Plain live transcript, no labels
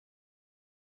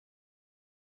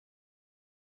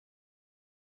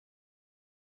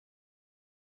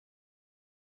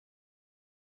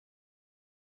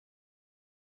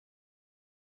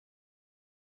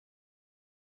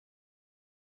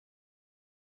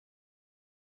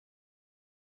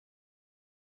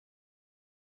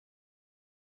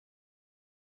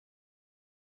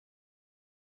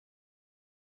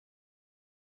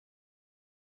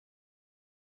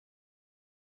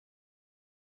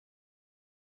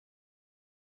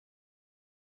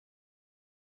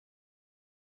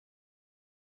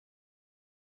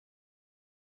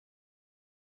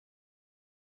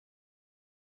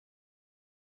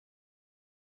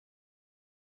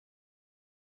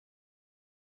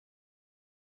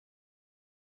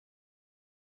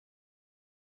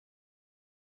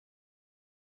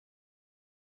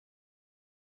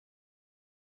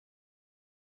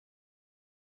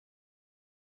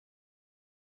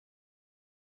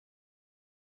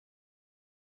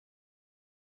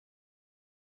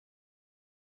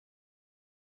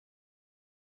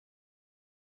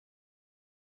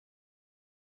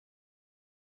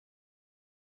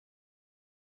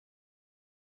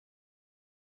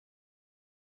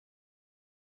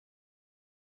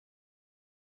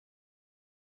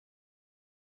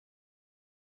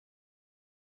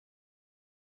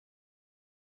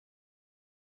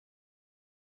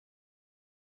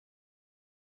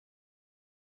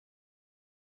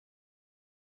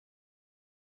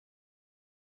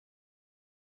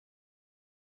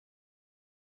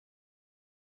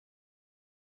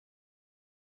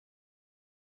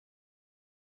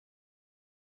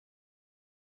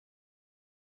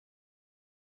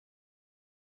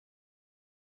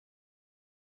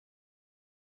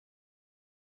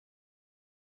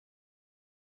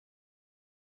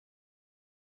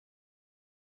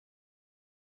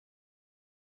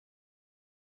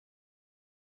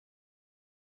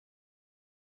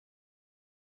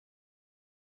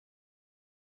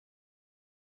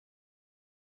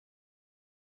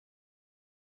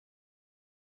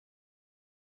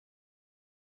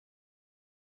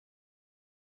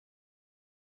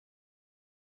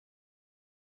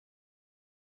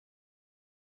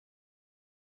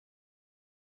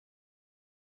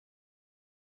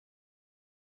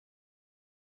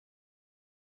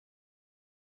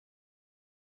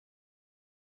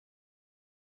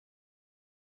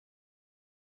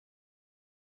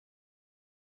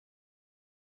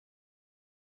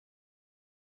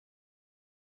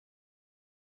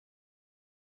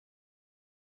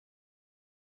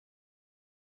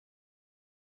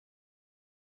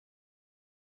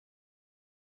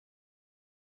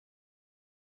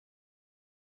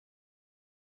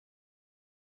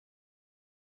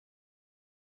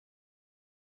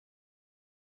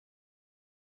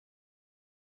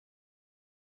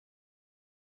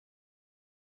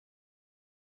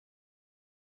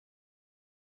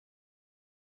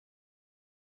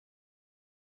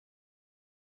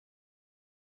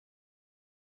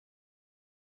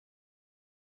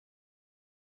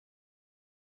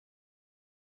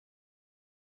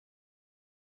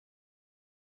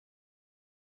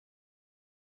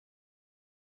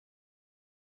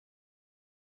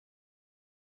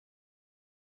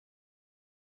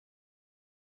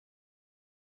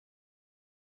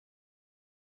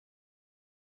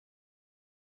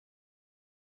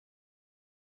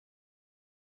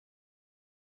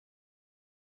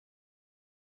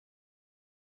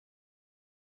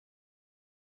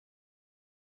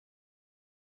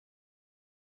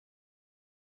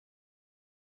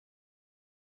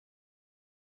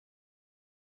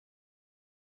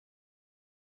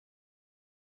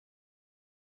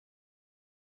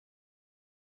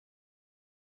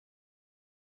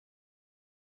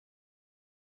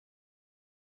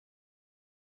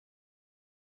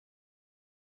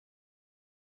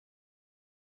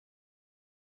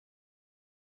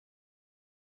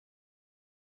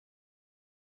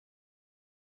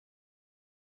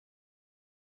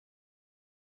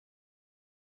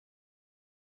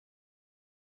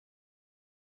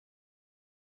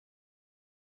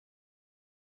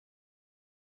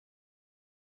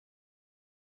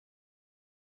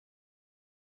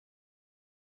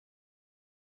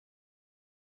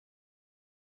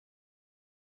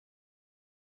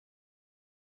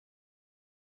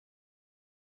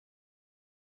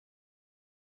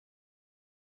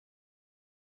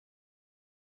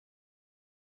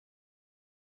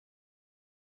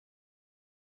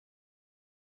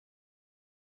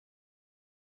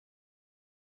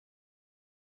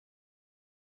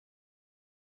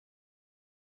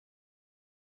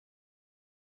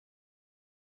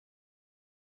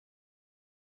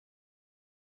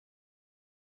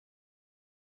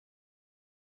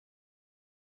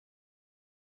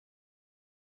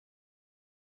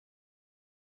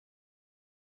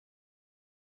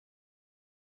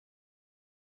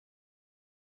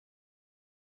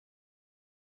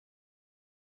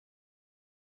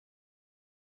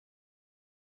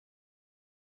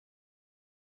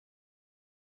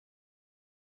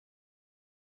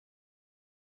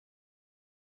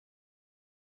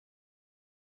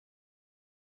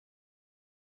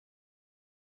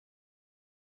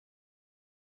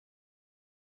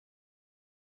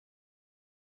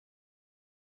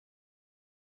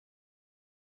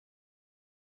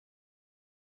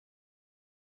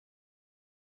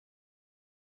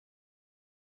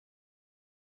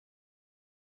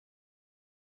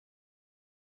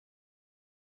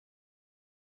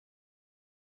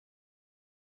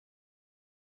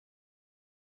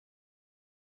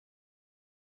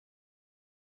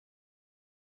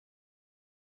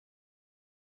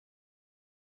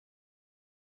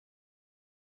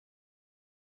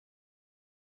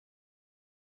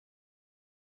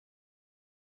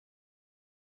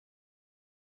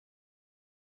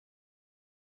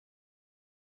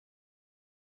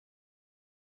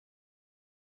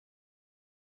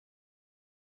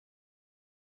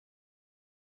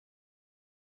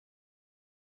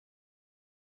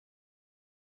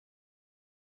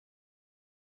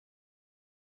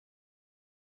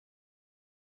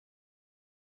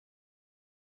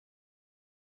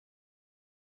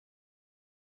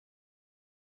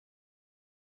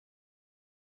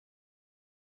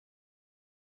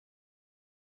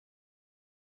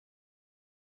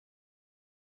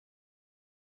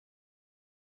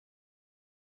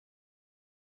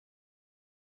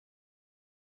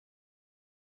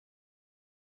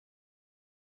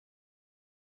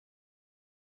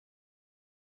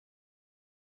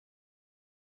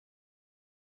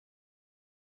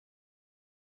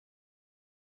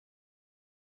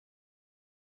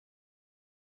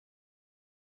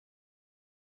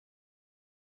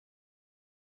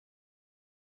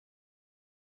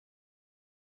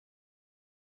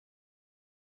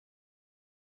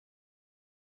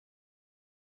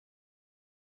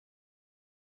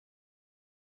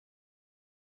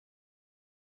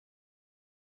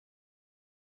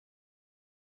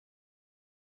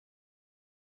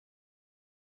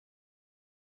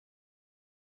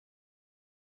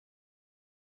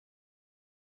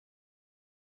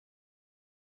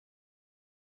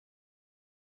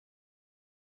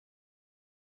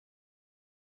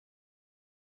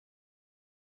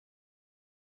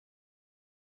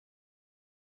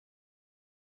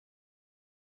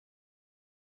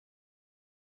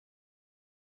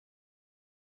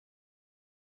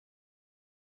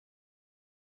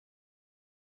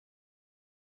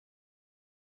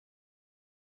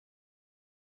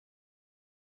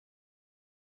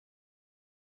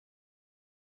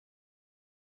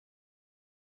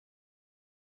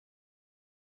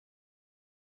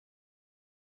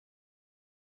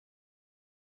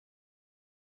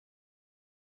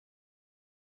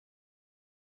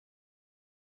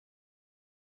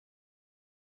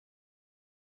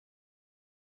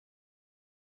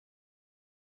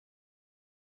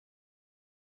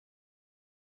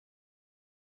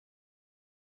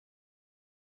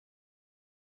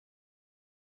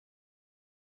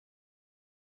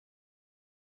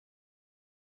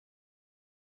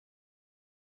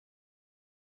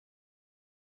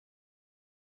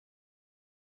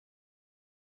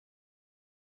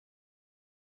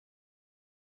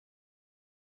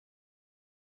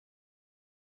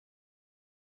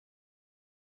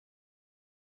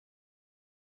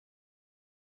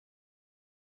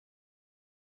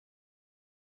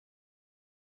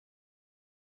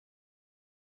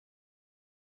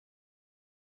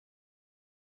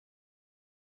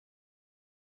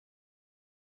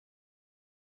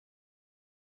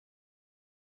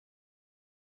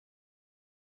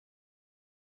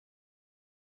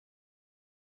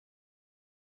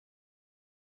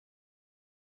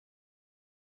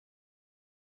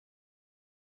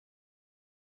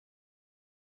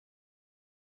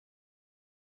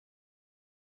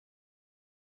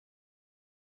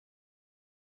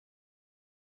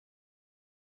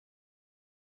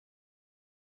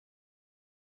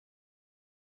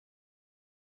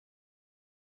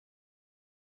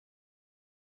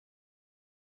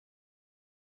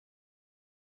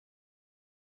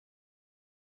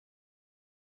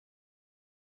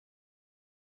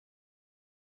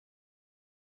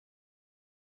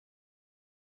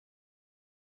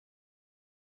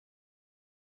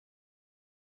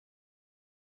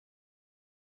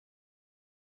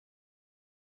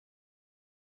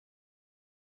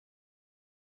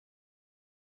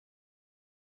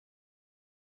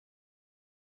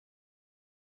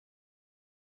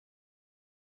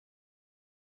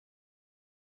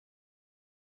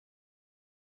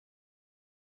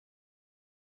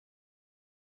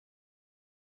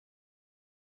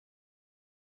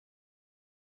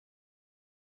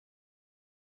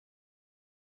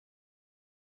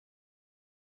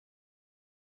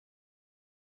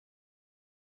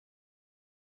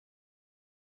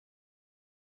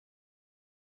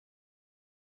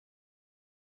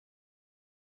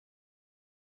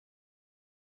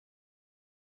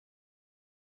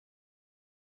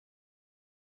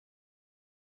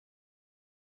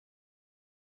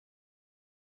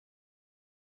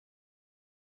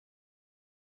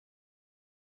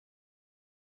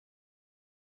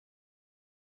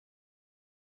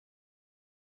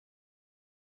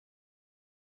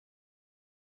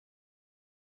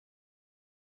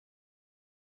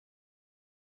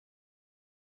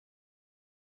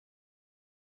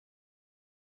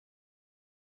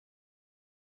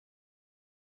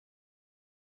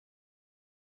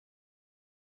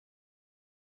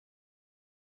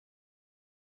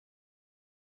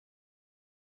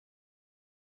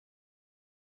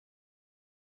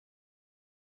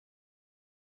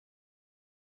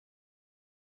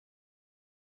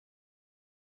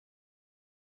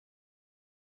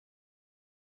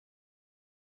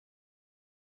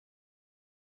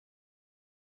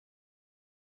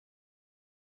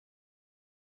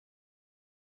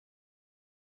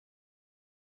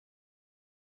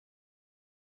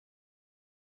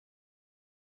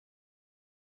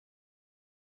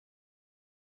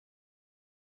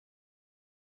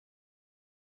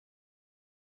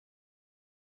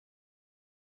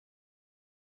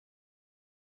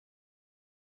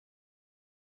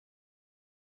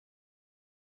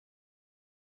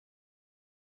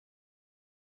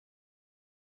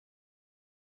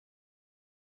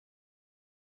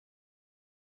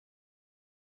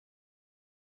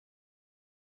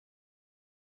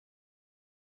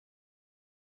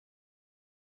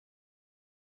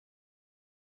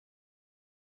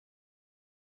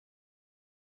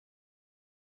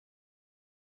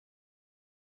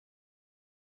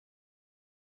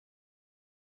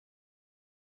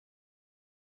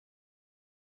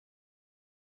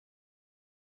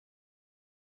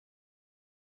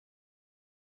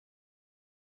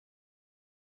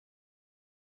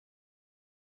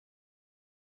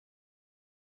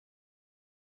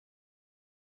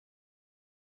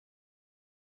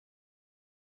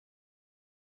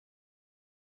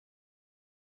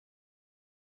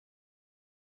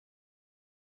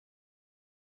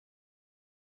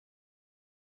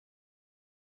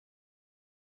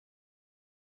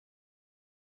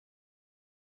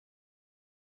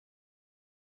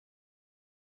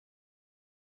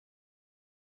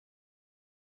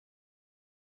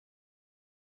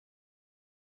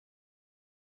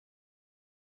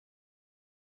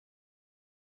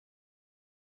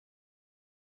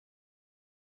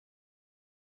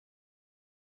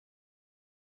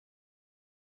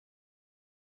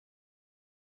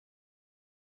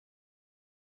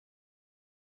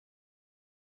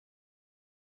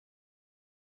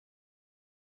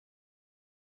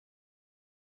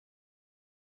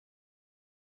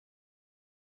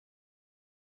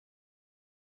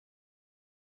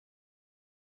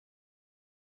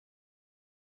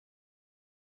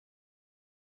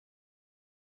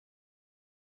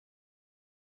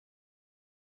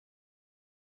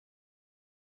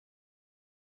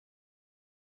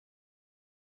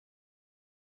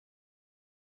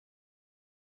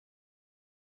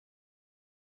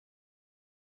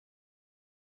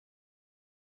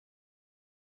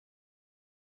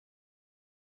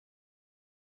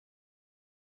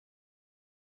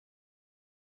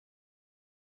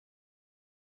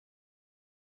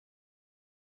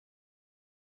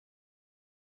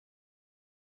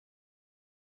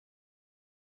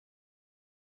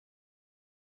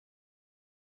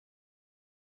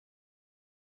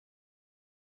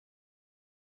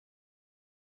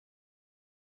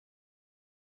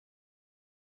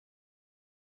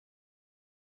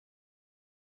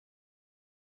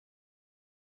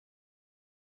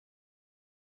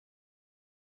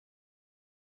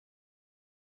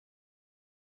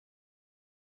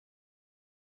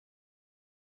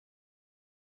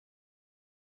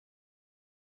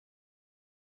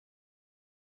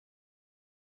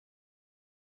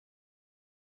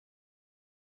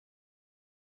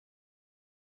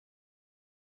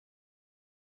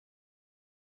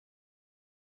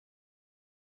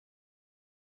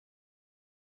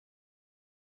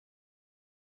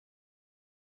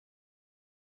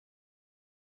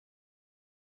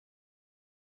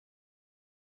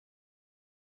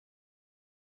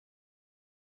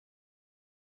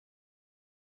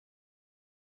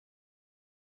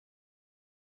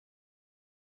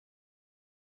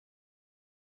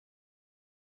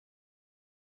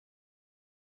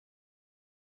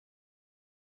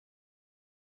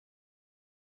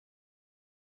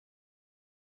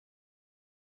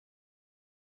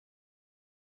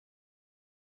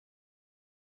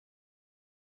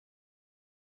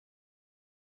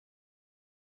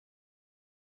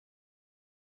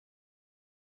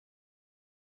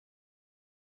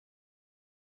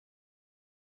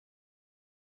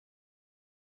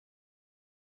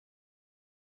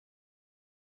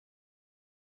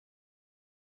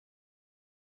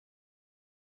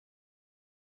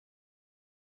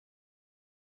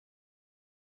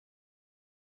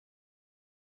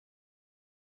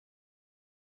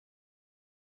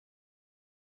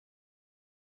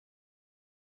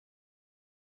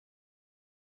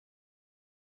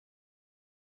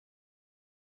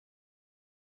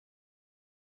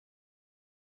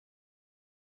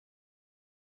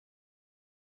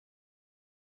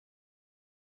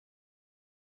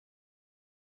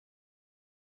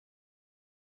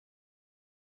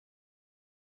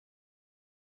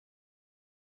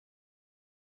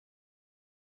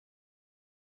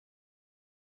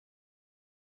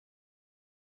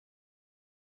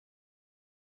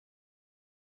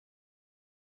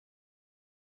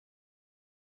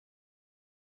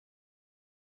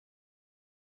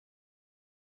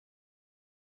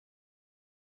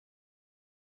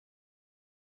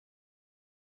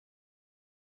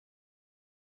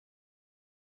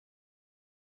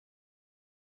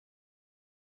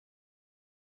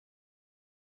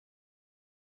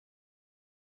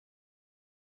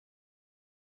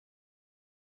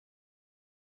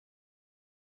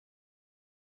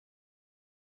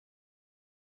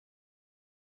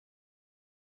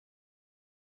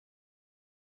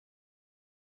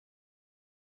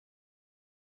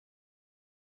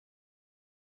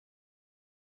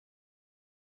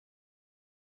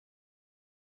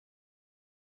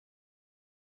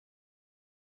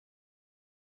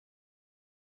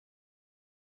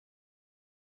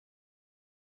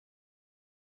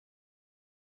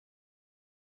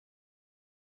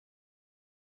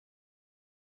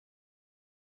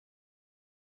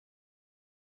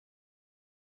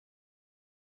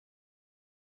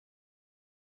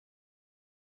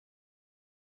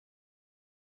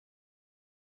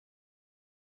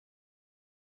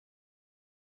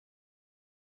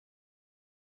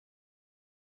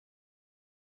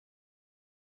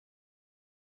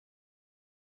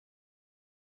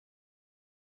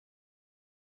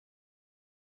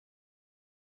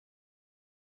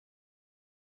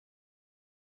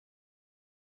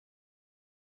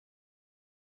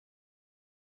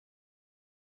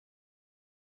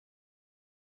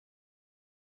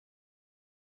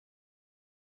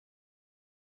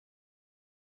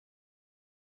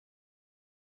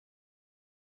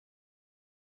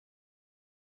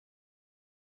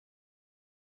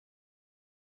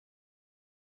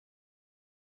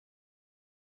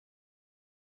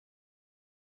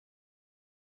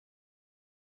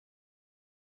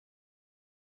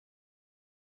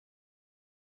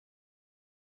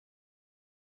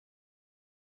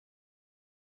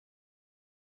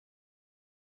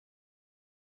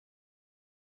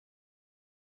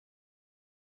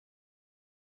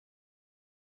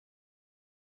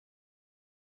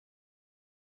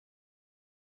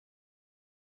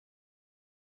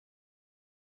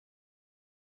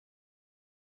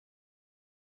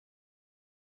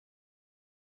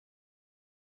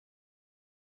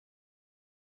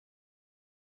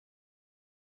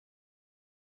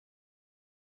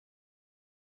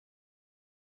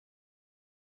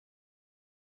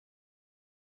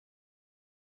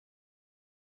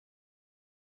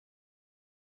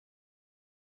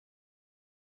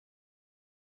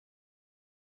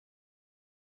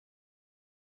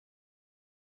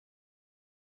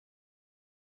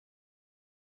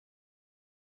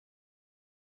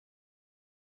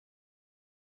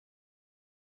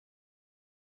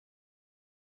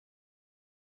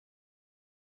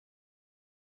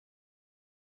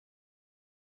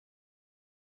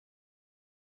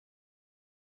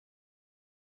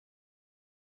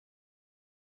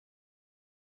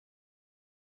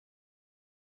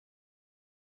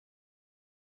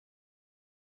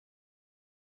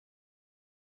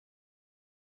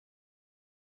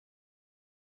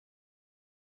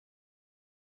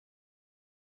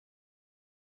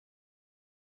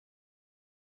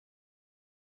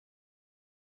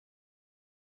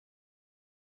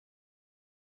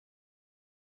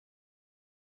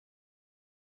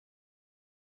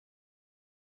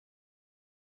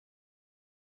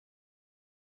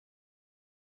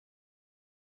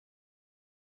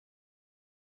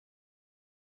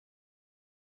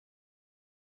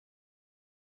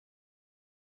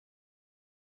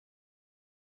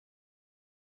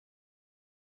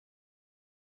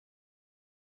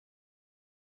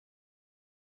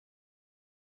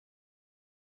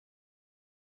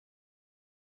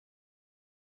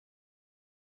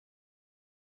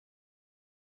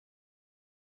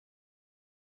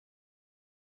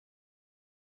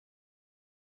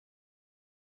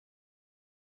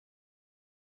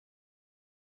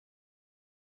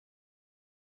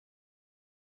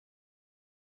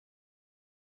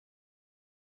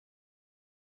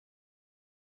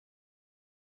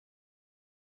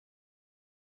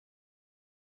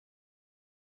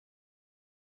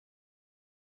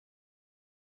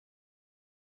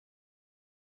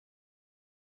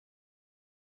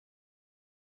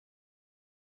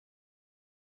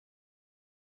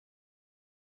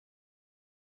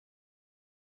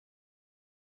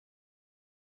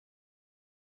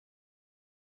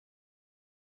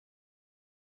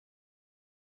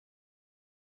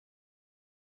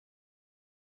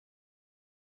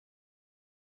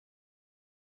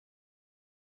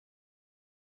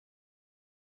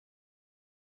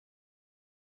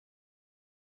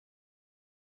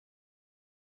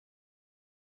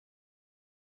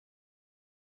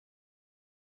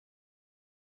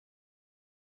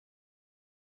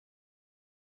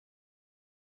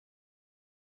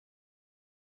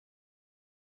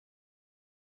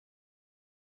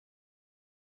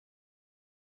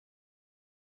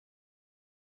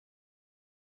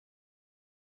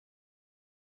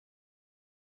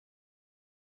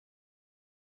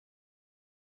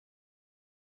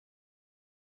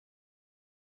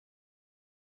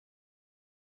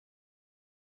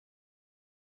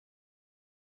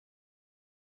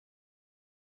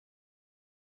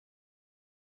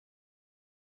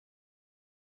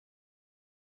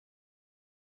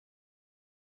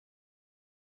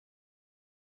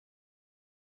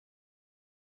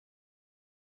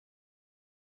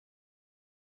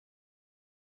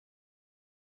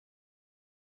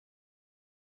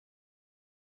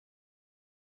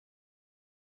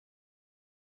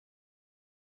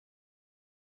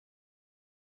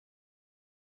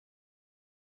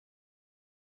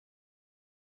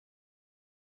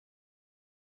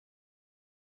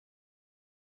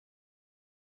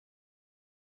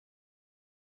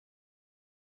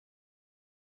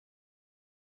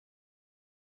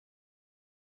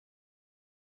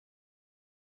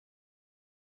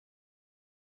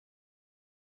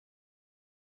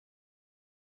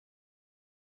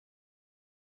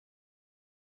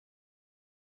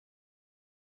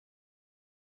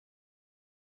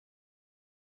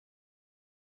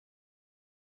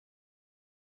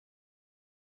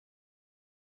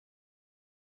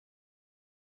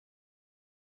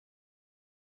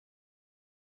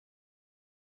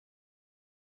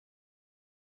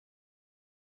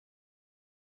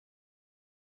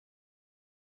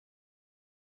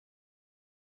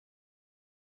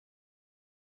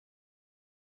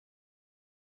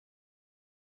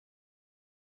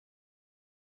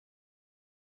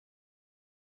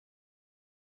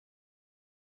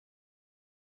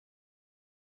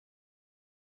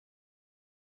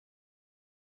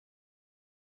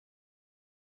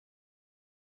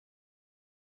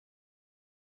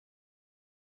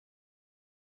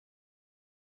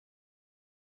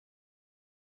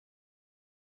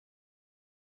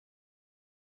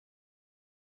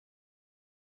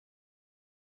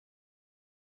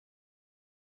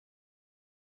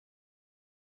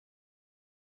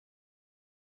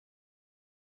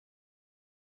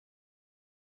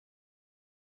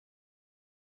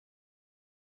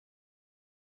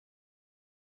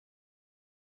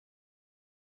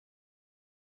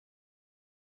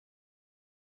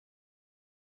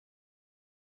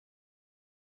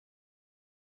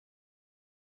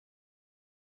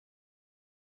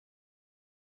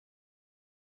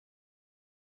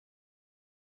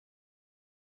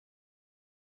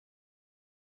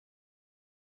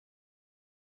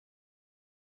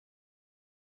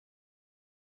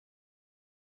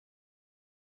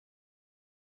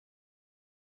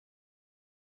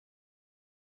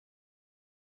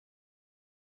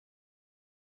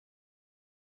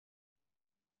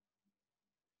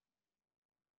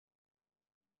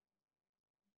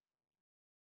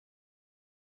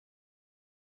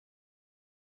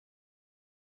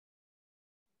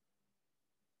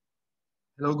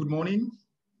Hello, good morning.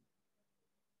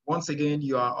 Once again,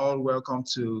 you are all welcome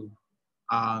to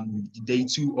day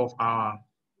 2 of our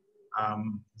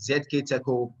ZK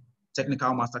Technical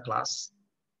Masterclass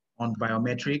on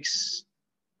biometrics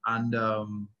and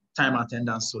time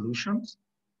attendance solutions.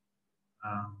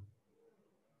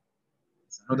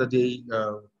 It's another day we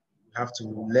have to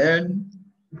learn,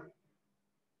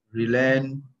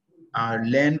 relearn,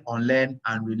 learn, unlearn,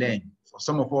 and relearn. For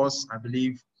some of us, I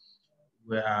believe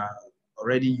we are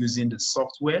already using the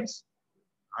softwares.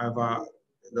 However,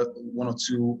 one or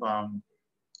two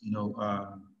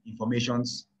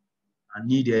informations are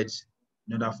needed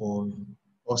in order for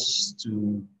us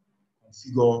to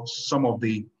configure some of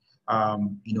the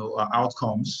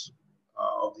outcomes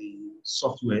of the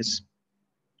softwares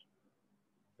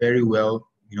very well.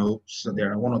 So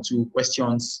there are one or two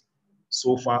questions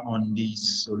so far on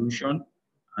this solution,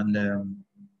 and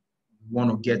we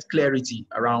want to get clarity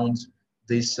around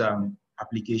this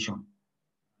application,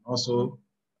 also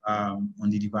on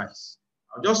the device.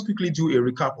 I'll just quickly do a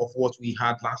recap of what we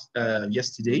had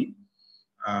yesterday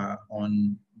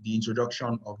on the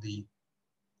introduction of the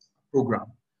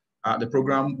program. The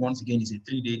program, once again, is a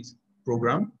 3-day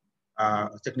program, a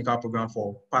technical program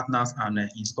for partners and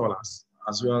installers,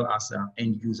 as well as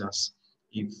end users,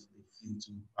 if they feel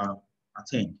to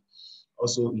attend.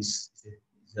 Also, is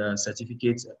a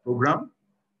certificate program.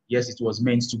 Yes, it was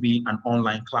meant to be an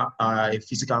online class, a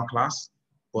physical class,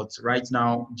 but right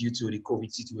now, due to the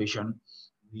COVID situation,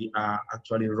 we are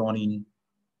actually running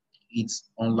it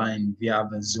online via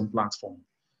the Zoom platform.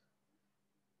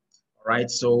 All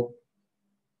right, so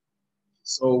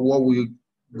what we're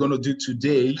going to do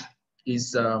today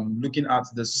is looking at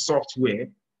the software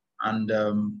and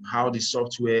how the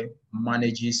software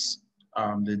manages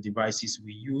the devices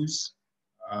we use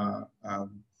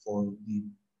for the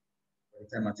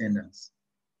time attendance.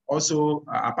 Also,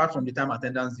 apart from the time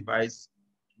attendance device,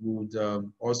 we would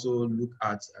also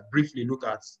briefly look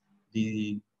at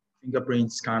the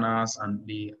fingerprint scanners and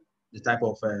the type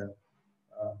of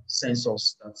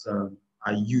sensors that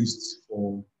are used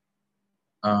for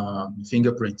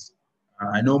fingerprints.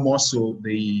 I know more so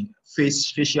the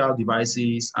facial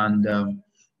devices and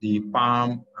the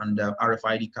palm and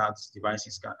RFID cards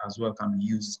devices as well can be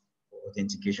used for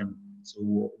authentication. So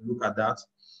we'll look at that.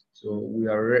 So we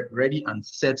are ready and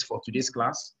set for today's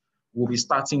class. We'll be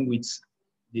starting with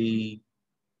the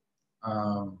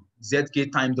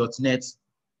zktime.net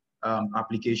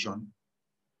application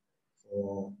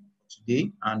for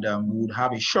today, and we would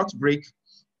have a short break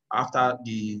after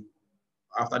the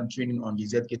training on the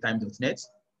zktime.net.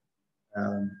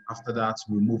 After that,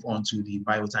 we'll move on to the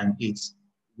Biotime 8,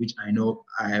 which I know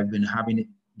I have been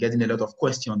getting a lot of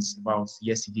questions about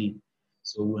yesterday.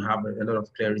 So we'll have a lot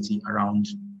of clarity around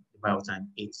the Biotime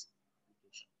 8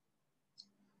 application.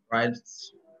 Right,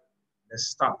 let's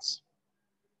start.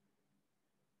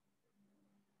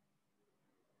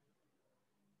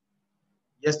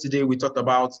 Yesterday, we talked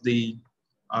about the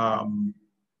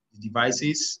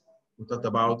devices. We talked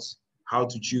about how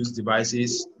to choose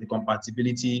devices, the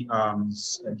compatibility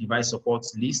device support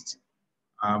list.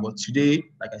 But today,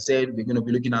 like I said, we're going to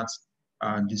be looking at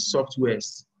the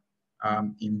softwares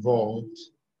involved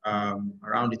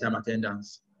around the time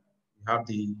attendance. You have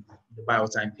the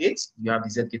Biotime 8, you have the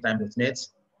zktime.net,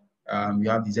 you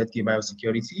have the ZK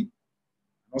Biosecurity.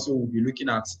 Also, we'll be looking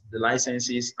at the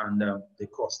licenses and the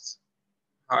costs.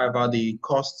 However, the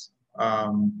cost,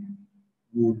 a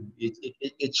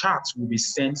chart will be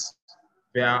sent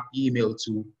via email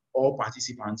to all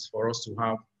participants for us to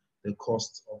have the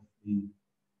cost of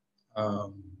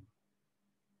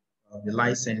the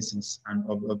licenses and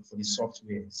for the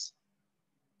softwares.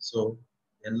 So,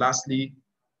 and lastly,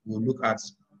 we'll look at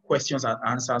questions and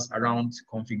answers around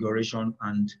configuration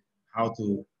and how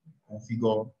to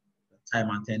configure the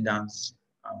time attendance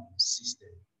system.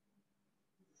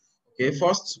 Okay,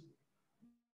 first,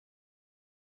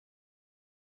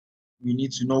 we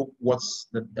need to know what's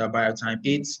the Biotime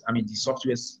 8. I mean, the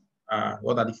softwares,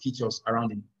 what are the features around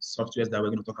the softwares that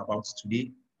we're going to talk about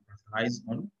today.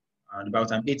 The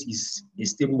Biotime 8 is a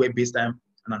stable web-based time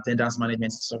and attendance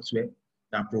management software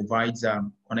that provides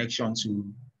connection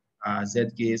to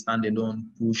ZK standalone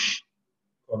push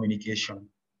communication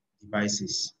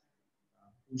devices.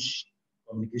 Push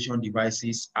communication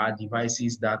devices are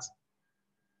devices that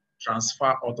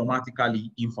transfer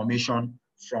automatically information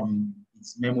from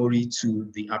its memory to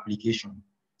the application.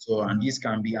 So, and this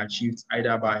can be achieved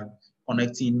either by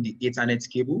connecting the Ethernet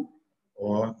cable,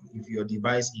 or if your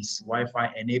device is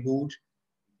Wi-Fi enabled,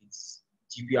 it's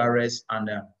GPRS and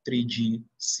 3G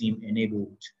SIM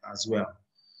enabled as well.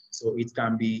 So it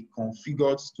can be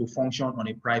configured to function on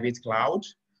a private cloud,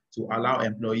 to allow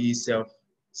employee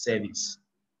self-service.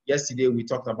 Yesterday, we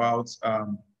talked about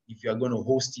if you're going to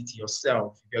host it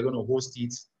yourself, if you're going to host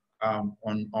it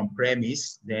on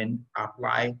premise, then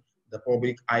apply the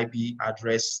public IP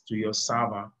address to your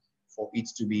server for it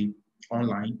to be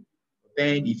online.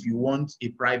 Then if you want a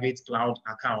private cloud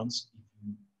account, if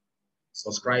you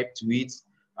subscribe to it,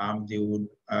 they would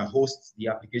host the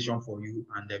application for you,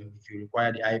 and then if you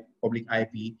require the public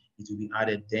IP, it will be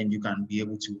added, then you can be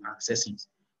able to access it.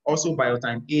 Also,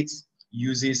 BioTime 8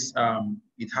 uses,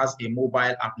 it has a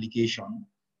mobile application.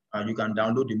 You can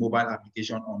download the mobile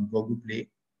application on Google Play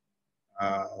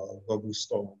or Google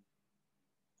Store.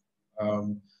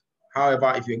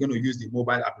 However, if you're going to use the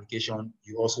mobile application,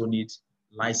 you also need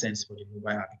license for the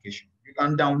mobile application. You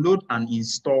can download and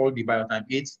install the BioTime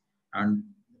 8, and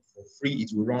for free,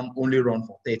 it will only run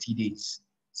for 30 days.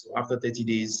 So after 30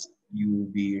 days, you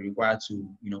will be required to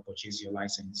purchase your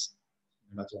license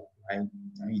in order to apply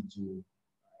to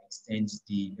extend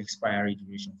the expiry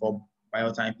duration. For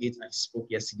BioTime 8, I spoke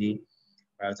yesterday.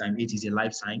 BioTime 8 is a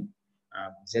lifetime.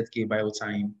 ZK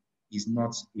BioTime is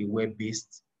not a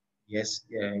web-based. Yes,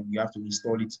 you have to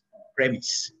install it on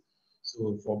premise.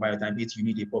 So for BioTime 8, you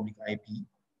need a public IP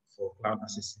for cloud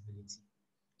accessibility.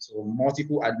 So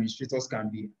multiple administrators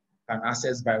can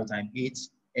access BioTime 8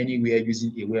 anywhere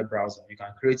using a web browser. You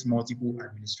can create multiple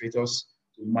administrators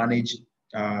to manage.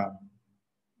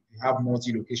 If you have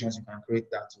multi-locations, you can create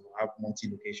that to have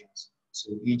multi-locations.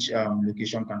 So each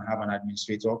location can have an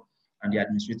administrator, and the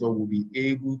administrator will be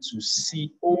able to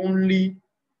see only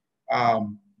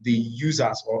the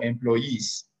users or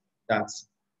employees that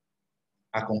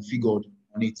are configured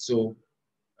on it. So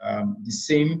the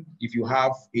same, if you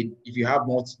have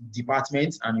multi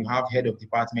departments and you have head of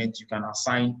department, you can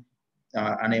assign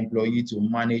an employee to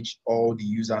manage all the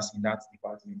users in that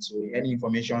department. So any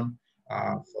information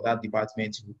for that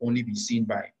department will only be seen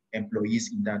by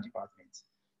employees in that department.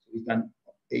 So we can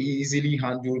easily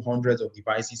handle hundreds of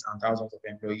devices and thousands of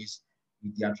employees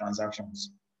with their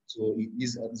transactions. So it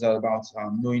is about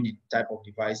knowing the type of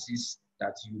devices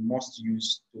that you must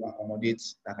use to accommodate,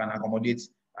 that can accommodate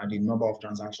the number of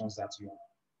transactions that you are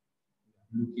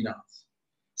looking at.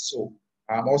 So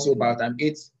also BioTime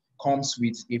 8 comes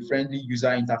with a friendly user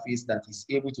interface that is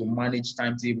able to manage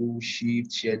timetable,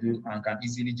 shift, schedule, and can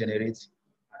easily generate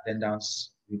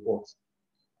attendance reports.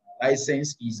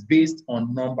 License is based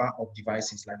on number of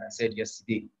devices, like I said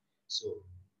yesterday. So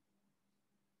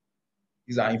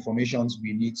these are informations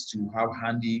we need to have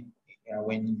handy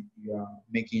when you are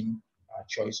making a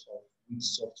choice of which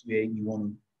software you want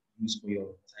to use for your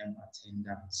time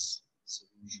attendance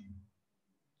solution.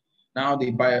 Now,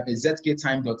 the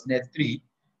ZKTime.net 3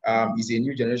 is a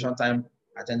new generation time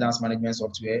attendance management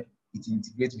software. It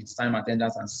integrates with time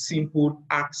attendance and simple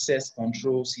access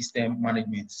control system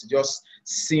management. It's just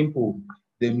simple.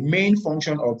 The main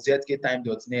function of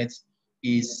ZKTime.net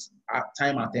is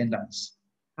time attendance.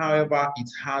 However, it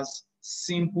has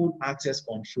simple access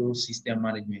control system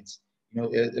management.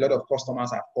 A lot of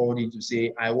customers have called in to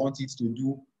say, I want it to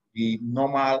do the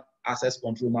normal access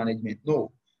control management.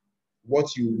 No,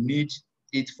 what you need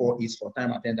it for is for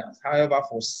time attendance. However,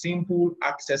 for simple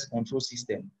access control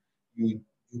system, you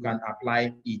can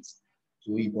apply it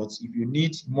to it. But if you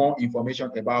need more information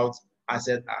about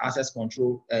access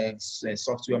control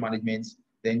software management,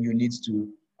 then you need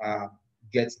to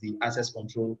get the access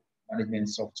control management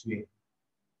software.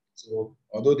 So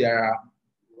although there are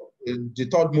the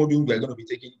third module we're going to be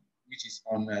taking, which is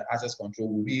on access control,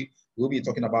 we'll be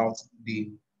talking about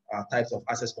the types of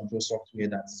access control software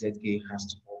that ZK has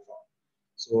to offer.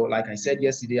 So like I said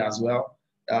yesterday as well,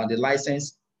 the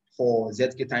license for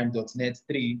ZKTime.net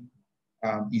 3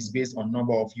 is based on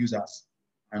number of users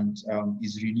and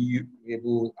is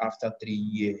renewable after 3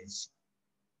 years.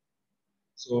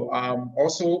 So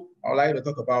also, I'd like to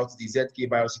talk about the ZK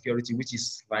Biosecurity, which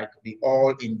is like the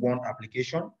all-in-one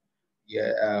application.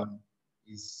 Yeah,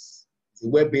 it's a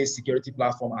web-based security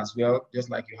platform as well, just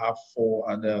like you have for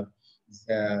the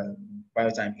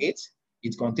BioTime 8.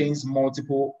 It contains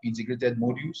multiple integrated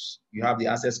modules. You have the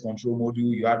access control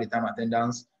module, you have the time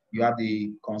attendance, you have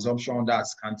the consumption,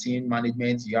 that's canteen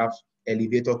management, you have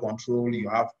elevator control, you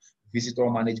have visitor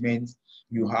management,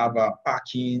 you have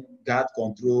parking, guard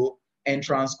control,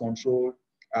 entrance control,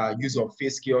 use of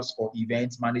face kiosks for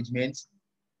event management.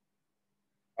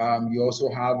 You also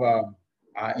have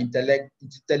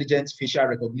intelligent facial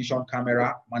recognition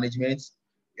camera management.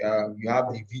 You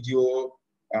have the video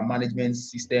management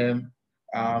system.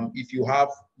 If you have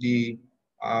the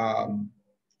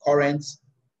current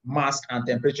mask and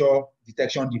temperature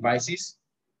detection devices,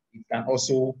 it can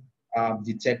also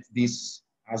detect this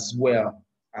as well.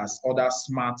 as other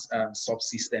smart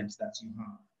subsystems that you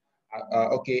have.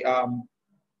 Okay,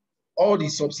 all the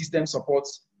subsystems support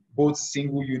both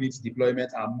single unit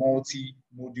deployment and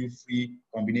multi-module free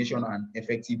combination and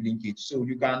effective linkage. So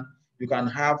you can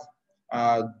have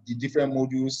the different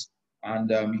modules,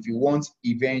 and if you want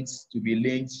events to be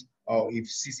linked, or if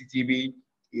CCTV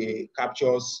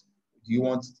captures, do you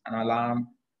want an alarm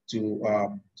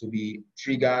to be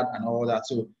triggered and all that?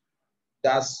 So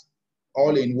that's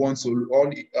all in one, so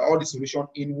all the solution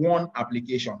in one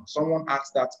application. Someone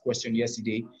asked that question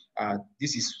yesterday.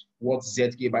 This is what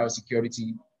ZK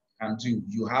Biosecurity can do.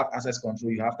 You have access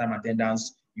control, you have time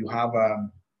attendance, you have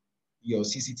your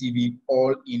CCTV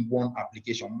all in one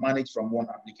application, managed from one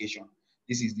application.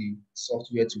 This is the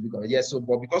software to look at. Yes, so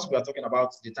but because we are talking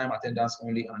about the time attendance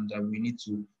only, and we need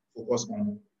to focus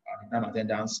on the time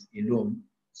attendance alone,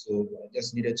 so I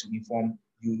just needed to inform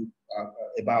you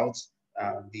about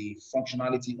the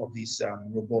functionality of this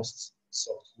robust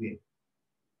software.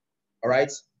 All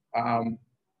right.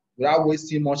 Without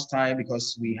wasting much time,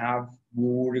 because we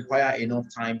will require enough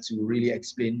time to really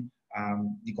explain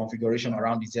the configuration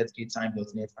around the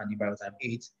zktime.net and the Biotime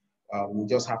 8. We'll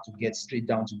just have to get straight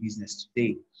down to business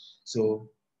today. So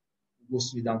we'll go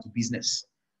straight down to business.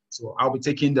 So I'll be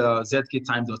taking the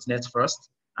zktime.net first,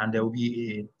 and there will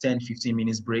be a 10-15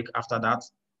 minutes break after that.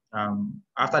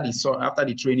 After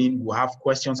the training, we'll have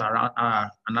questions around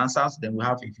and answers. Then we'll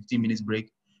have a 15 minutes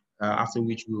break, after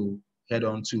which we'll head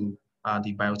on to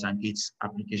the Biotime 8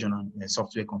 application and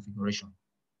software configuration.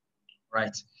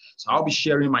 Right. So I'll be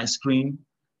sharing my screen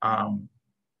to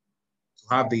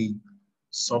have the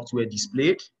software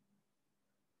displayed.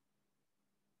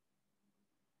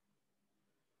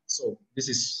 So this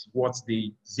is what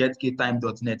the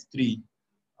zktime.net 3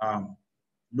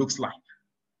 looks like.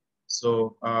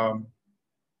 So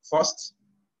first,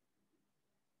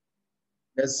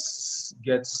 let's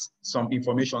get some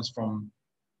information from,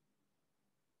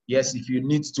 yes, if you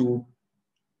need to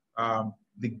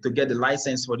get the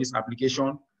license for this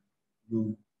application,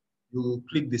 you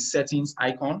click the settings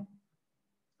icon,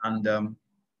 and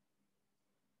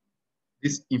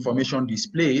this information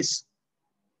displays.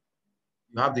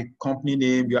 You have the company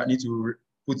name, you need to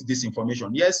put this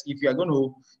information. Yes, if you are going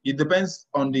to, it depends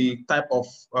on the type of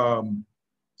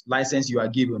license you are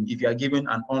given. If you are given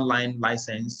an online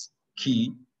license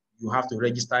key, you have to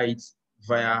register it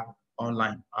via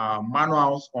online.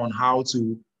 Manuals on how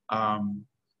to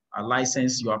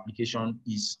license your application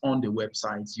is on the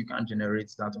website. You can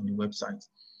generate that on the website.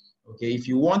 Okay, if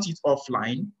you want it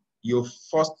offline, you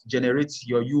first generate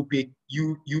your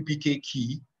UPK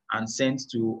key and send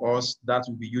to us. That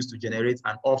will be used to generate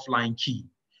an offline key.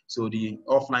 So the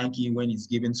offline key, when it's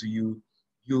given to you,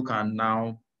 you can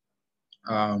now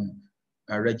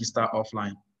register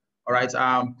offline. All right,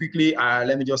 quickly,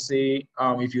 let me just say,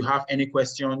 if you have any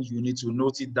questions, you need to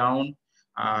note it down.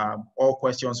 All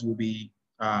questions will be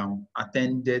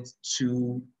attended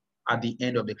to at the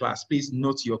end of the class. Please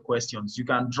note your questions. You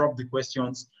can drop the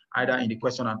questions either in the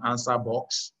question and answer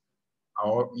box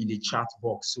or in the chat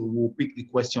box. So we'll pick the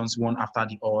questions one after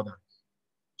the other.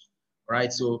 All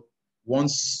right, so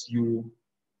once you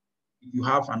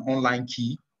have an online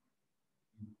key,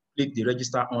 click the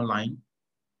register online.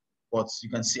 But you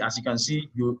can see, as you can see,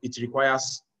 it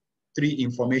requires 3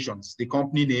 informations: the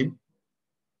company name,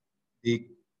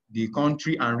 the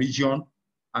country and region,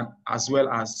 and as well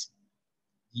as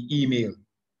the email.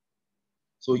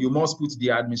 So you must put the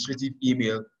administrative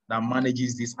email that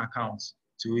manages this account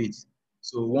to it.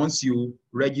 So once you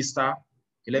register,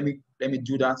 okay, let me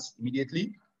do that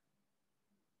immediately.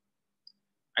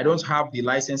 I don't have the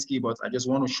license key, but I just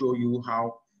want to show you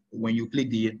how, when you click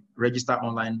the register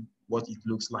online, what it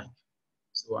looks like.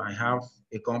 So I have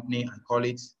a company, I call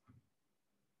it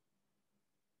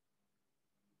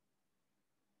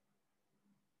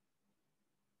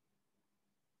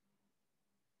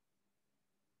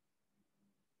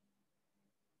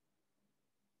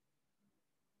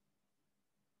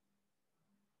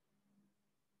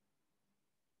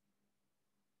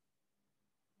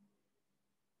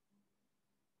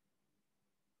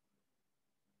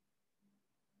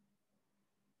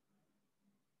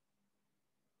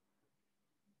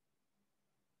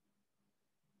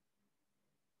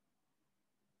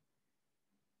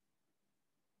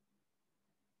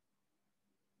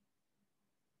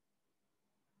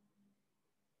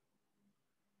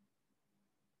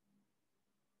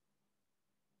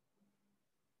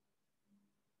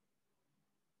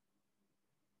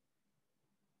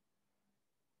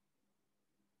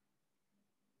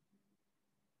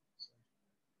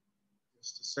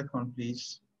just a second,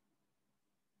 please.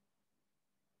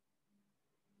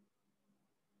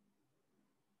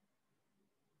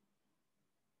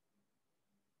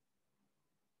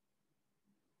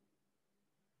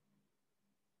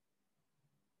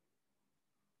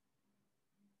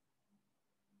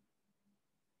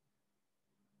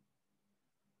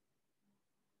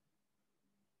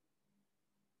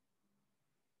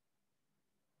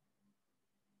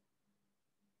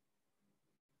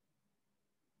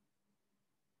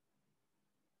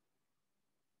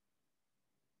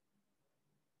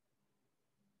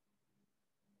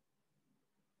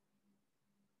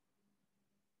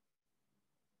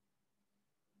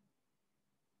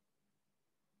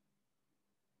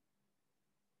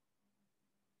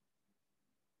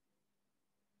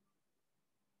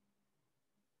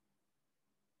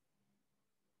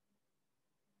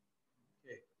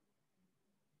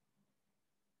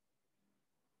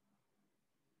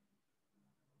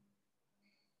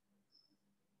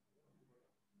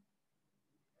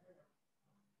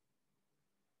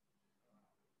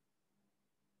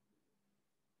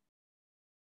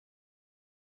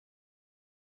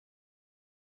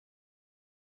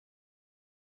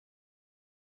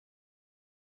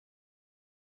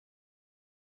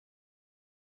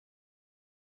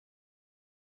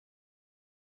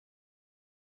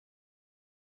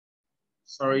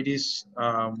 sorry, this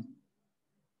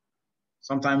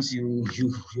sometimes you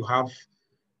have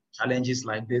challenges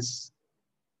like this.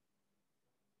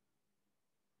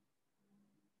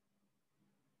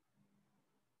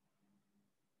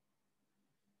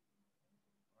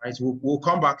 Right, we'll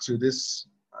come back to this.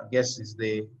 I guess is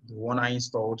the one I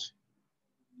installed,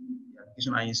 the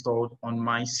application I installed on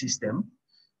my system,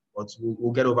 but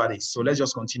we'll get over this. So let's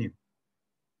just continue.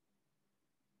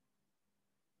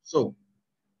 So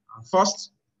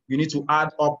first, you need to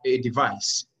add up a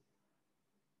device.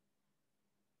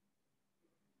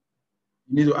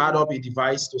 You need to add up a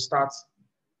device to start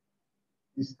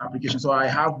this application. So I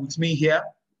have with me here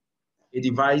a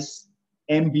device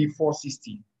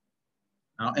MB460.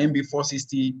 Now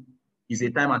MB460 is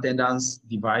a time attendance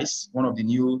device, one of the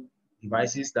new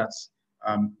devices that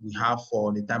we have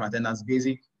for the time attendance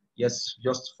basic. Yes,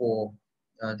 just for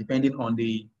depending on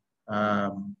the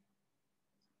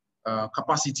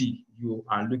capacity you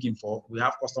are looking for. We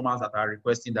have customers that are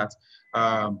requesting that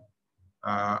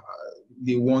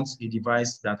they want a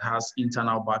device that has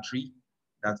internal battery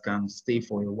that can stay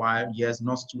for a while. Yes,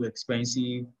 not too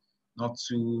expensive, not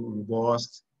too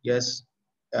robust. Yes,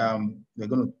 we're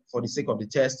going to, for the sake of the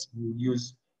test, we'll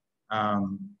use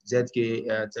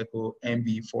ZK Teco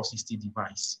MB460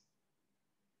 device.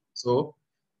 So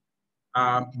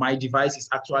my device is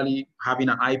actually having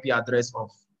an IP address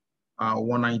of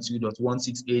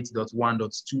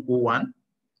 192.168.1.201.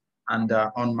 And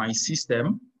on my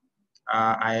system,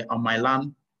 on my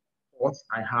LAN port,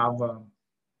 I have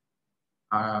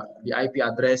the IP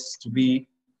address to be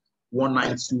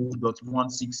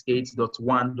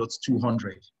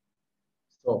 192.168.1.200.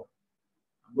 So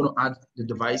I'm going to add the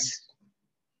device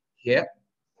here.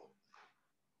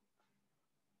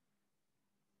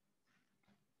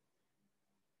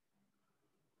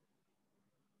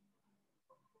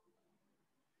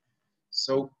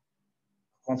 So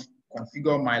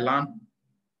configure my LAN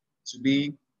to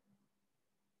be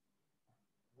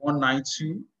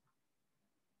 192.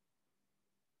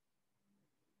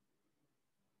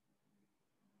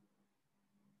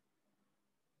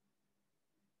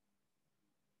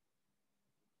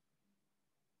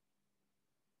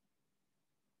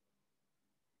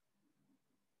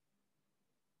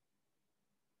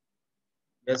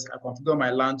 Yes, I configure my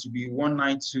LAN to be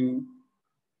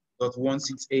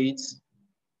 192.168.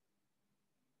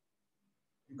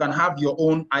 You can have your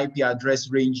own IP address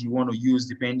range you want to use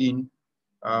depending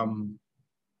on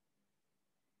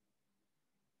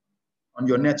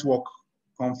your network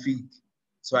config.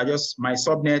 So my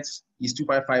subnet is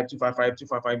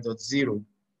 255.255.255.0.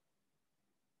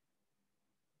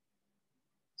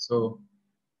 So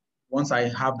once I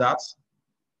have that,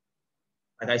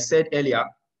 like I said earlier,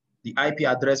 the IP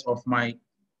address of my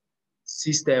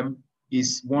system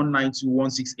is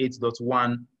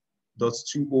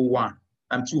 192.168.1.201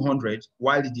 and 200,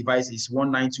 while the device is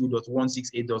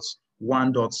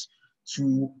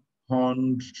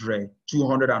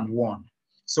 192.168.1.201.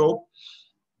 So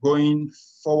going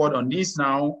forward on this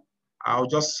now, I'll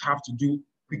just have to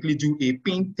quickly do a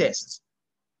ping test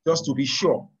just to be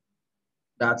sure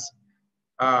that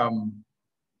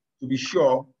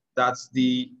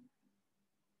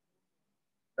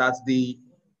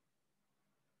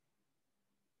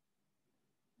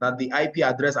the IP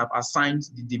address I've assigned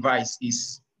the device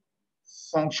is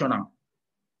functional.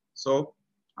 So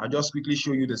I'll just quickly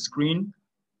show you the screen.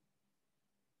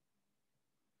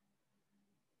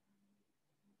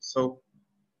 So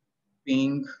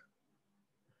ping,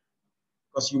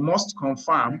 because you must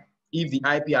confirm if the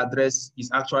IP address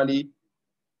is actually,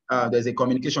 there's a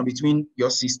communication between your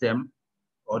system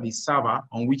or the server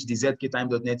on which the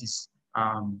zktime.net is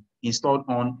installed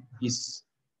on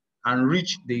and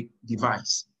reach the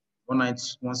device,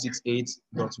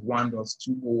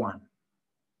 192.168.1.201.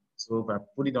 So if I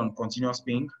put it on continuous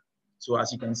ping, so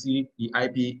as you can see, the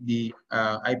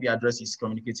IP address is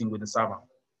communicating with the server.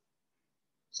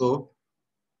 So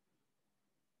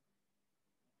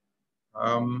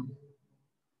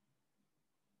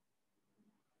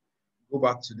go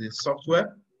back to the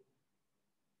software,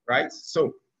 right?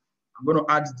 So I'm going to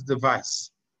add the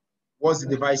device. What's the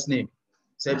device name?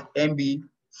 Said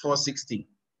MB460.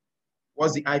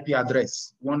 What's the IP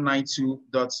address?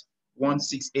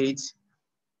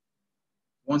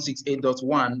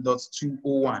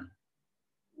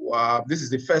 192.168.1.201. This is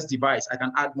the first device. I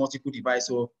can add multiple devices.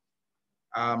 So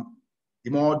the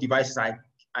more devices I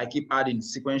keep adding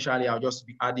sequentially, I'll just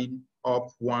be adding up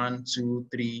 1, 2,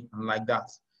 3, and like that.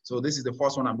 So this is the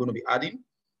first one I'm going to be adding.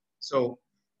 So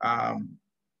for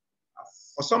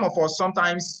some of us,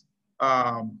 sometimes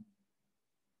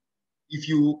if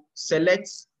you select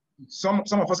some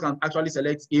of us can actually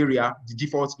select area, the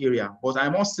default area, but I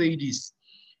must say this,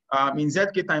 in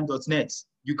zktime.net,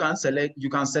 you can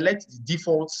select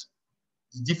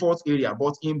the default area,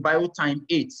 but in BioTime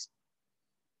 8,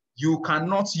 you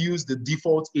cannot use the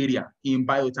default area in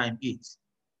BioTime 8.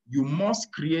 You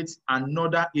must create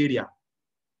another area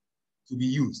to be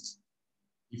used.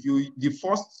 If the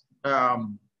first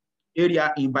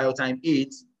area in BioTime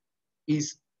 8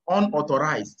 is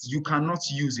unauthorized, you cannot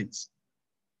use it.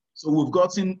 So we've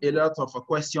gotten a lot of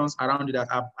questions around it, that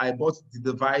I bought the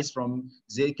device from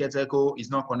Zketeco, it's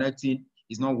not connecting,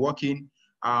 it's not working.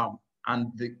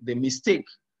 And the mistake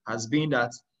has been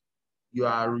that you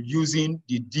are using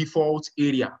the default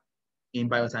area in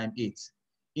BioTime 8.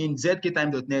 In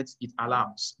zktime.net, it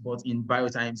allows, but in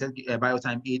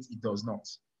BioTime 8, it does not.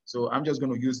 So I'm just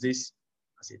going to use this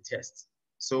as a test.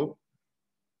 So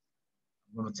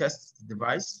I'm going to test the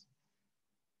device.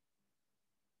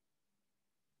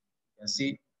 You can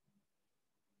see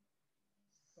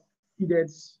needed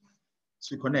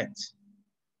to connect,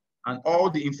 and all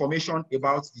the information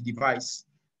about the device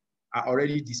are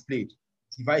already displayed.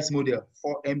 Device model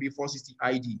 4MB460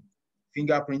 ID,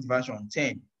 fingerprint version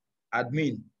 10,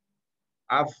 admin.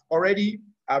 I've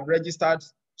registered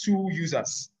 2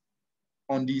 users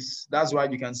on this. That's why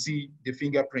you can see the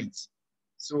fingerprint.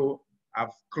 So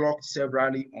I've clocked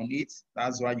severally on it.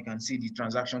 That's why you can see the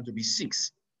transaction to be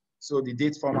 6. So the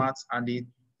date format and the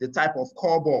type of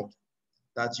core board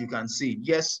that you can see.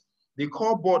 Yes, the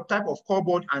core board, type of core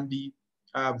board, and the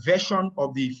version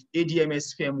of the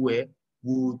ADMS firmware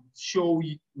will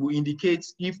indicate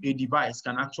if a device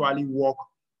can actually work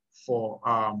for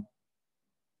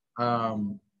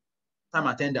time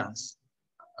attendance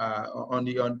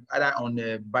either on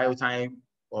BioTime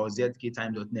or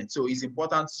zktime.net. So it's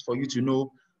important for you to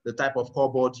know the type of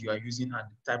core board you are using and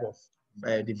the type of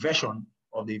the version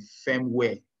of the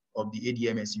firmware of the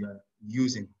ADMS you are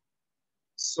using.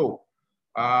 So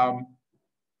I'm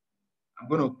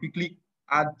going to quickly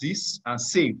add this and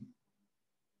save.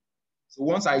 So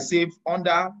once I save,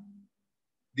 under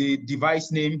the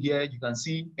device name here, you can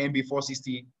see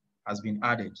MB460 has been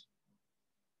added.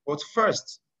 But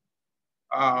first,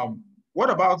 what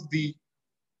about the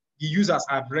users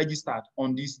I've registered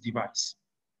on this device?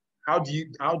 How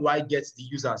do I get the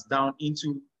users down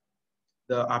into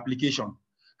the application?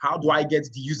 How do I get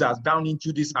the users down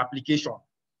into this application?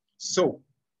 So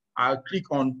I'll click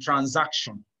on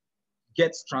transaction,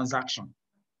 get transaction.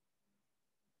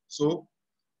 So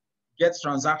get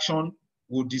transaction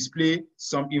will display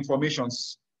some information.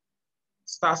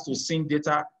 Starts to sync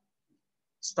data,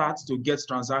 starts to get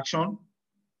transaction.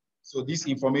 So this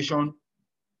information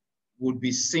would be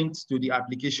synced to the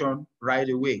application right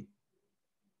away.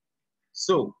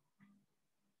 So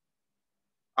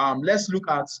let's look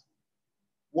at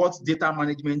what data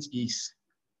management is.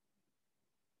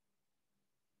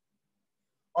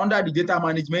 Under the data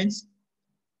management,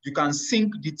 you can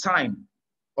sync the time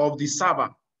of the server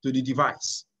to the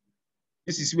device.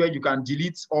 This is where you can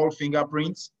delete all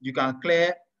fingerprints. You can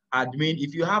clear admin.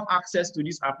 If you have access to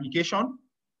this application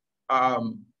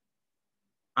and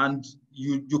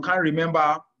you can't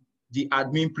remember the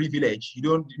admin privilege,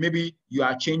 maybe you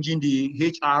are changing the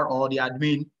HR or the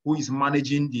admin who is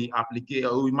managing the application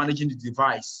or managing the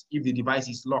device. If the device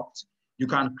is locked, you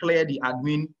can clear the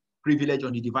admin privilege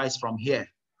on the device from here.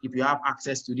 If you have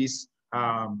access to this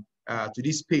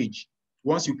page,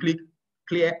 once you click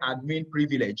clear admin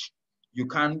privilege, you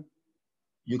can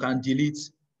delete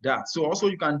that. So also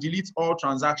you can delete all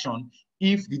transaction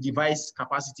if the device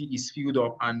capacity is filled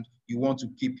up and you want to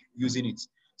keep using it.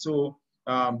 So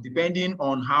depending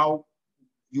on how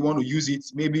you want to use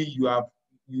it, maybe you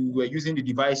were using the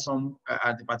device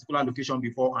at a particular location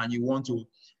before and you want to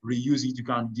reuse it, you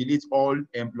can delete all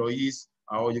employees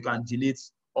or you can delete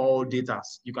all data.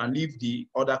 You can leave the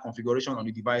other configuration on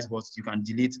the device, but you can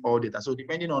delete all data. So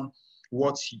depending on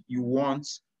what you want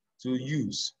to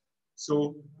use.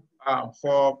 So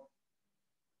for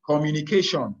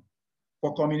communication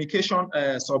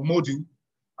submodule,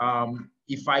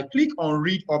 if I click on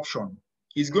read option,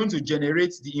 it's going to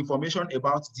generate the information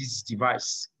about this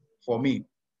device for me.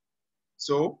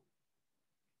 So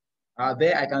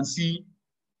there I can see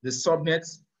the subnet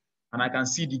and I can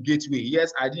see the gateway.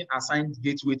 Yes, I didn't assign the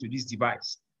gateway to this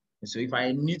device. So if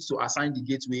I need to assign the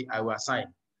gateway, I will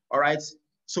assign. All right.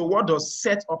 So what does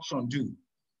set option do?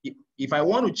 If I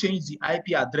want to change the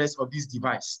IP address of this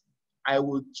device, I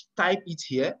will type it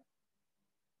here,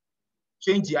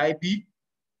 change the IP.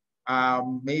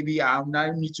 Maybe I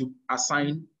now need to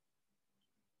assign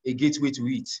a gateway to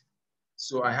it.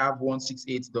 So I have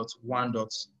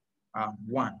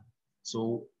 168.1.1.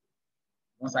 So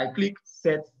once I click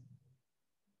set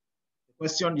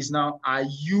Question is now, are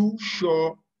you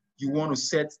sure you want to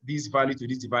set this value to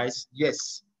this device?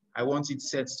 Yes, I want it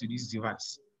set to this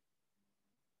device.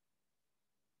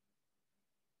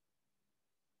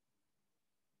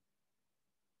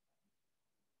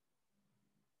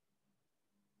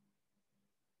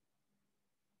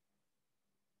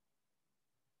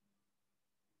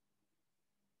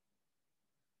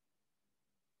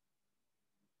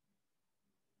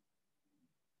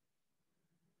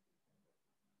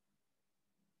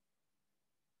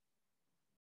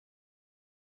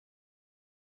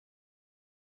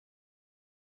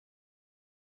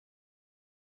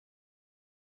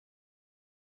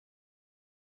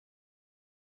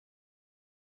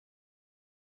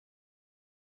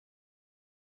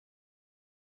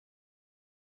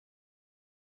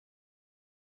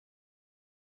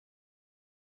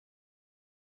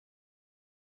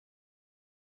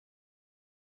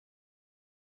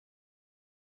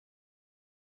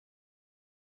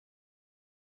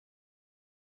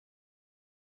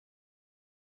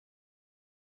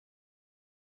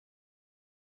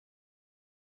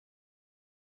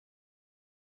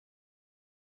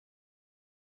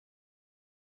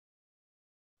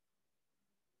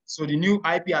 So the new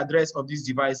IP address of this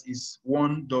device is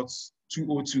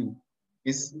 1.202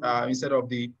 is instead of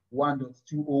the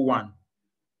 1.201.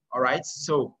 All right.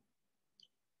 So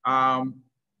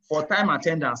for time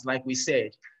attendance, like we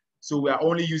said, so we are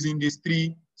only using these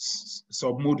three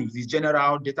sub-modules, the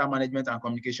general, data management, and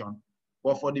communication.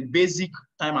 But for the basic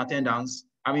time attendance,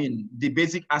 I mean, the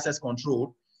basic access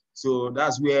control, so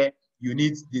that's where you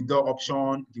need the door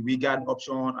option, the WeGuard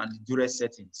option, and the duress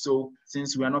setting. So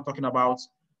since we are not talking about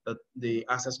the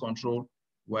access control,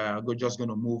 we're just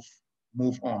going to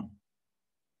move on.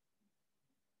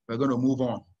 We're going to move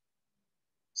on.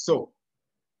 So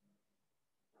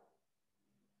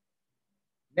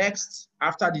next,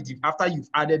 after you've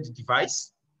added the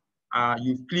device,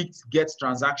 you've clicked get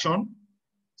transaction,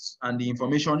 and the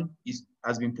information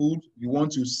has been pulled. You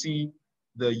want to see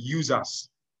the users.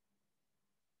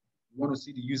 You want to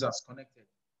see the users connected.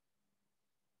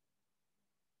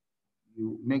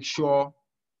 You make sure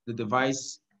the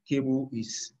device cable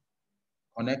is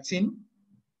connecting.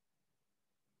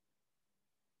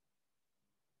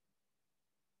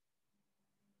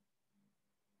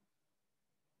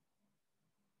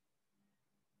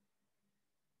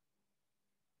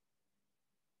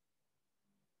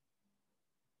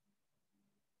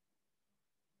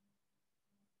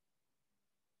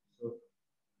 So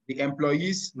the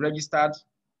employees registered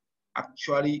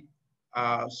actually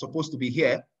are supposed to be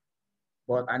here,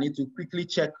 but I need to quickly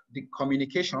check the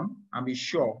communication and be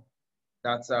sure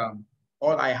that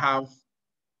all I have,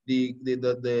 the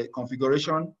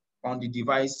configuration on the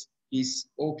device is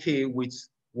okay with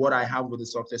what I have with the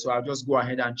software. So I'll just go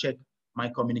ahead and check my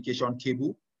communication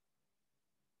cable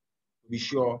to be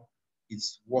sure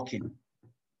it's working.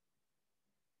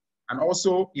 And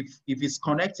also, if it's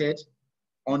connected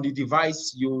on the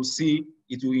device, you'll see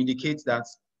it will indicate that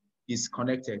it's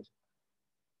connected.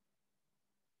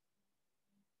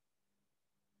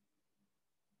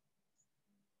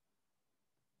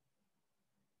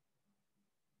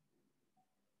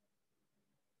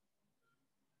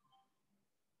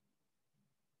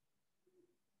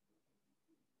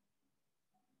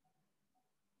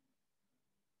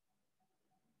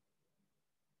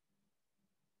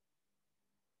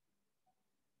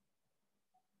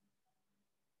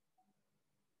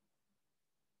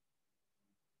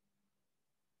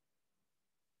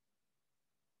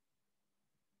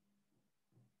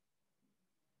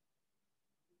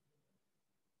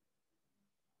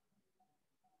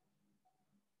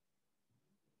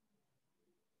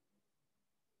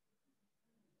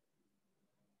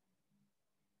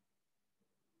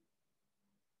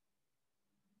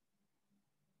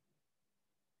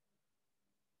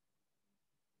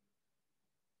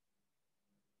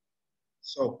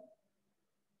 So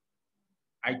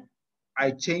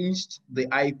I changed the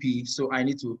IP, so I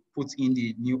need to put in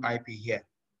the new IP here.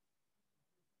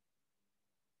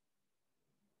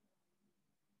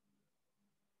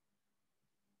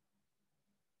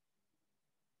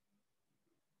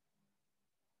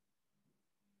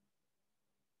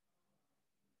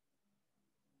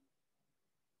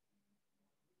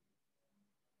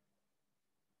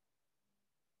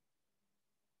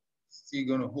 Still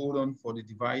going to hold on for the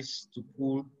device to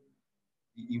pull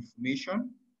the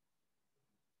information.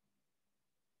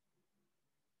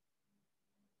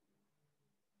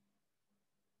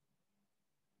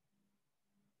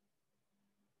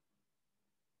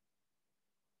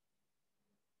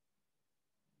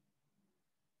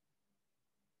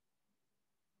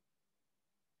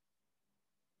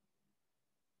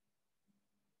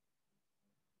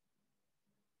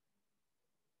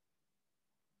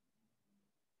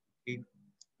 Okay.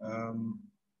 Um,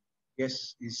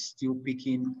 yes, it's still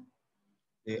picking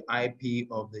the IP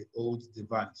of the old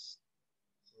device.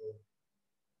 So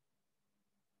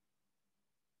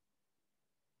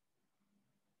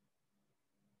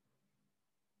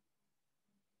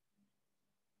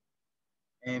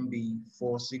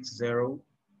MB460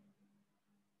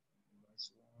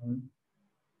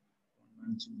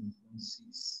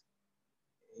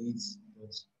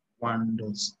 device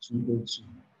 192.168.1.202.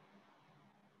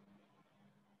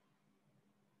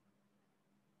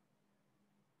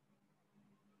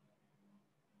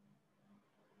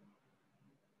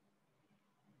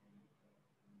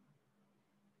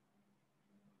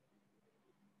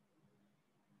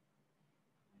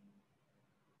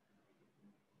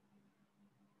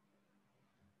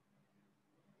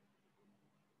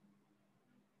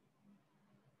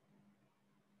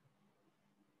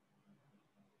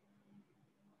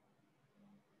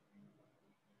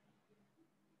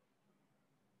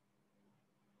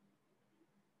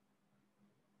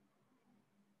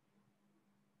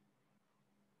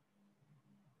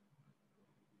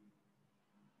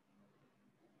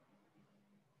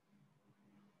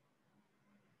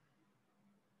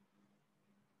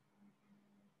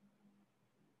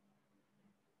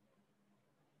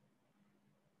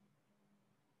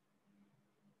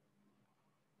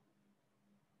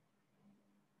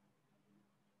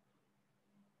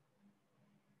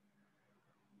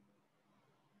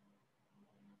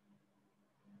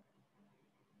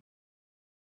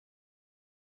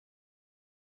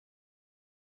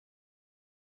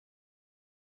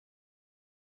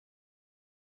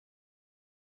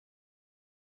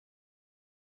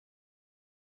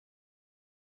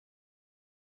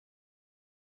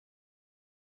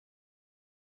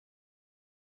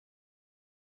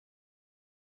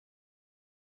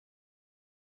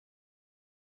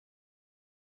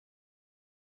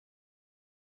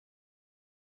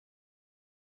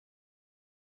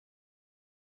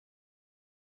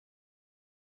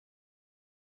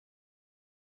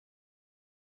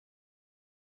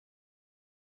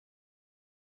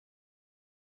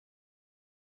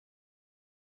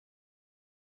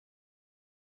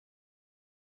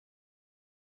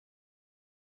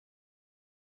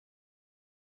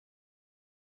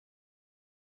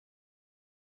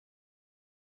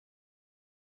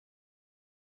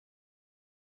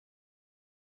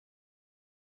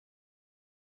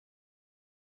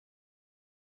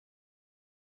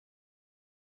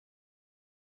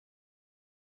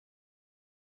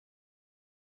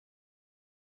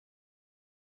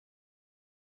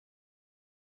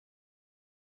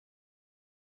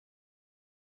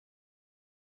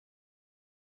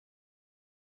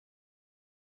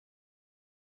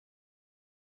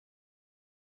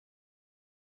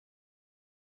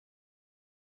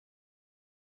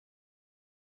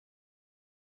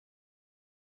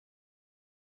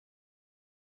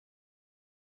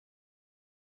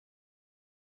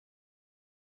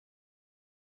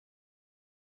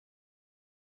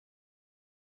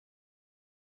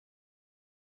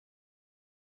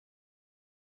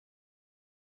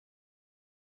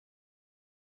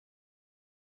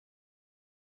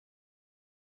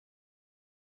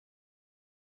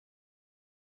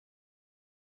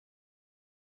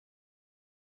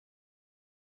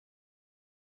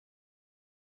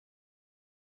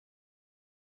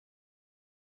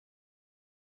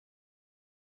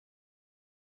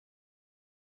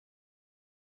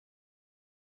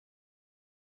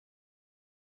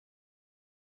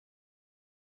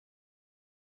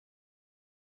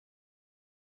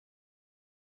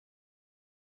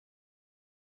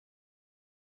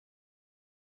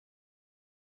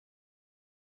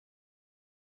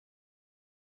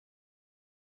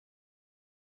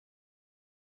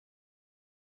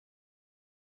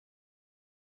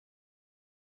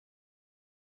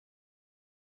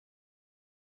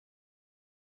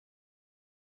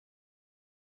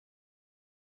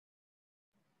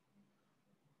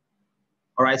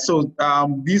 All right, so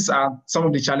these are some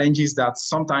of the challenges that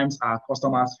sometimes our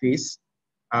customers face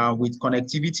with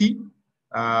connectivity.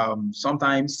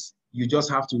 Sometimes you just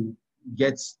have to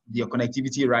get your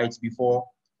connectivity right before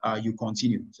you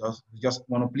continue. So we just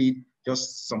want to plead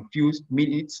just some few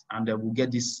minutes and we'll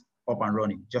get this up and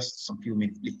running. Just some few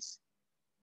minutes, please.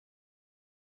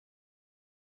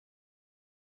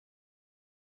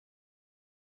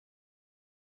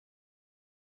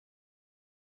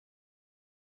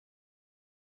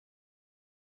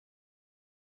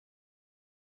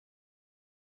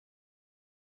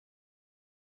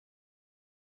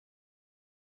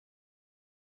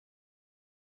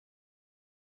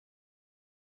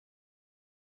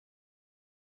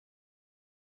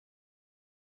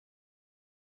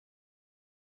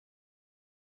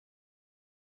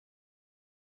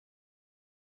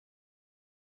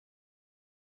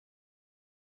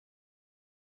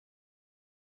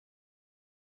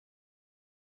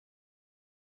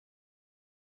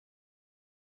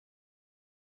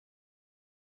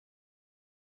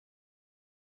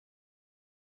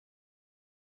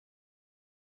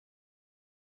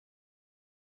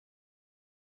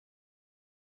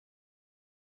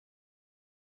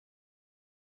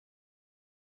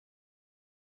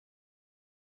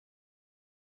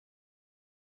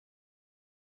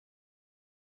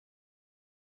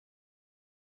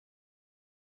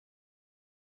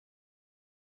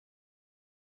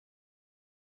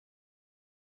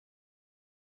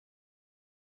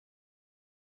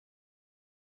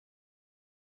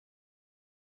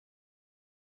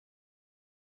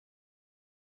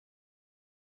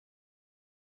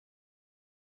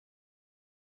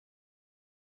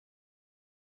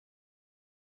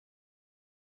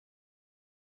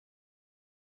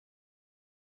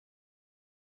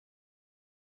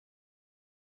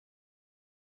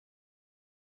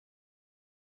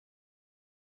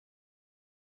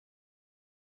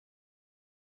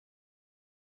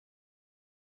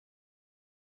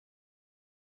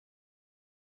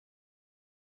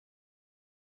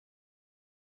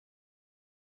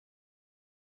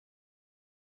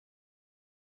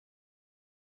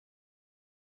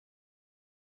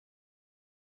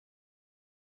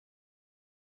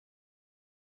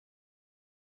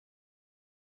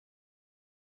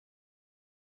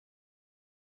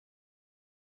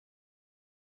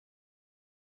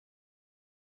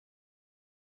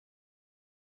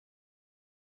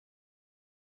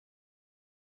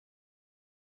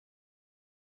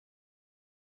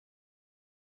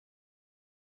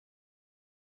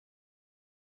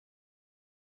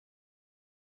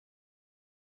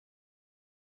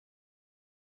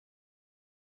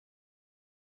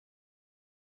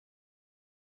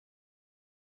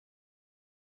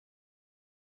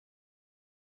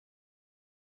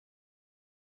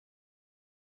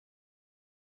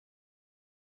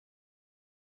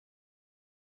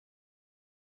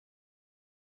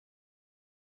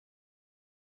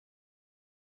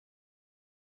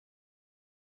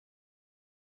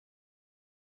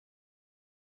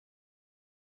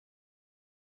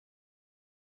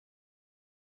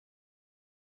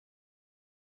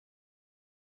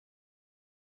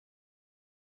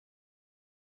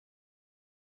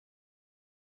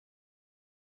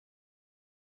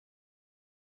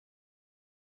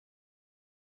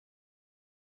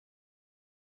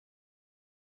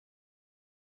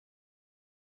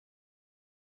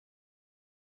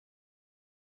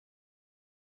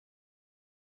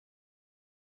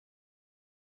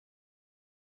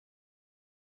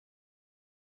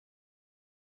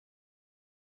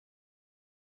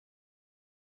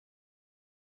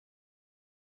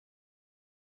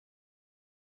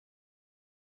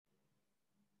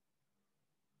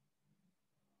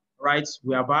 Right,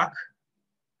 we are back.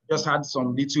 Just had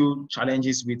some little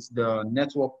challenges with the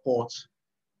network port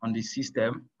on the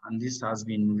system, and this has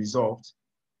been resolved.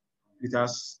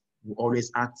 Computers will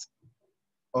always act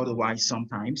otherwise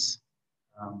sometimes.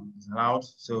 It's allowed.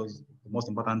 So the most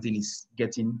important thing is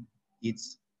getting it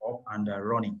up and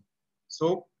running.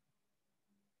 So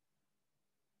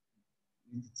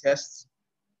we test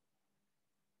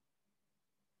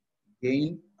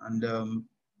again and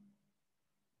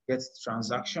get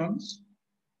transactions.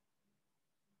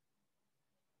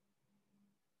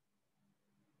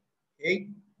 Okay.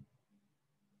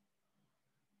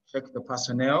 Check the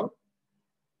personnel.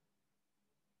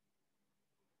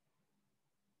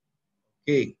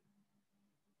 Okay.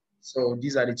 So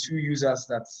these are the two users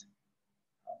that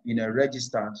have been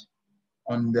registered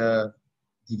on the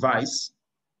device.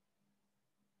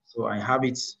 So I have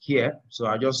it here. So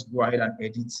I just go ahead and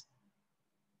edit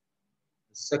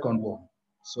the second one.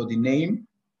 So the name,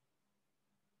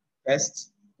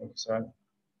 test, sorry,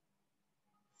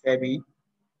 Femi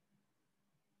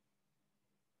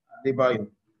Adebayo.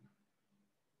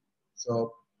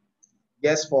 So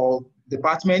yes, for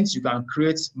departments, you can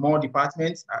create more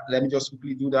departments. Let me just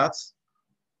quickly do that.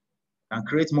 You can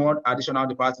create more additional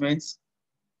departments.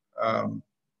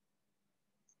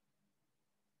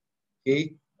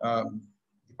 Okay,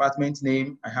 department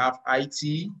name, I have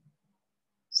IT,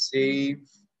 save.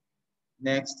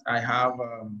 Next, I have,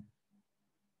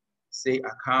 say,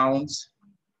 account,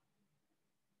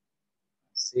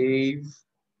 save,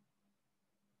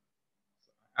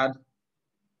 add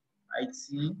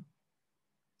IT,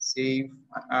 save,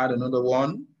 add another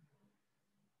one.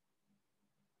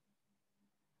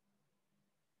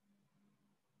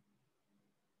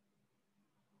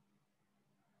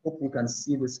 Hope you can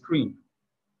see the screen.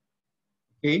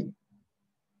 Okay.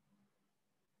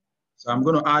 So I'm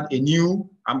going to add a new,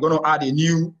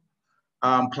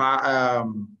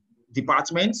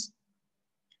 department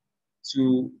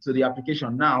to the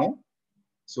application now.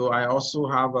 So I also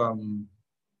have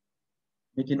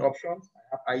making options. I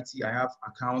have IT, I have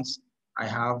accounts, I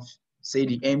have, say,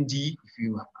 the MD, if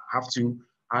you have to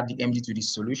add the MD to the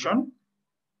solution.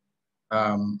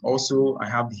 Also, I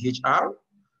have the HR.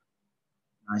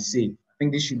 I save. I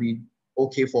think this should be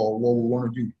okay for what we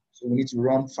want to do. So we need to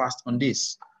run fast on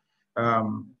this.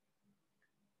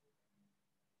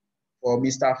 For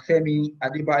Mr. Femi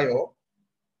Adebayo,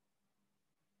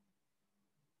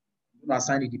 I'm going to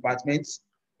assign the department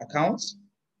account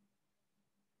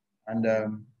and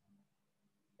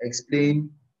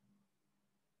explain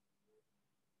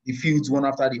the fields one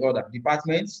after the other.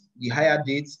 Department, the hire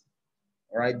date.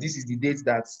 All right, this is the date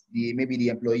that maybe the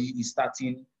employee is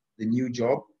starting the new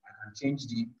job. I can change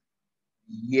the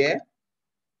year.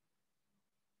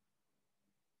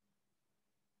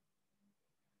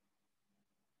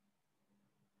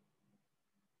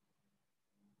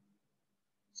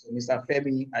 So Mr.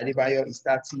 Femi Adebayo is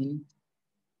starting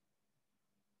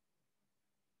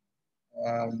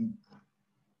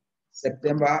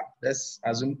September. Let's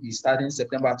assume he's starting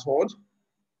September 3rd.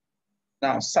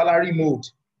 Now, salary mode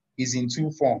is in two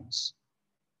forms.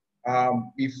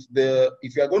 If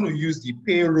you are going to use the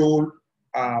payroll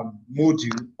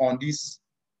module on this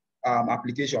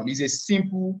application, it's a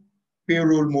simple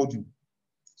payroll module.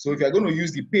 So if you're going to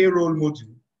use the payroll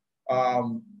module,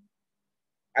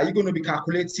 are you going to be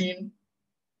calculating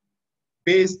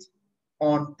based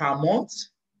on per month,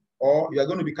 or you're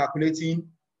going to be calculating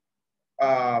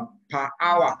per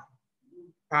hour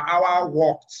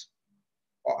worked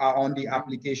on the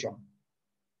application?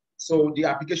 So the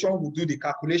application will do the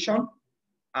calculation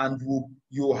and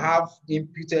you have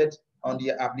imputed on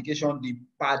the application the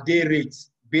per day rate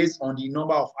based on the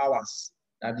number of hours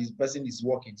that this person is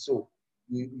working. So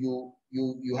you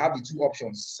have the two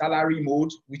options: salary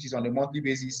mode, which is on a monthly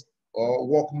basis, or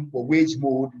wage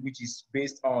mode, which is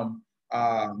based on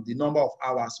the number of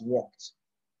hours worked.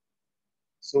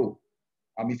 So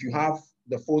if you have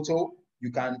the photo,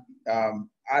 you can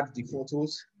add the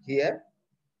photos here.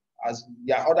 As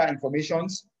there are other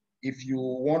informations, if you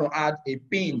want to add a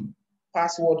PIN,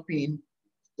 password PIN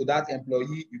to that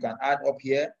employee, you can add up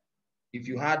here. If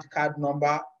you had card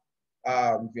number,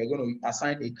 if you're going to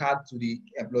assign a card to the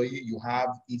employee, you have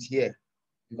it here.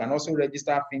 You can also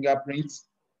register fingerprints,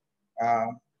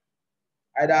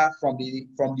 either from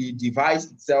the device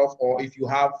itself, or if you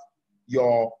have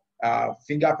your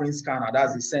fingerprint scanner,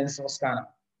 that's the sensor scanner.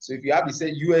 So if you have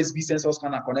the USB sensor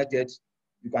scanner connected,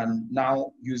 you can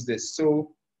now use this.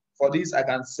 So for this, I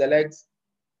can select,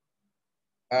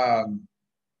 I'm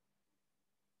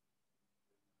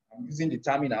using the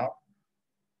terminal.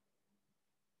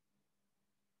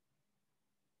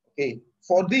 Okay,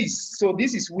 for this, so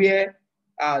this is where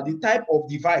the type of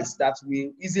device that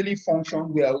will easily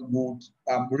function well would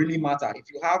really matter.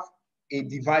 If you have a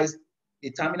device, a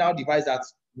terminal device that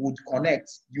would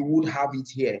connect, you would have it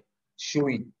here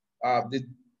showing. The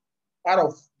part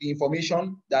of the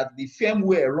information that the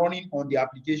firmware running on the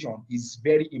application is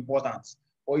very important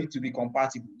for it to be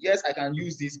compatible. Yes, I can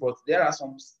use this, but there are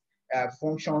some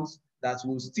functions that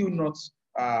will still not,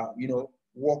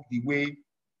 work the way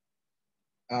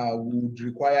would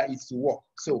require it to work.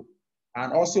 So,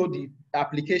 and also the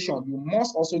application, you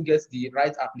must also get the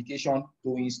right application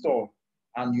to install,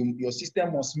 and your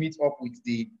system must meet up with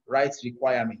the right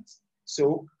requirements.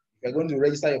 So if you're going to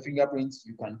register your fingerprints,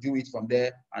 you can do it from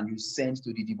there and you send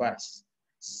to the device.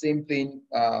 Same thing,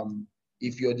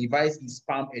 if your device is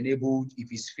palm enabled,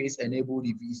 if it's face enabled,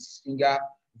 if it's finger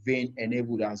vein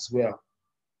enabled as well.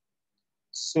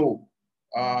 So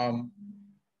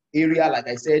area, like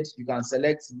I said, you can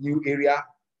select new area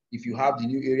if you have the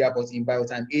new area, but in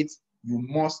BioTime 8, you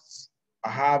must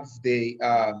have the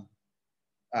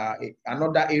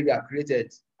another area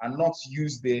created and not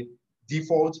use the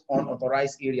default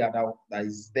unauthorized area that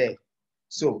is there.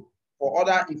 So for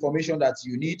other information that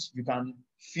you need, you can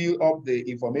fill up the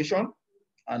information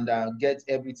and get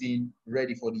everything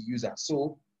ready for the user.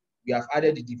 So we have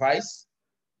added the device.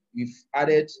 We've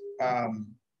added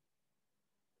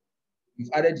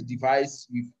the device.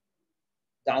 We've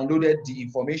downloaded the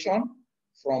information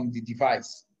from the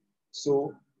device.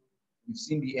 So we've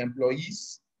seen the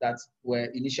employees that were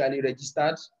initially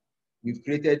registered. We've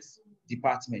created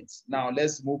departments. Now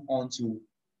let's move on to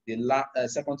the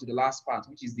second to the last part,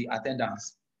 which is the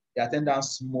attendance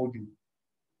module.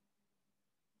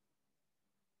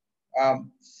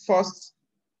 First,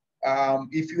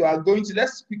 if you are going to,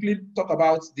 let's quickly talk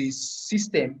about the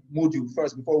system module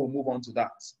first before we move on to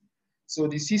that. So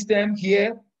the system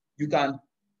here, you can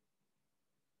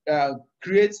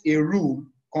create a rule,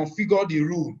 configure the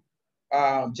rule,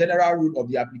 general rule of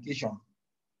the application.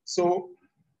 So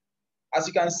as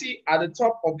you can see at the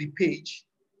top of the page,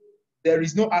 there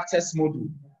is no access module.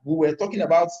 We were talking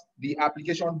about the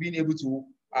application being able to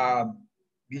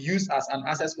be used as an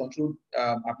access control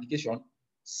application,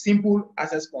 simple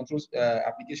access control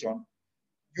application.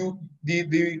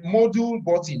 The module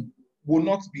button will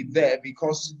not be there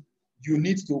because you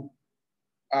need to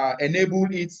enable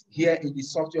it here in the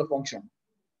software function.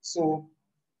 So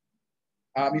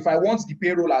if I want the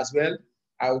payroll as well,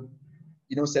 I'll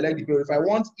select the payroll. If I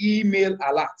want email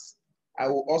alerts, I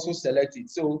will also select it.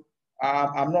 So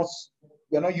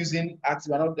we're not using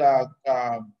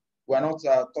we're not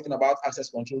talking about access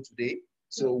control today.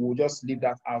 So we'll just leave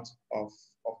that out of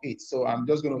it. So I'm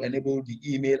just going to enable the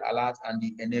email alert and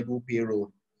the enable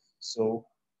payroll. So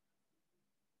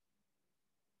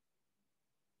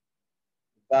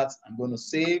that I'm going to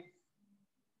save.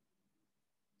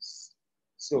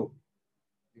 So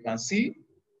you can see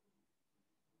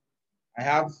I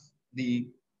have the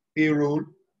payroll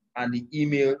and the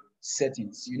email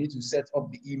settings. You need to set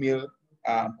up the email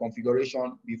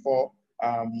configuration before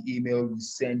the email will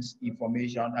send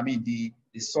information. I mean, the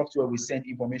software will send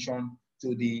information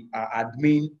to the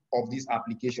admin of this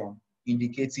application,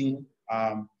 indicating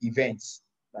events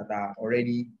that are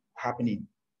already happening.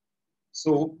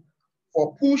 So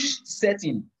for push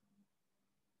setting,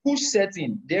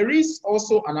 there is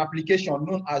also an application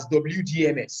known as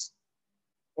WDMS.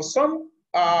 For some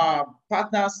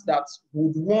partners that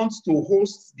would want to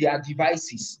host their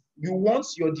devices, you want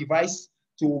your device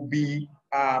to be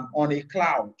on a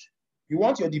cloud. You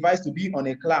want your device to be on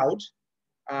a cloud,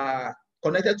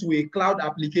 connected to a cloud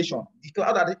application. The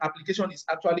cloud application is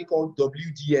actually called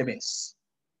WDMS.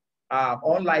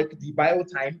 Unlike the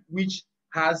BioTime, which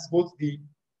has both the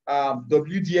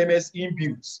WDMS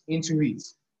inbuilt into it,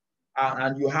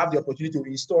 and you have the opportunity to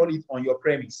install it on your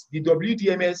premise. The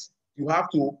WDMS, you have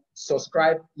to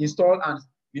subscribe, install, and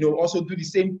also do the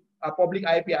same public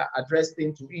IP address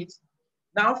thing to it.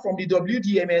 Now, from the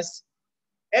WDMS,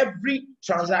 every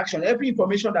transaction, every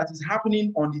information that is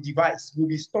happening on the device will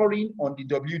be storing on the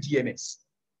WDMS.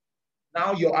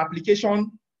 Now, your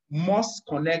application must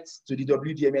connect to the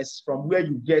WDMS from where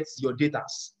you get your data.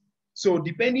 So,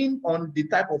 depending on the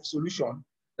type of solution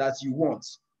that you want,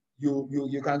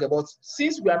 you can get. But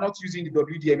since we are not using the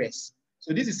WDMS,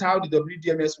 so this is how the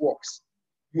WDMS works.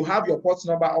 You have your port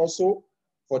number also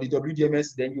for the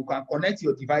WDMS, then you can connect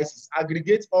your devices,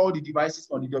 aggregate all the devices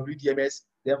on the WDMS.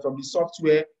 Then from the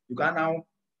software, you can now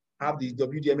have the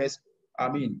WDMS,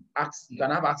 you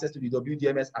can have access to the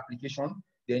WDMS application,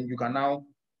 then you can now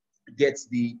get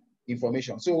the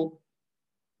information. So,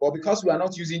 but because we are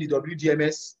not using the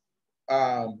WDMS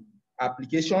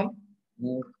application,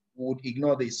 we would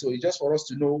ignore this. So it's just for us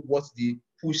to know what the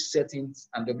push settings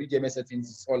and WGMS settings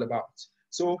is all about.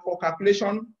 So for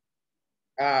calculation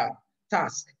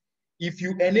task, if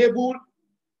you enable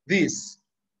this,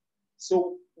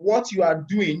 so what you are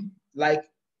doing, like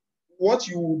what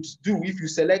you would do if you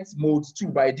select mode 2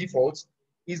 by default,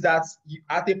 is that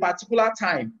at a particular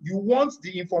time, you want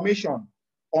the information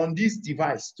on this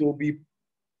device to be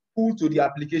pulled to the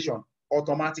application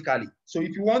automatically. So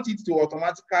if you want it to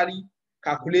automatically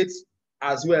calculate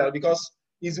as well, because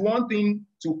it's one thing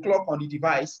to clock on the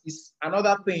device, it's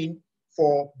another thing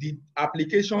for the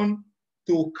application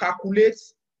to calculate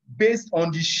based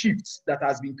on the shift that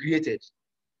has been created.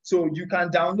 So you can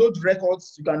download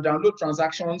records, you can download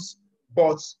transactions,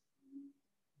 but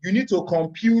you need to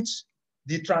compute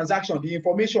the transaction, the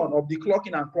information of the clock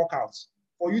in and clock out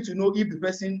for you to know if the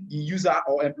person, the user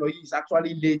or employee is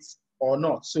actually late or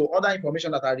not. So other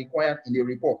information that are required in the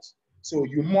report. So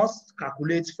you must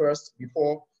calculate first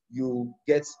before you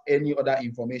get any other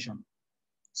information.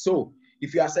 So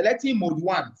if you are selecting mode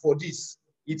 1 for this,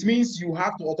 it means you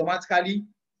have to automatically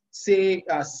say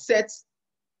set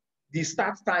the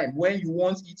start time when you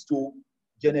want it to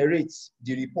generate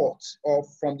the report or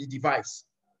from the device.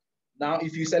 Now,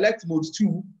 if you select mode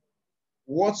 2,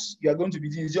 what you are going to be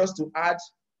doing is just to add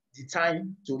the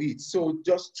time to it. So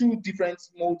just two different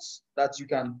modes that you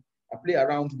can play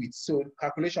around with. So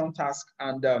calculation task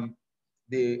and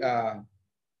the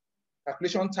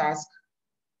calculation task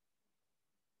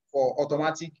for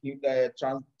automatic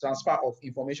transfer of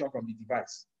information from the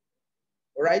device.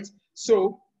 All right.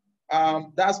 So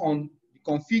that's on the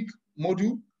config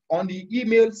module. On the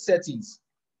email settings,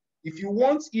 if you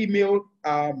want email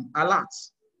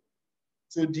alerts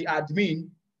to the admin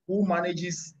who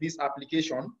manages this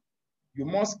application, you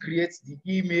must create the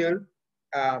email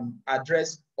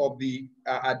address of the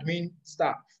admin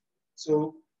staff.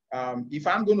 So if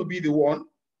I'm going to be the one,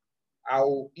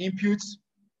 I'll input,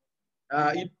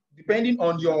 depending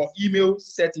on your email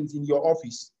settings in your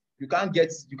office, you can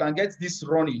get this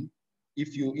running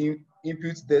if you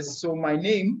input this. So my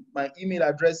name, my email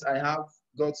address, I have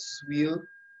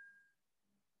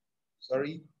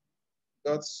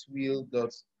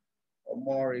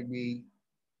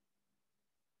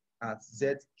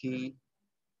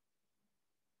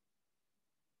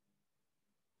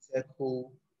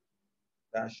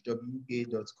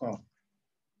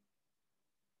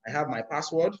I have my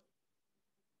password.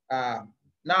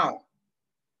 Now,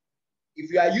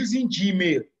 if you are using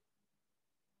Gmail,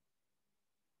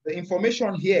 the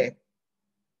information here,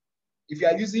 if you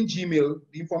are using Gmail,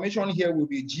 the information here will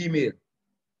be Gmail.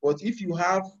 But if you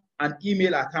have an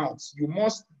email account, you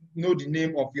must know the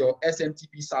name of your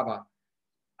SMTP server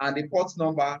and the port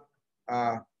number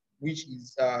which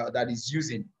is that is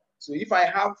using. So if I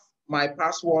have my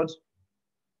password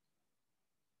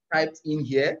typed in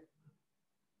here,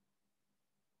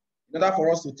 in order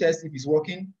for us to test if it's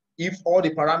working, if all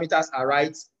the parameters are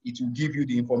right, it will give you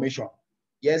the information.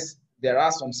 Yes, there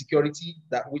are some security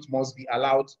that which must be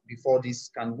allowed before this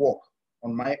can work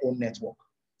on my own network.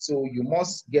 So you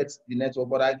must get the network,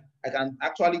 but I can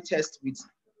actually test with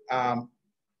an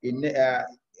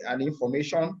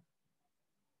information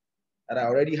that I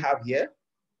already have here,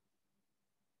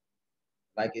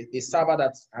 like a server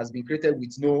that has been created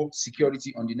with no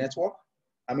security on the network,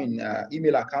 I mean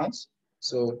email accounts.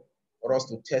 So for us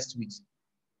to test with.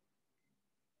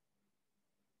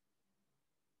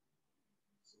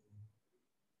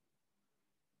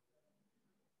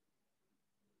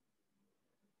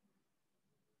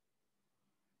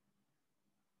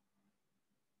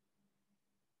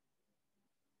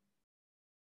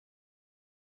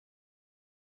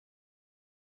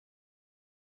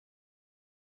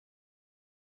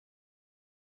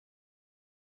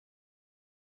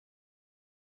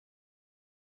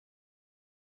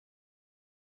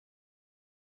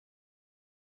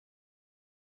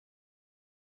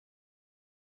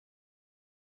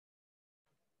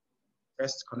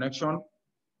 Test connection.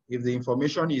 If the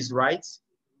information is right,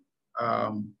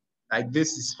 like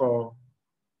this is for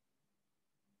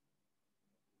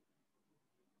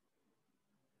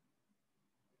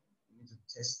I need to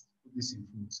test, put this in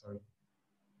full, sorry.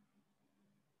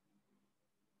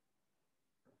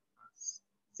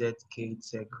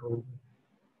 zktecho.com.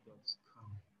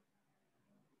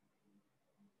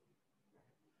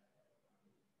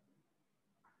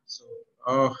 So,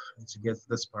 I need to get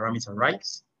this parameter right.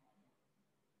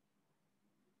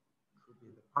 Could be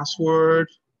the password.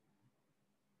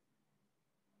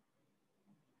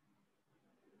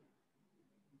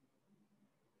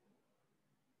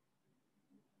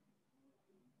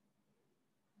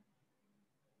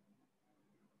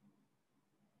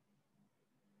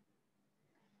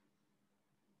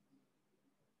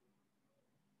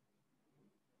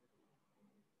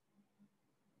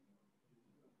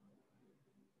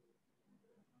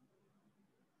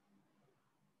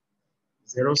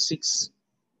 06065.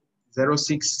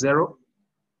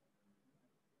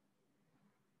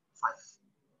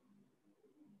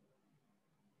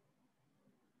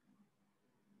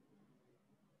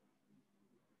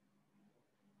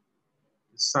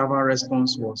 The server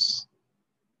response was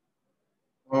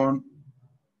unauthorized.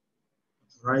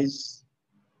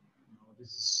 Now this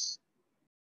is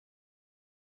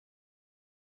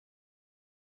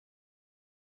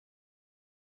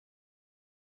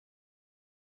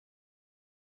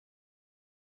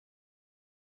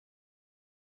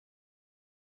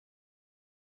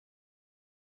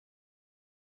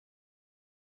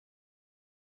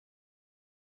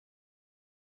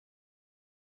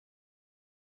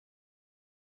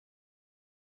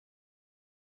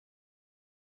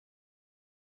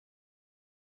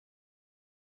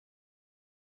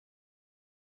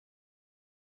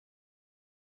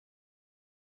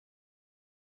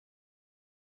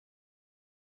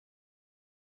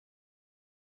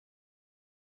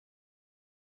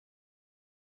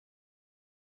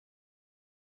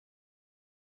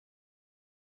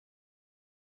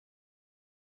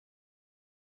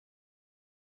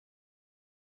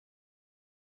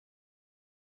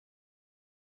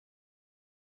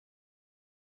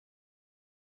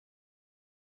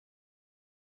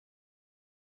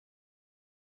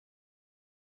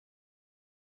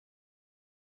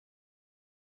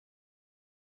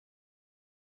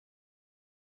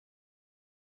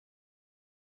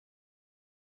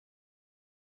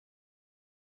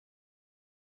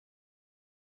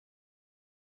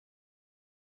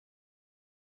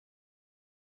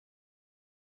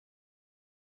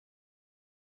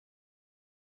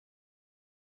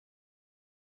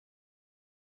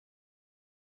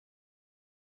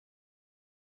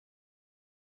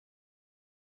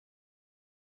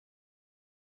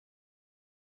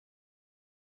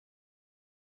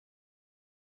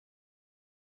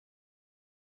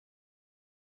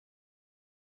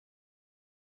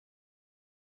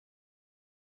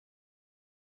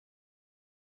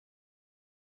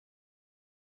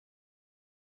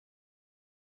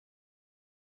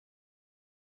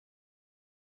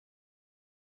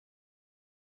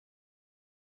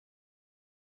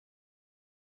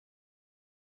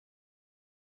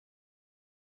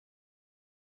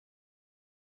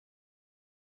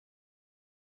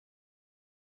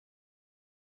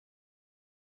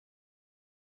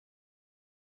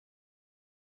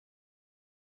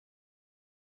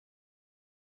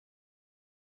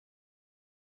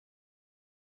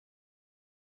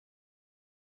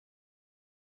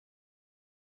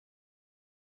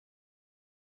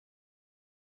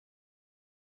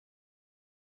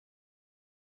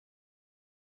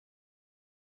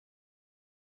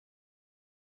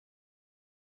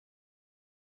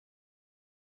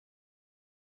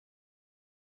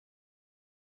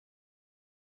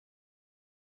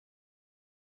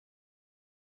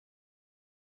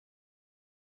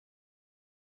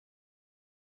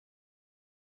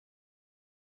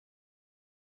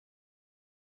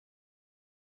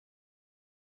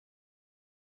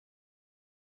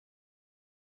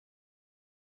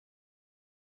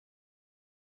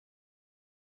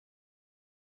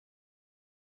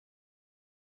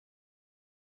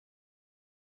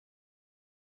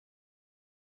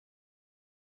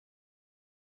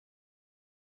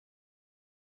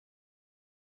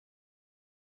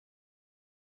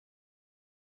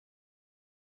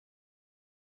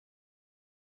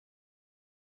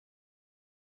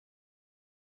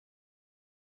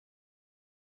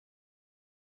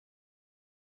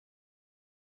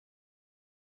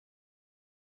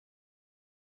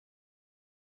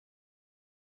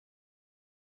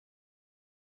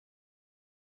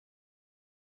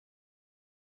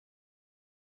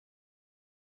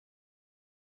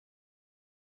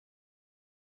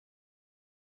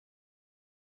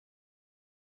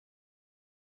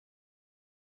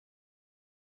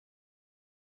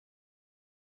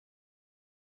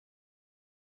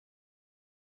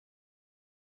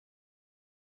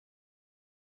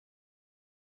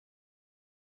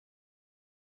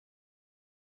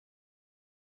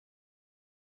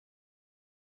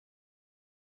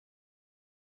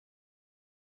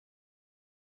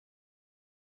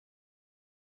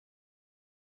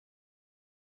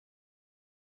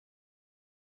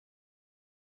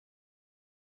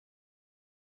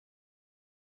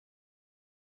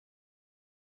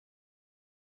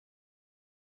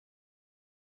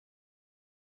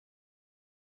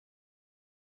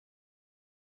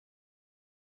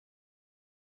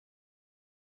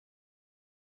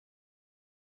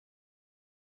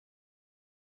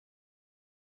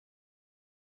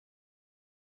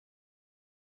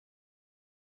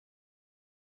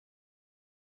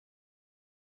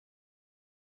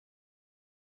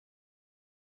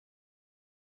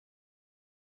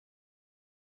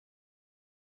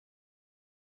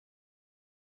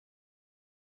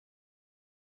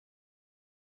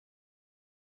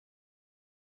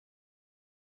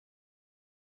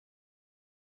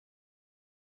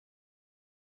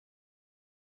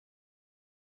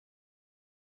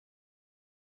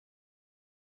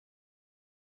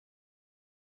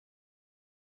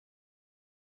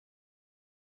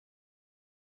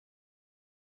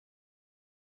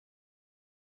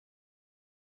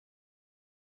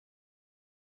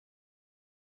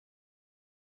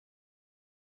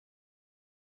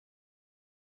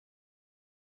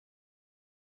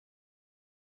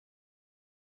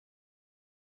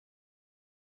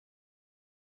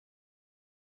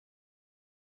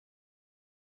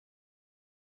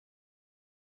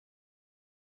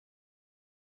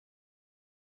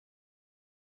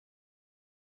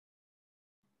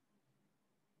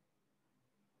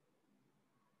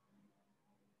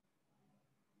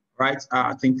right?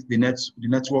 I think the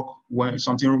network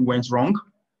something went wrong.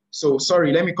 So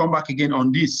sorry, let me come back again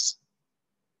on this.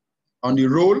 On the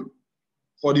role,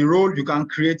 for the role, you can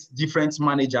create different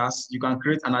managers. You can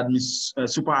create an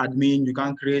super admin. You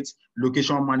can create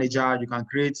location manager. You can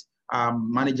create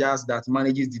managers that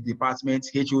manages the department,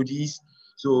 HODs.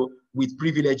 So with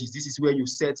privileges, this is where you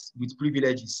set with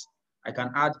privileges. I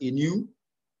can add a new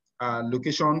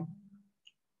location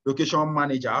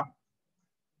manager,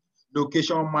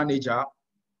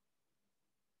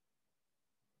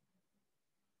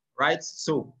 right?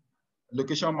 So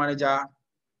location manager,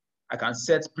 I can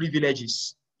set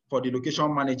privileges for the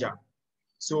location manager.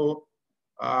 So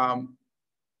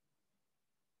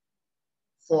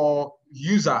for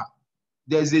user,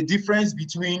 there's a difference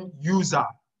between user.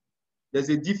 There's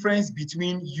a difference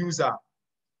between user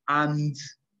and,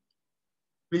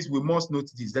 please, we must note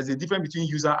this. There's a difference between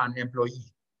user and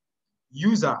employee.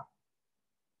 User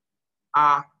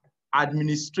are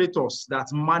administrators that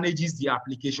manages the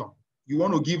application. You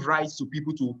want to give rights to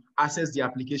people to access the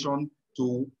application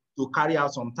to carry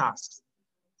out some tasks.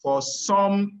 For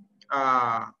some,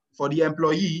 for the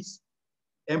employees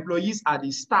are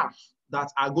the staff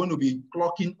that are going to be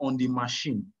clocking on the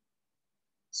machine.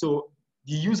 So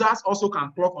the users also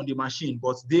can clock on the machine,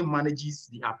 but they manages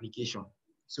the application.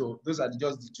 So those are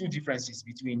just the two differences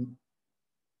between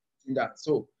that.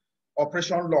 So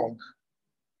operation log,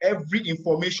 every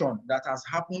information that has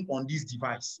happened on this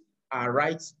device are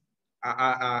right.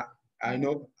 I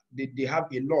know they have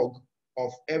a log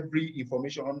of every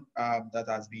information that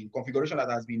has been configuration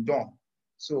that has been done.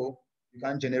 So you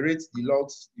can generate the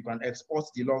logs, you can export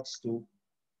the logs to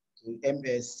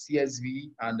MS,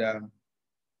 CSV, and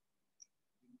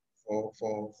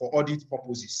for audit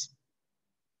purposes.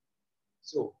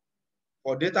 So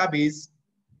for database,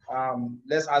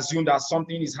 let's assume that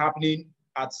something is happening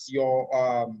at your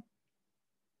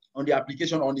on the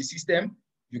application, on the system.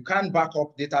 You can back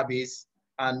up database,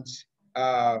 and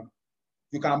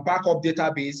you can back up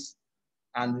database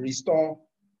and restore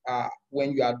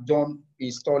when you are done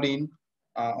installing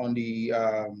on the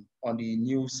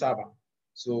new server.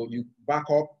 So you back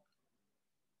up,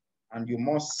 and you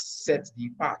must set the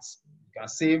path. You can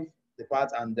save the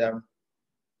path and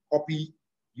copy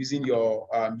using your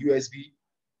USB.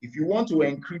 If you want to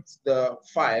encrypt the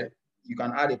file, you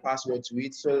can add a password to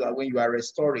it so that when you are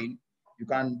restoring, you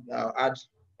can add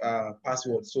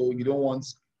password. So you don't want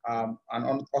an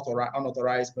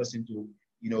unauthorized person to,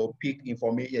 pick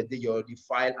information, the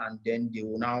file, and then they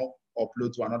will now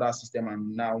upload to another system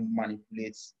and now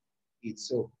manipulate it.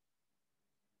 So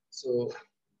you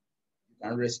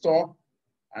can restore.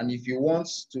 And if you want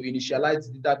to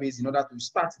initialize the database in order to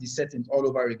start the settings all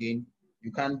over again,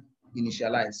 you can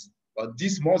initialize. But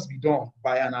this must be done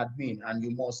by an admin, and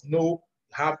you must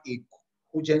have a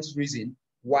cogent reason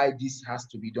why this has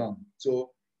to be done.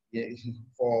 So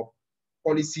for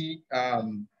policy,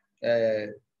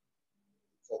 for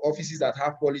offices that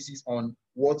have policies on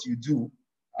what you do,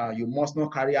 you must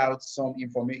not carry out some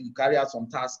information, carry out some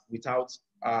tasks without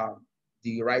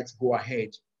the right go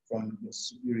ahead from your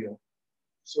superior.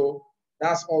 So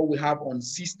that's all we have on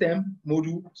system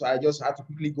module. So I just had to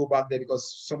quickly go back there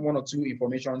because one or two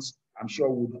informations I'm sure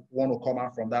would want to come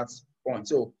out from that point.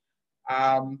 So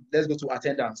let's go to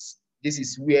attendance. This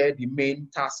is where the main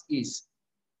task is,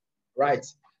 right?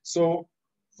 So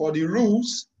for the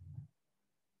rules,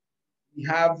 we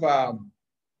have,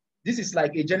 this is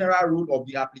like a general rule of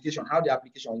the application, how the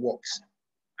application works.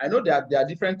 I know that there are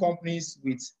different companies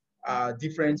with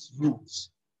different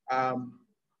rules.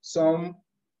 Some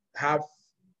have,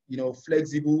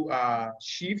 flexible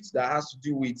shifts that has to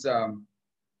do with,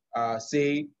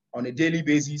 say, on a daily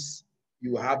basis,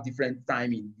 you have different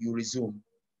timing, you resume.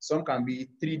 Some can be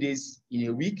 3 days in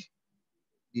a week.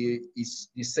 The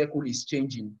cycle is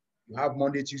changing. You have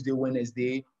Monday, Tuesday,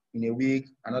 Wednesday in a week.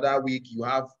 Another week, you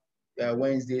have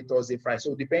Wednesday, Thursday, Friday.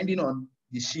 So depending on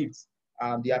the shifts,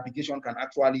 the application can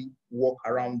actually work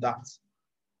around that.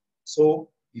 So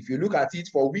if you look at it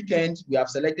for weekend, we have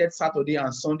selected Saturday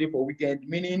and Sunday for weekend,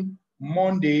 meaning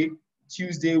Monday,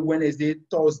 Tuesday, Wednesday,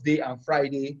 Thursday, and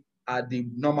Friday are the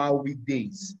normal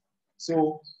weekdays.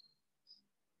 So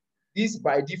this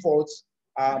by default,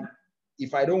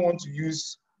 if I don't want to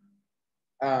use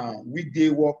weekday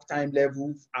work time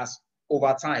level as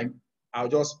overtime, I'll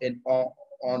just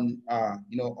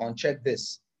uncheck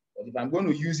this. But if I'm going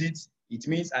to use it, it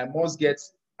means I must get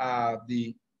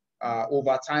the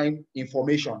overtime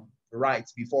information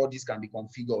right before this can be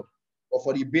configured. But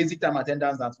for the basic time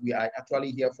attendance that we are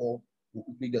actually here for, we'll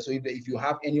click there. So if you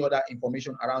have any other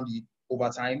information around the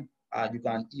overtime, you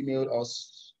can email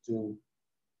us to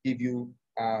give you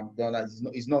that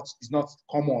is not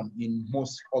common in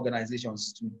most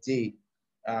organizations today.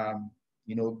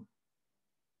 You know,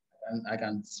 and I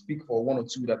can speak for one or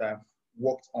two that I've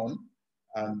worked on.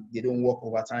 They don't work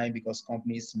overtime because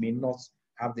companies may not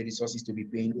have the resources to be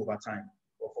paying overtime.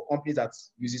 But for companies that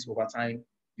uses overtime,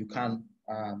 you can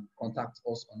contact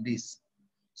us on this.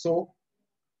 So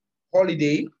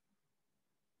holiday,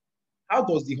 how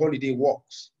does the holiday work?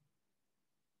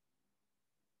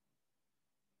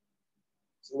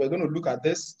 So we're going to look at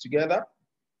this together.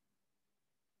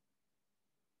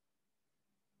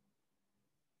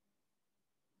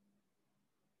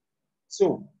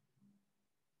 So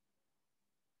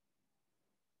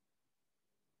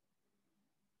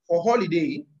for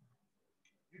holiday,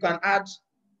 you can add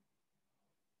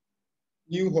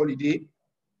new holiday.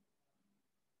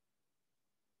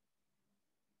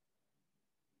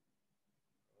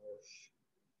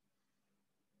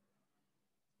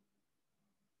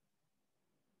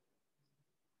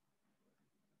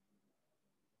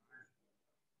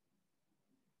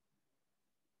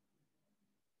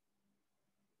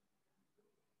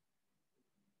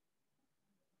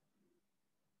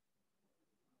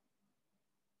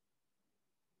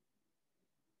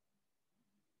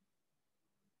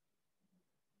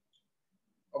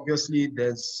 Obviously,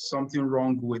 there's something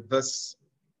wrong with this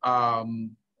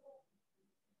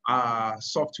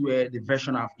software, the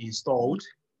version I've installed.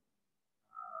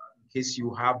 In case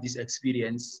you have this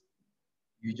experience,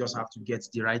 you just have to get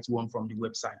the right one from the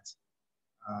website.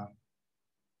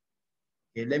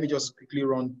 Okay, let me just quickly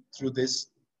run through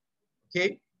this.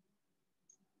 Okay.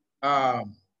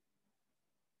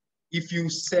 If you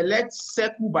select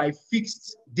circle by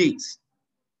fixed date,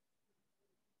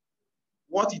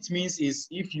 what it means is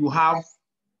if you have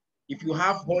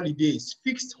holidays,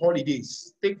 fixed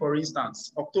holidays, take for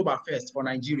instance, October 1st for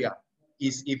Nigeria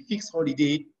is a fixed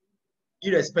holiday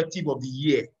irrespective of the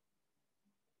year.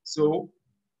 So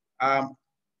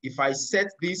if I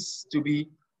set this to be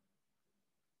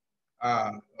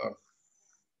wow.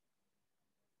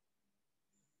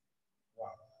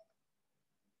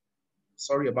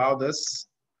 Sorry about this.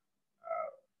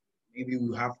 Maybe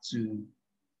we'll have to,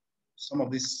 some of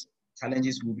these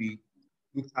challenges will be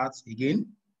looked at again.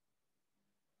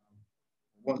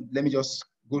 Let me just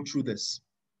go through this.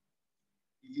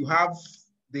 You have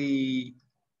the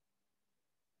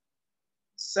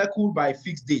circle by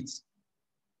fixed date.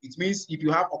 It means if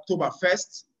you have October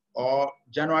 1st or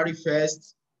January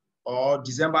 1st or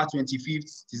December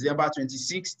 25th, December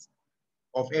 26th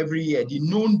of every year, the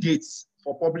known dates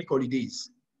for public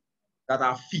holidays that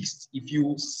are fixed, if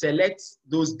you select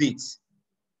those dates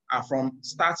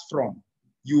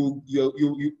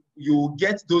you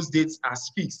get those dates as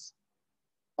fixed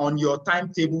on your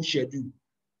timetable schedule,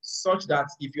 such that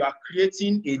if you are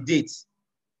creating a date,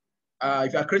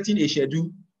 if you are creating a schedule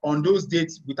on those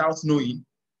dates without knowing,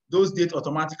 those dates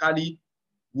automatically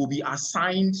will be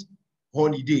assigned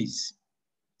holidays.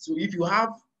 So if you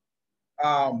have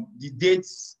the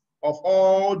dates of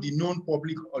all the known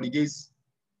public holidays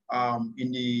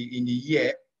in the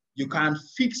year, you can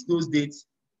fix those dates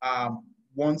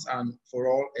once and for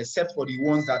all, except for the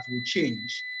ones that will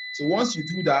change. So once you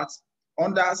do that,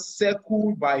 under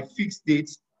circle by fixed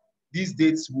dates, these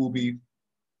dates will be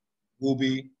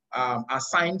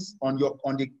assigned on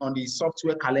the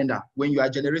software calendar. When you are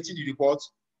generating the report,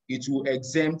 it will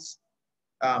exempt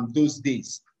those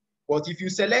days. But if you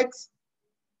select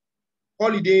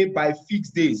holiday by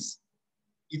fixed days,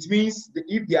 it means that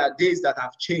if there are days that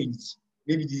have changed,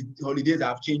 maybe the holidays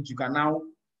have changed, you can now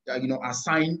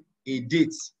assign a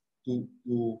date to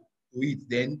it.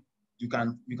 Then you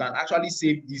can actually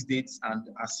save these dates and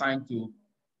assign to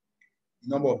the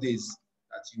number of days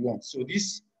that you want. So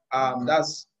this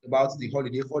that's about the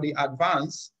holiday. For the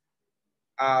advance,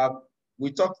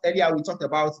 we talked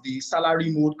about the salary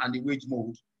mode and the wage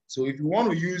mode. So if you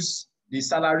want to use the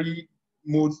salary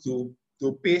mode to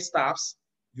pay staffs,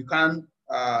 you can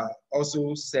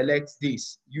also select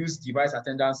this, use device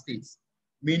attendance dates,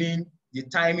 meaning the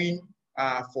timing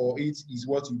for it is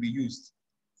what will be used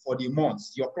for the month.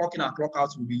 Your clock in and clock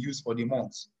out will be used for the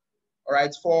month. All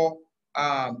right, for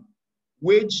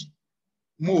wage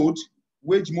mode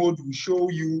will show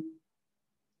you,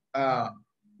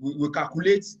 we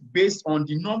calculate based on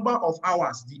the number of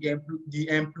hours the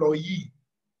employee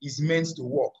is meant to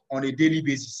work on a daily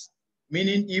basis.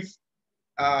 Meaning if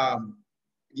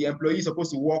the employee is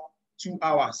supposed to work 2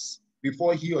 hours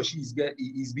before he or she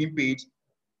is being paid,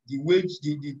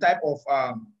 the type of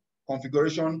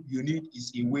configuration you need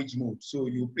is a wage mode. So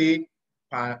you pay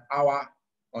per hour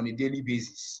on a daily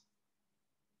basis.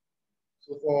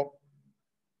 So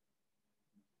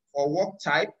for work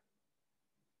type,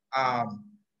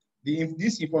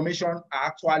 this information are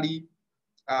actually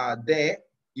there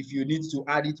if you need to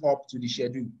add it up to the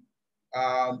schedule.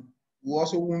 We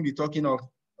also won't be talking of,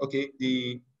 okay,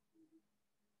 the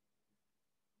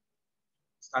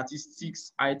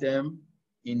statistics item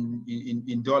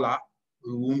in dollar.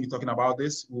 We won't be talking about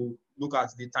this. We'll look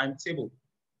at the timetable.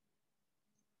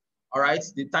 All right,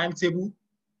 the timetable,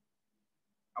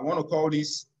 I want to call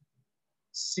this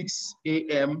 6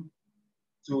 a.m.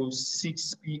 to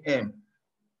 6 p.m.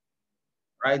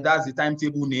 Right, that's the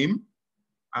timetable name.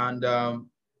 And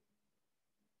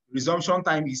resumption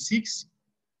time is 6,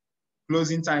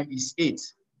 closing time is 8.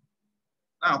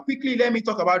 Now, quickly, let me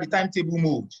talk about the timetable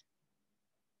mode.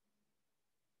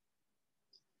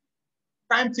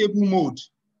 Timetable mode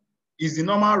is the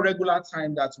normal regular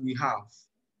time that we have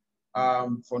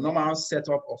for normal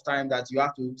setup of time that you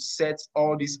have to set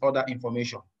all this other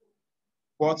information.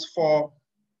 But for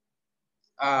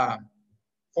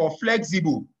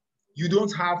flexible, you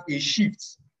don't have a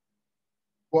shift,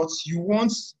 but you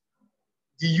want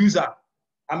the user,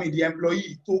 the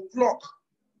employee, to clock,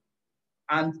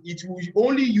 and it will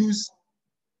only use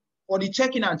for the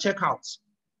check-in and check-out.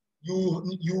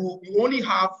 You only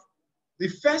have the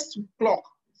first clock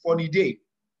for the day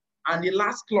and the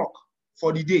last clock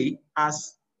for the day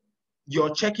as your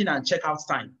check-in and check-out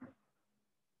time.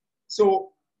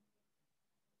 So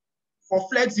for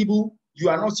flexible, you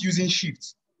are not using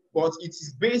shifts, but it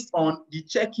is based on the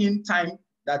check-in time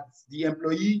that the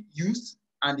employee used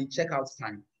and the check-out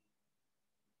time.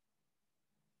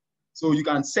 So you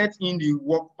can set in the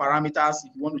work parameters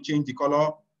if you want to change the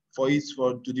color for it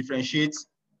to differentiate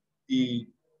the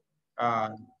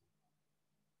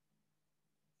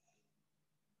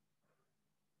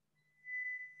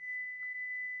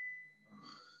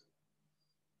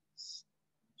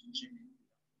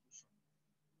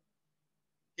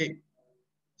okay.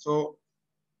 So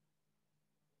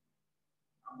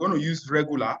I'm going to use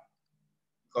regular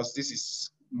because this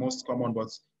is most common, but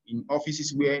in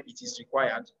offices where it is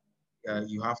required,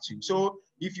 you have to. So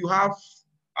if you have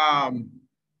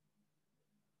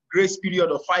grace period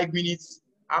of 5 minutes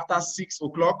after 6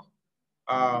 o'clock,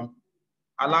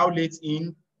 allow late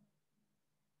in,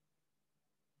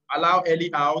 allow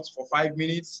early out for 5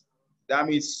 minutes. That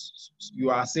means you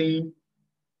are saying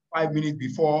 5 minutes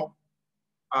before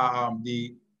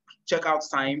the checkout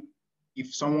time.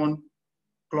 If someone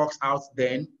clocks out,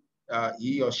 then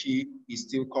he or she is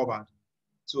still covered.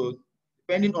 So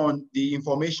depending on the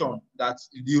information that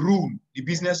the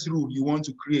business rule you want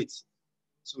to create,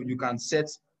 so you can set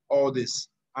all this.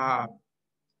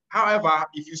 However,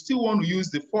 if you still want to use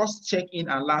the first check-in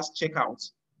and last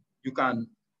checkout, you can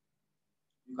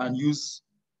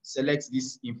select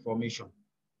this information.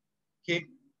 Okay,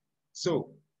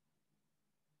 so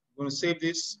I'm going to save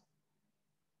this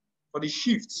for the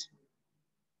shift.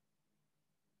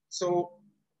 So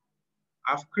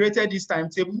I've created this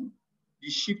timetable. The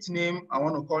shift name, I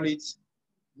want to call it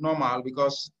normal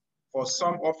because for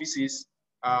some offices,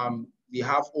 they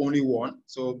have only one.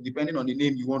 So depending on the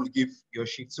name you want to give your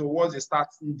shift. So what's the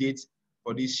starting date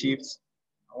for this shift?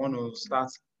 I want to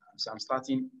start, so I'm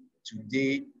starting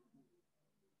today,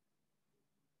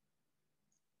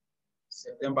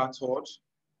 September 3rd.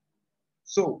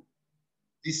 So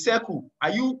the circle,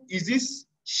 is this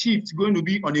shift going to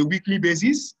be on a weekly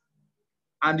basis?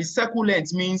 And the circle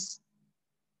length means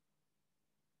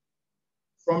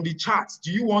from the chart,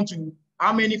 do you want to,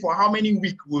 for how many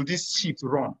weeks will this shift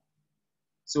run?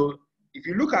 So if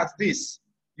you look at this,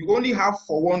 you only have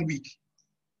for 1 week.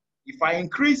 If I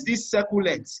increase this circle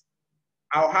length,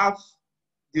 I'll have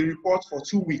the report for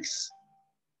 2 weeks.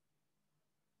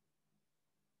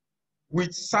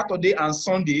 With Saturday and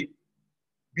Sunday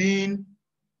being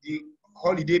the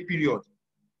holiday period.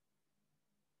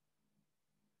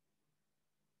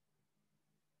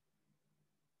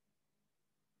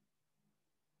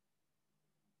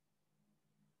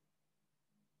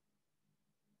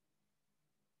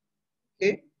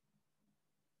 Okay.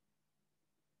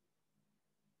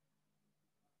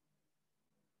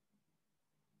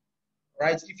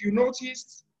 Right. If you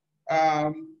noticed,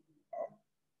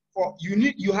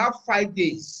 you have 5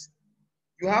 days.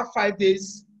 You have 5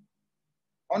 days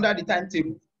under the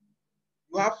timetable.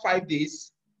 You have 5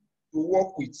 days to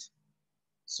work with.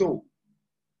 So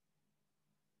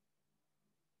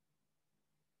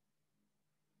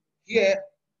here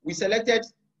we selected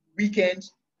weekend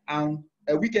and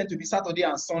a weekend to be Saturday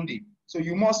and Sunday. So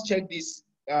you must check this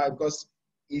because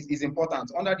it's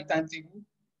important. Under the timetable,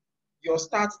 your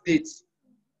start date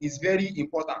is very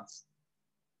important.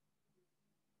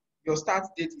 Your start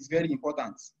date is very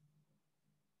important.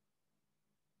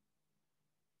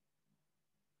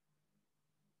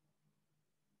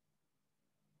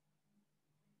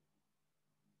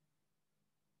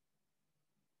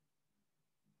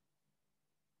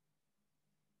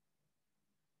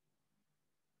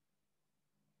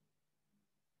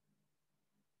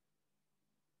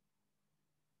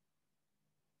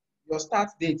 your start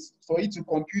date for it to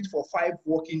compute for 5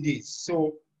 working days.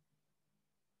 So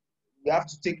we have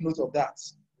to take note of that.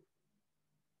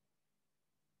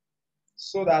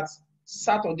 So that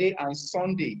Saturday and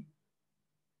Sunday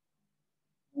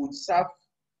would serve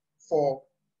for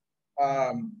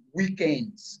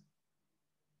weekends.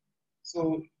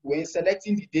 So when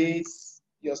selecting the days,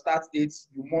 your start dates,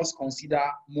 you must consider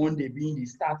Monday being the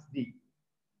start day,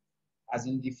 as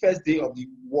in the first day of the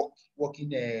working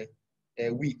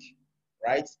week,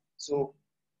 right? So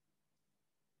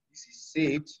this is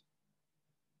saved.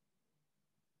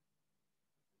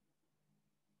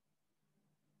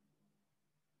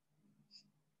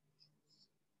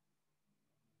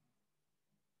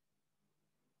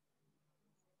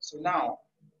 So now,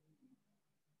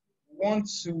 we want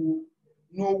to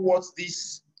know what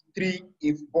these 3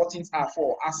 if buttons are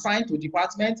for: assign to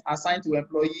department, assign to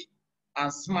employee,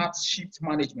 and smart shift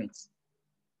management,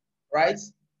 right?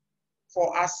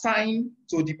 For assign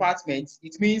to department,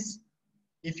 it means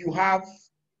if you have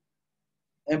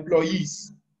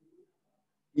employees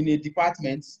in a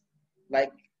department,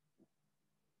 like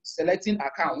selecting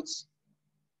accounts,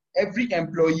 every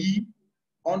employee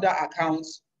under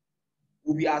accounts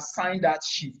will be assigned that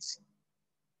shift.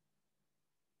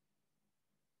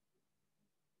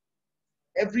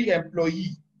 Every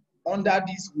employee under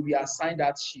this will be assigned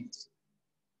that shift.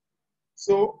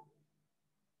 So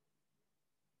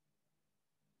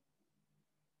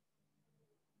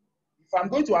if I'm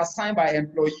going to assign by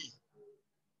employee,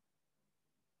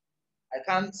 I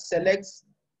can select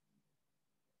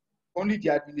only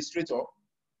the administrator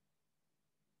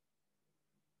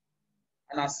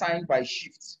and assign by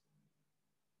shift.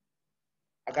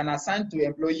 I can assign to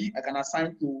employee, I can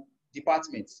assign to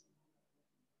department.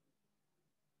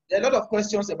 There are a lot of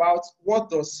questions about what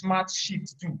does smart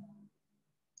shift do.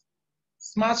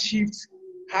 Smart shift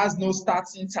has no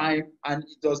starting time and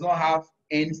it does not have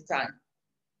end time.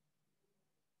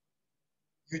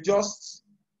 You just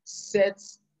set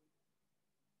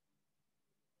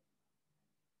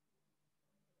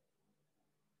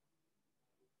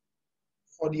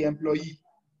for the employee.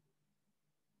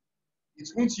 It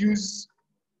won't use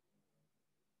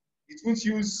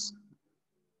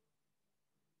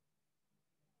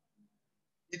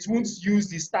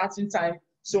the starting time.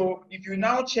 So if you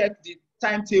now check the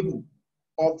timetable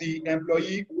of the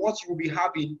employee, what you will be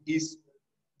having is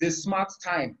the smart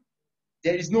time.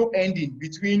 There is no ending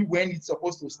between when it's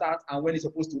supposed to start and when it's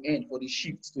supposed to end for the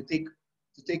shift to take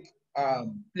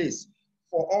place.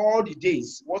 For all the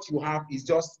days, what you have is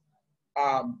just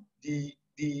the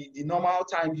normal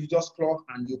time. You just clock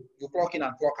and you clock in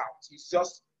and clock out. It's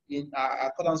just in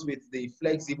accordance with the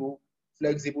flexible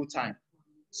time.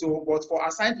 So, but for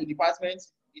assigned to department,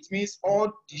 it means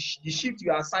all the shift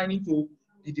you are assigning to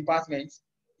the department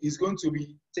is going to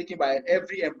be taken by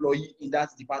every employee in that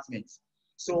department.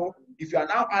 So if you are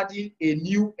now adding a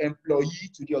new employee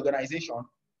to the organization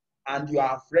and you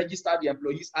have registered the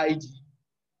employee's ID,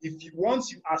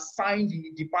 once you assign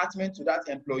the department to that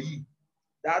employee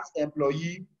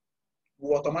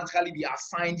will automatically be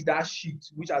assigned that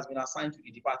shift which has been assigned to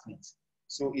the department.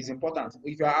 So it's important.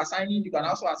 If you are assigning, you can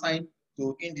also assign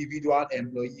to individual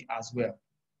employee as well.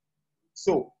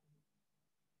 So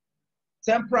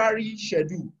temporary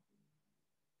schedule.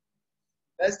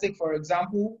 Let's take, for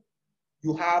example,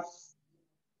 you have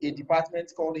a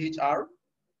department called HR,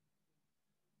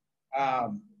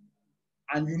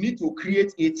 and you need to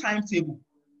create a timetable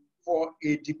for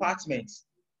a department.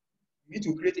 You need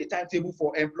to create a timetable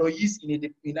for employees in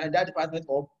that department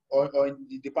or in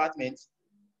the department.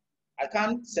 I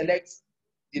can select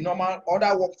the normal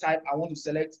other work type. I want to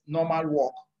select normal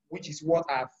work, which is what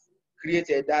I've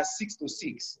created. That's 6 to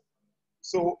 6.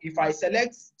 So if I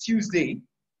select Tuesday,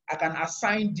 I can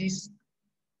assign this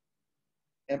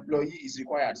employee is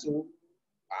required. So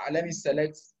let me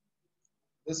select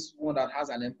this one that has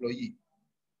an employee.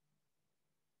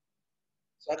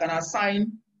 So I can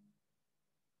assign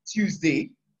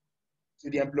Tuesday to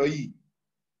the employee.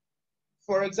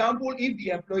 For example, if the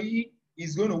employee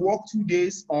is going to work 2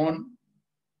 days on,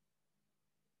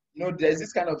 there's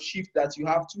this kind of shift that you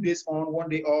have 2 days on, 1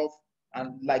 day off,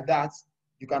 and like that,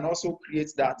 you can also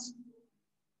create that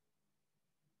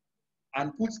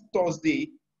and put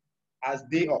Thursday as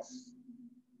day off.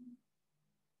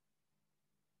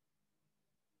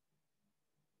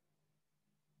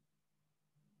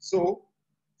 So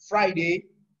Friday,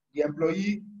 the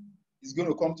employee is going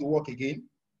to come to work again.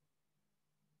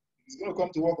 He's going to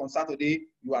come to work on Saturday,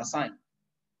 you assign.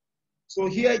 So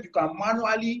here you can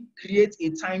manually create a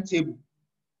timetable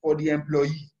for the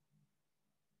employee.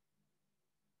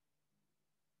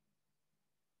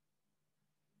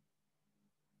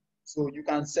 So you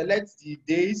can select the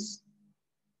days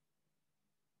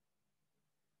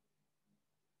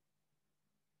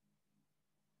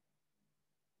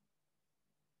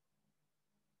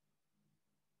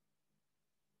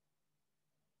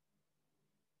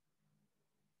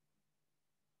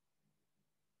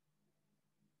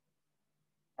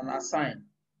and assign.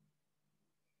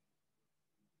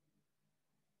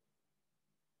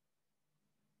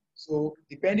 So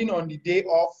depending on the day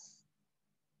off,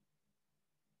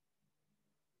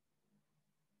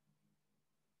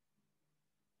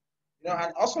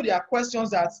 and also there are questions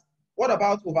that, what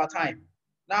about overtime?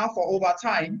 Now for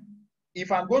overtime,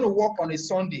 if I'm going to work on a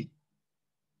Sunday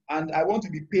and I want to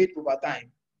be paid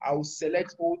overtime, I will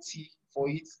select OT for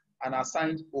it and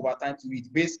assign overtime to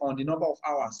it based on the number of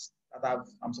hours that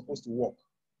I'm supposed to work.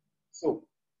 So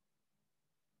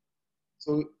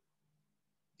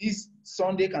this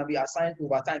Sunday can be assigned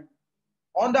overtime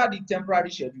under the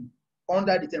temporary schedule.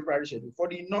 Under the temporary schedule. For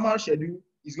the normal schedule,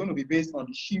 it's going to be based on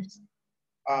the shift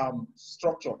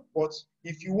structure. But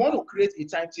if you want to create a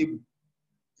timetable,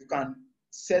 you can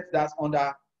set that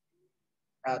under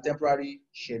temporary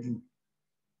schedule.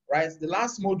 Right? The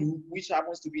last module, which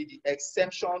happens to be the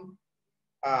exemption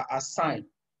assign.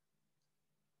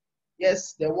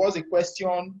 Yes, there was a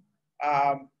question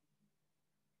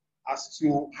as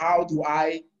to how do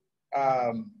I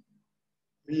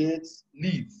create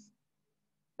leave.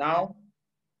 Now,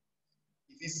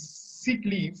 if it's sick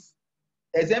leave,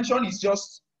 exemption is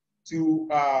just to,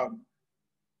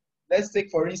 let's take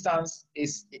for instance,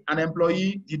 an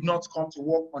employee did not come to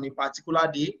work on a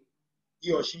particular day.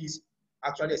 He or she is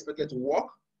actually expected to work,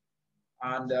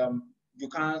 and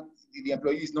the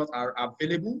employee is not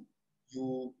available.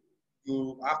 You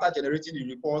after generating the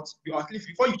report, at least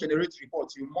before you generate the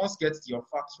report, you must get your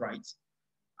facts right,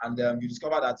 and you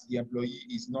discover that the employee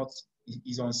is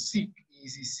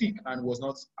sick and was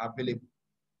not available.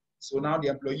 So now the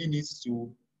employee needs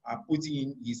to put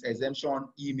in his exemption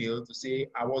email to say,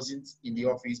 I wasn't in the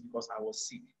office because I was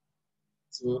sick.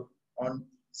 So on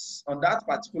that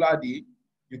particular day,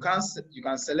 you can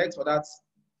select for that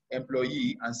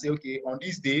employee and say, okay, on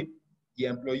this day, the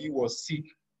employee was sick.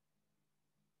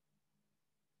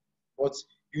 But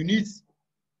you need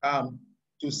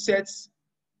to set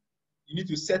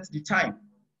the time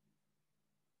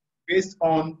based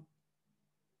on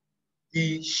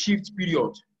the shift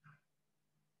period.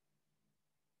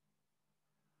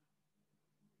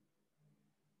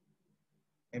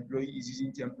 Employee is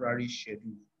using temporary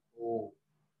schedule. Oh.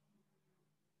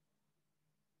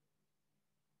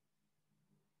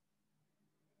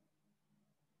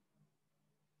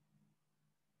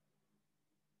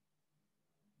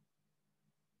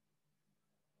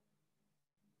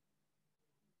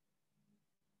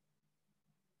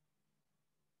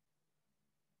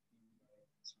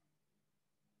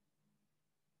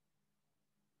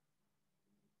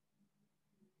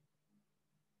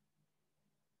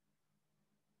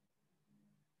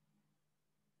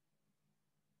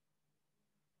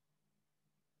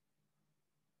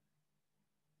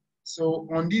 So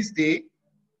on this day,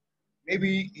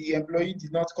 maybe the employee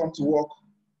did not come to work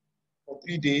for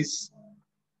 3 days,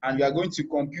 and you are going to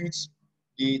compute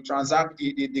the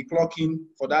clocking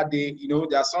for that day.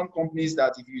 There are some companies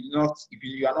that if you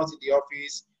are not in the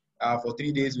office for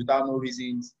 3 days without no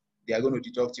reasons, they are going to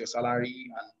deduct your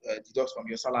salary and deduct from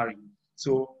your salary.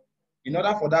 So in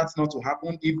order for that not to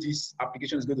happen, if this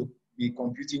application is going to be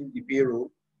computing the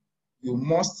payroll, you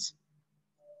must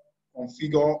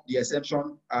configure the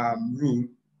exemption rule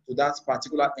to that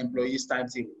particular employee's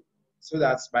timetable, so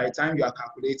that by the time you are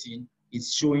calculating,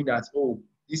 it's showing that, oh,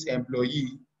 this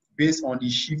employee, based on the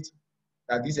shift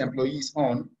that this employee is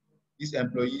on, this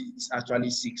employee is actually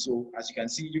sick. So as you can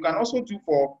see, you can also do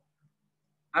for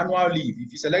annual leave.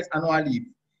 If you select annual leave,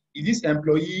 if this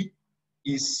employee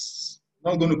is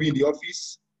not going to be in the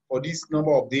office for this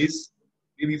number of days,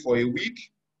 maybe for a week,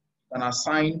 you can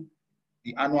assign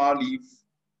the annual leave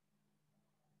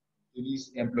to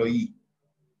this employee.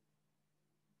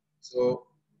 So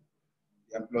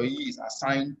the employee is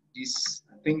assigned this.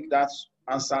 I think that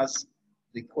answers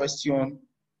the question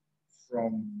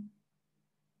from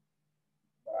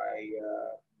by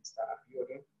Mr.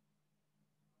 Abiodun.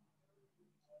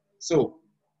 So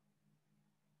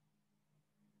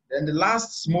then the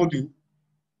last module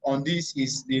on this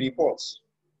is the reports.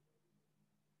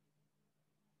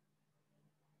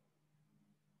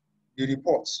 The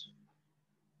reports.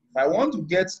 If I want to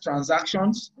get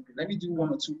transactions, okay, let me do 1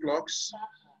 or 2 clocks.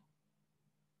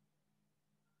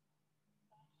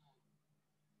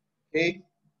 Okay.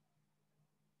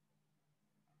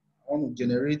 I want to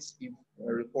generate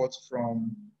a report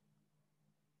from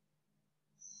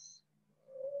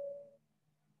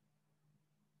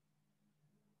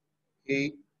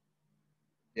Okay,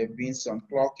 there have been some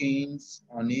clockings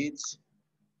on it,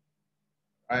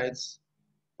 right?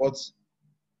 But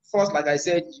first, like I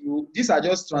said, these are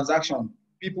just transactions,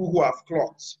 people who have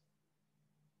clocked.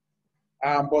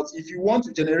 But if you want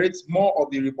to generate more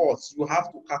of the reports, you have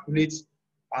to calculate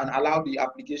and allow the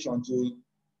application to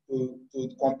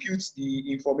compute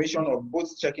the information of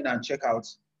both check-in and check-out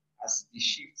as the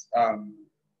shift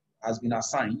has been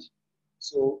assigned.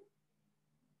 So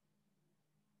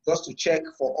just to check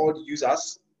for all the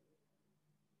users,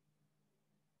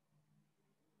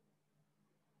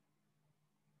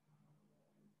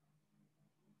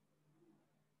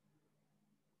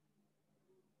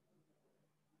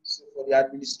 so for the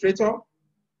administrator,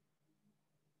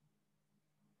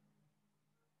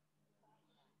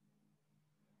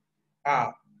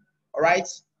 all right,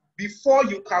 before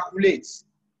you calculate,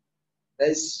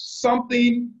 there's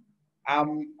something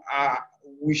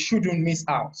we shouldn't miss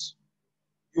out.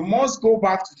 You must go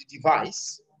back to the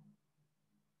device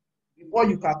before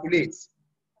you calculate.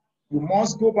 You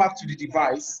must go back to the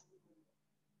device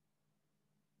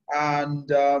and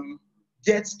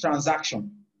get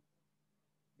transaction.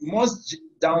 You must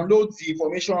download the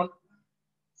information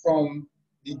from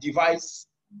the device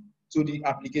to the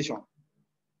application.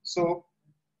 So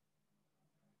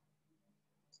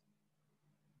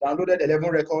downloaded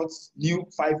 11 records,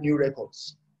 5 new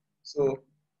records. So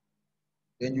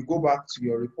then you go back to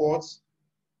your report,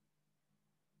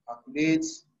 calculate.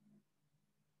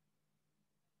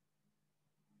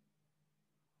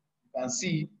 You can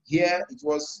see here it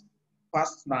was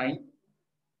past 9,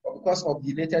 but because of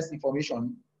the latest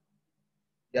information,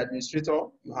 the administrator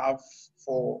you have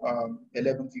for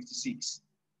 11:56.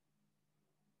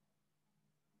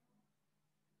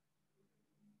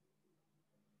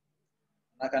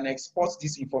 I can export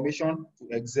this information to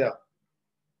Excel.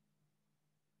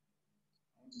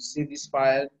 I want to save this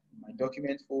file in my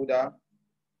document folder.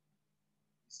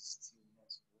 This is still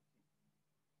not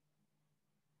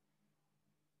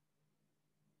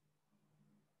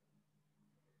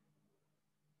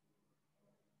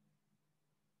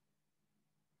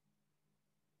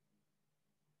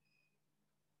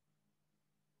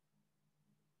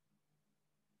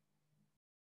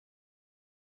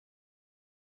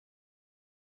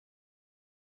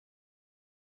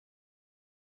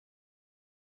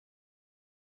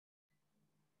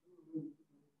working.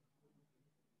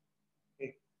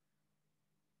 Okay.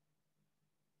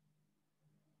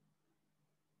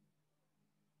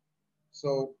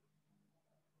 So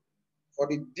for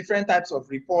the different types of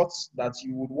reports that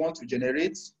you would want to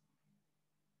generate,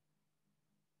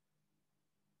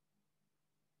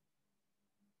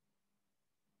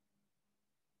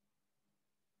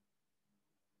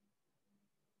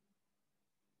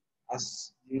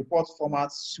 as the report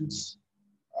format suits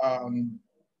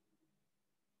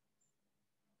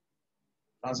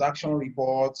transaction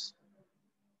reports,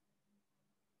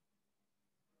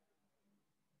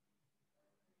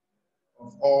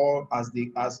 of all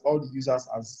as all the users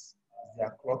as they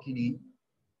are clocking in.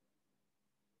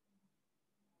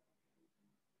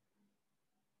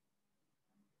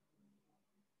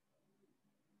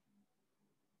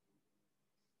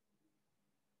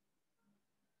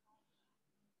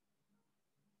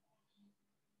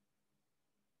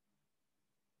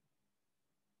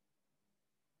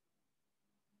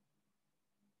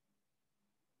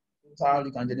 Total,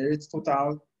 you can generate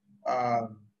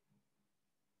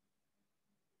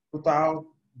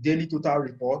daily total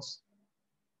reports.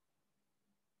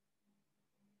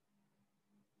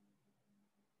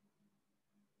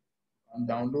 And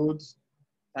download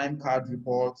time card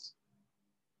reports,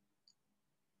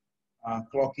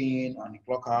 clock in and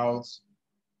clock out,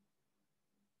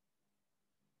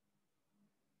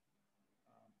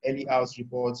 early out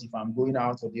reports if I'm going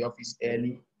out of the office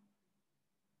early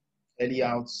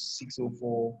out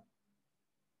 6:04.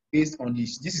 Based on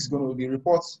this is going to be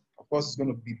reports. Of course, it's going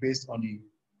to be based on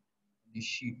the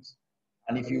sheet.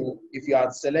 And if you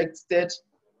had selected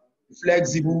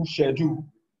flexible schedule,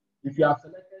 if you have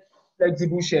selected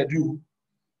flexible schedule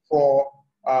for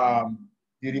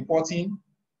the reporting,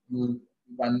 you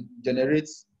can generate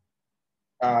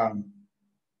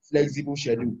flexible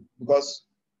schedule because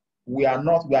we are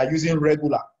using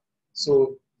regular,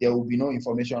 so there will be no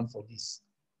information for this.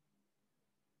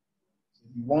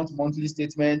 If you want monthly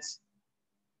statements,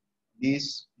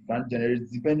 this you can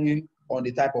generate depending on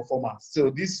the type of format. So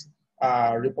these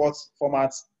report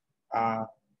formats are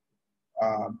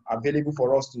available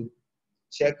for us to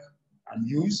check and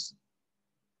use.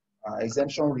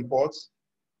 Exemption reports.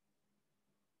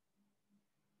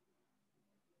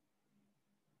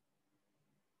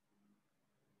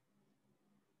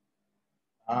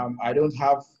 I don't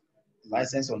have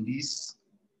license on this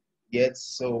yet,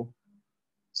 so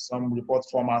some report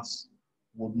formats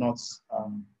would not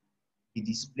be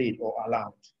displayed or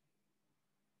allowed.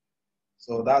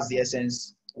 So that's the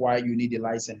essence why you need a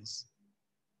license.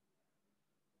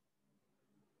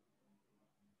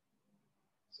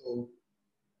 So,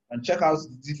 and check out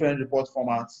the different report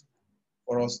formats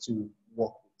for us to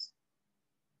work with.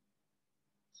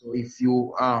 So if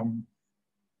you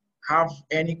have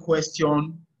any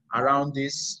question around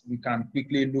this, we can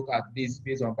quickly look at this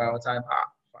based on bio time.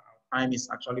 Time is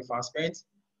actually fast spent.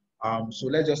 So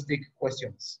let's just take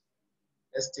questions.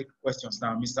 Let's take questions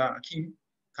now. Mr. Akim,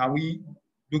 can we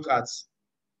look at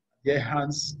their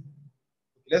hands?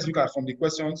 Let's look at from the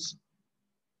questions.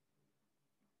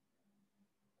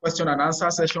 Question and answer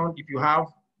session. If you have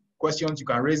questions, you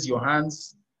can raise your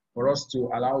hands for us to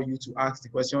allow you to ask the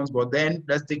questions. But then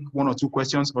let's take one or two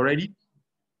questions already.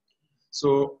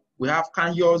 So we have,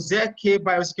 can your ZK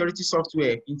biosecurity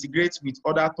software integrate with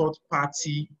other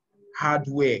third-party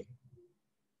hardware,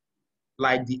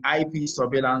 like the IP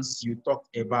surveillance you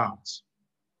talked about?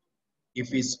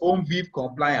 If it's OMVIV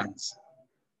compliant,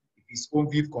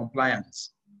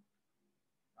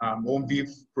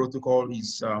 OMVIV protocol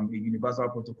is a universal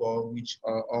protocol which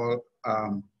all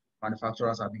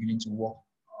manufacturers are beginning to work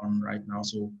on right now.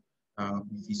 So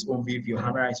if it's OMVIV, your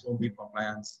camera is OMVIV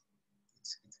compliant,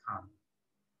 it can.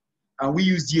 And we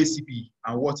use DHCP,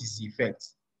 and what is the effect?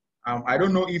 I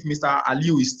don't know if Mr.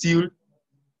 Aliu is still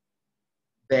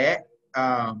there.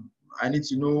 I need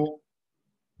to know,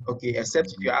 okay,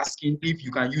 except if you're asking if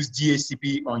you can use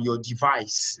DHCP on your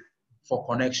device for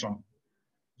connection.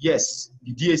 Yes,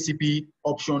 the DHCP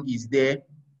option is there.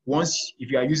 Once, if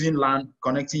you are using LAN,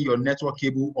 connecting your network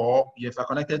cable, or if you're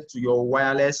connected to your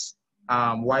wireless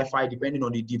Wi-Fi, depending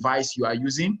on the device you are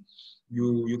using,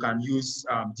 you can use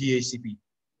DHCP.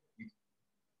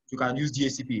 You can use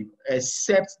DHCP,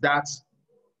 except that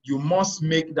you must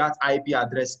make that IP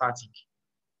address static.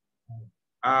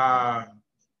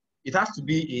 It has to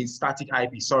be a static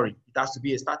IP, sorry. It has to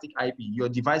be a static IP. Your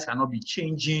device cannot be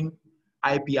changing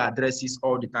IP addresses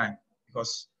all the time,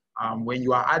 because when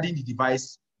you are adding the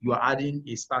device, you are adding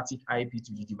a static IP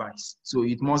to the device. So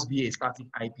it must be a static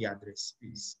IP address,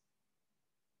 please.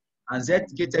 And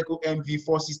ZK-Teco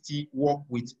MV460 work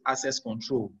with access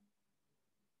control.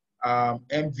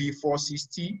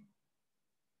 MV460,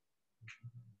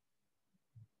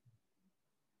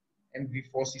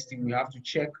 we have to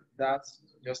check that.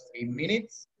 Just a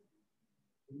minute.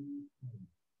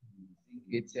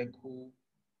 ZK-Teco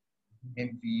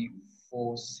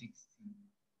MV460.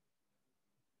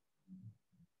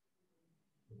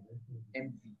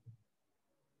 MV.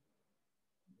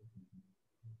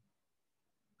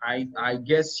 I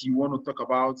guess you want to talk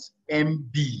about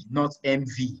MB, not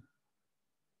MV.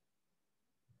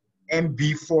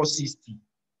 MB460.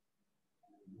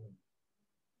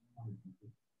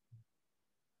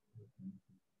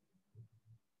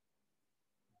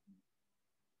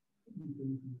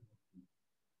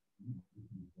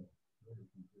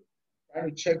 Try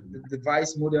to check the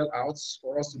device model out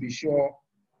for us to be sure.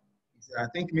 I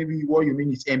think maybe what you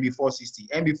mean is MB460.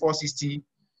 MB460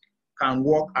 can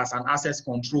work as an access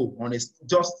control on a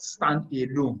just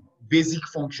standalone basic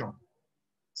function.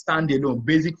 Standalone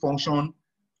basic function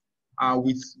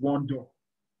with one door.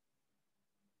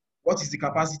 What is the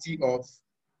capacity of,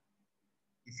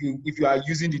 if you are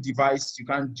using the device, you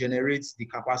can generate the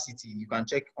capacity. You can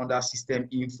check under system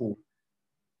info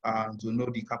to know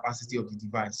the capacity of the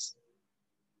device.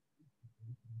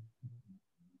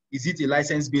 Is it a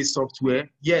license-based software?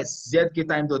 Yes,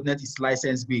 zktime.net is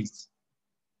license-based.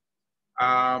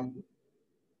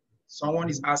 Someone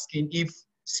is asking if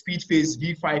SpeedFace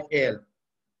V5L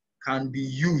can be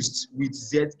used with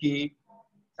zktime.net.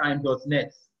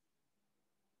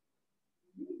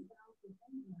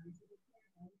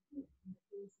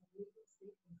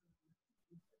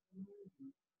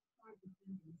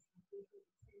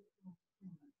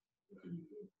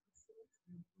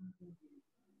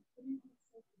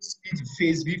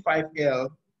 SpeedFace V5L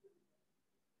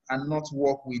and not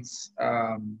work with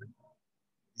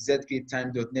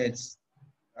zktime.net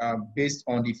based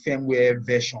on the firmware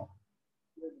version.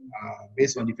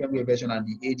 Based on the firmware version and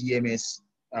the ADMS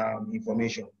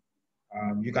information.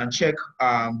 You can check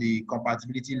the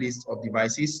compatibility list of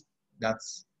devices that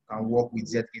can work with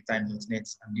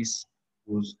zktime.net, and this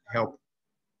will help.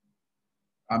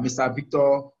 Mr.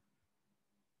 Victor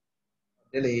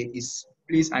Dele is,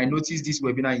 please, I noticed this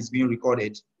webinar is being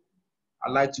recorded.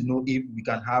 I'd like to know if we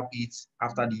can have it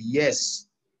after the, yes,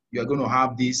 you are going to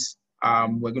have this.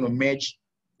 We're going to merge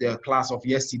the class of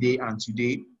yesterday and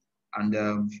today, and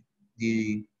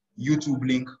the YouTube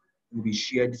link will be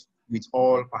shared with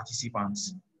all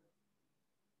participants.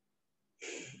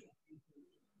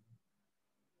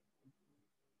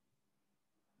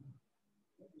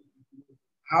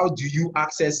 How do you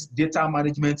access data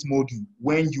management module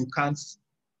when you can't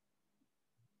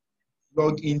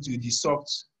log into the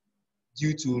soft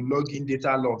due to login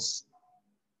data loss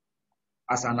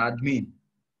as an admin?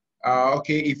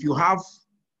 Okay, if you have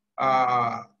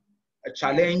a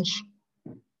challenge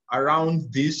around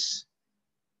this,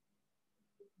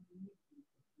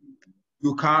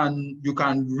 you can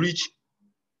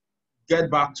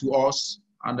get back to us,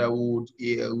 and I would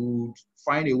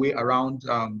find a way around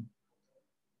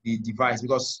the device,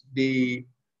 because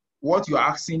what you're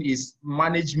asking is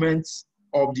management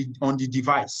of on the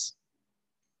device.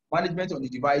 Management on the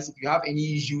device. If you have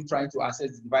any issue trying to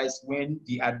access the device when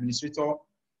the administrator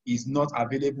is not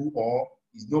available or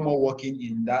is no more working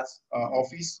in that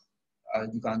office,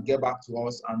 you can get back to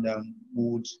us, and we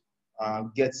would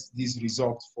get this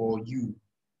resolved for you.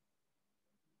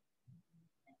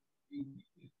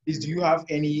 Please, do you have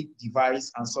any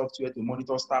device and software to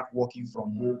monitor staff working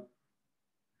from home?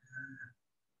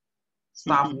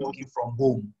 Staff working from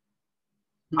home.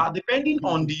 Depending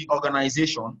on the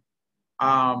organization,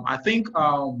 I think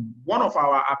one of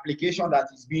our applications that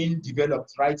is being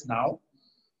developed right now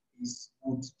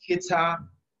would cater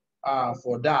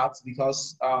for that,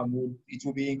 because it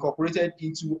will be incorporated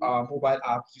into our mobile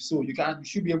app. So you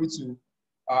should be able to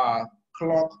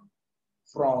clock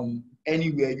from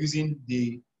anywhere using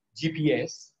the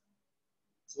GPS.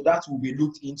 So that will be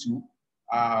looked into.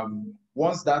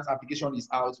 Once that application is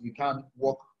out, we can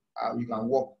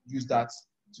use that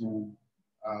to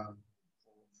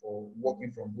for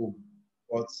working from home.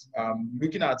 But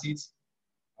looking at it,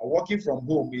 working from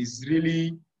home is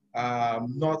really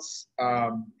not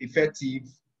effective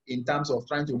in terms of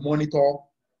trying to monitor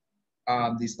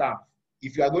the staff.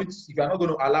 If you are not going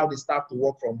to allow the staff to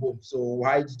work from home, so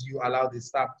why did you allow the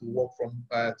staff to work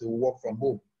from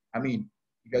home? I mean,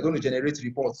 if you're going to generate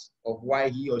reports of why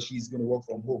he or she is going to work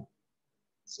from home.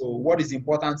 So what is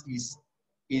important is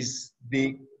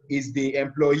the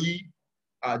employee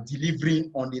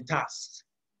delivering on the task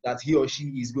that he or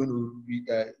she is going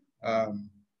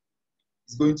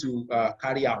to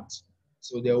carry out.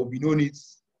 So there will be no need,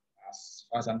 as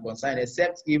far as I'm concerned,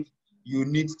 except if you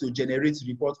need to generate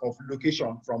report of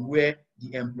location from where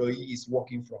the employee is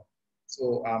working from.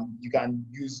 So you can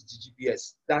use the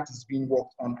GPS. That is being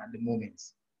worked on at the moment.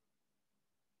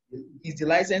 Is the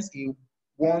license a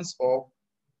once off?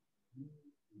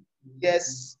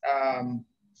 Yes.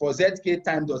 For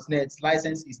zktime.net,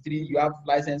 license is 3. You have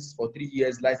license for 3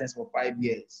 years, license for 5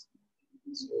 years.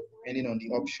 So depending on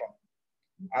the option.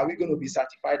 Are we going to be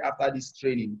certified after this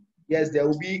training? Yes, there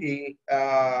will be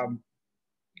a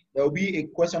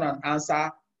question and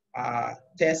answer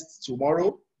test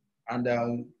tomorrow, and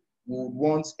we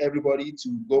want everybody to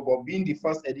go. But being the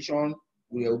first edition,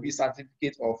 there will be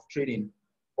certificate of training.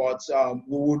 But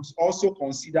we would also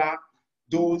consider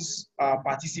those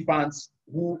participants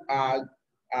who are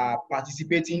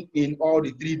participating in all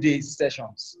the 3 days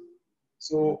sessions.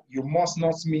 So you must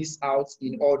not miss out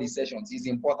in all the sessions. It's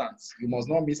important. You must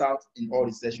not miss out in all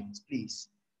the sessions, please.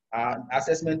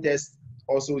 Assessment test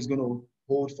also is going to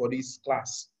hold for this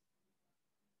class.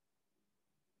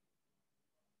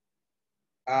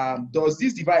 Does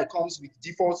this device comes with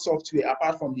default software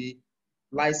apart from the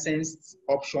licensed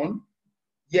option?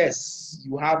 Yes,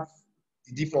 you have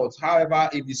the default. However,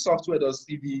 if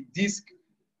the disk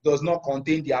does not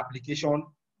contain the application,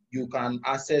 you can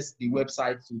access the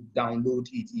website to download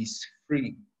it. It's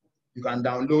free. You can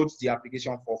download the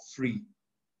application for free.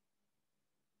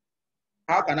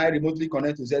 How can I remotely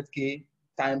connect to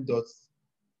zktime.net?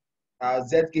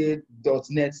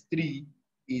 zk.net 3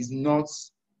 is not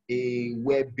a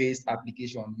web-based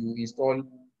application. You install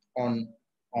on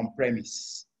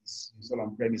premise. It's installed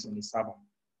on premise on the server.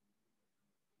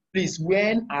 Please,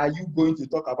 when are you going to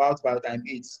talk about Biotime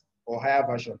 8 or higher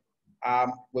version?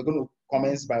 We're going to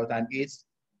commence Biotime 8.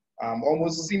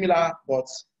 Almost similar, but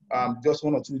just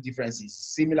 1 or 2 differences.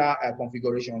 Similar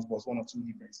configurations, but 1 or 2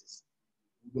 differences.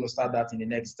 We're going to start that in the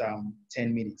next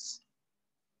 10 minutes.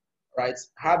 Right?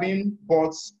 Having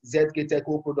bought ZK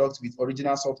Techo products with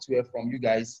original software from you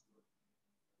guys,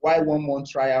 why 1 month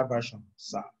trial version,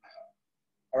 sir?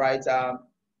 All right.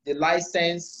 The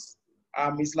license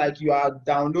is like you are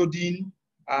downloading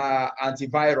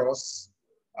antivirus,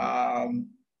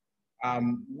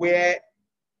 where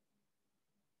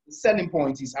the selling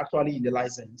point is actually in the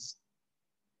license.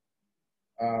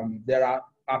 There are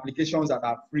applications that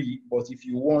are free, but if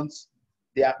you want,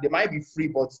 they might be free,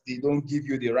 but they don't give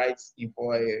you the right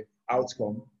info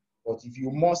outcome. But if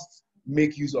you must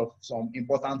make use of some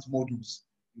important modules,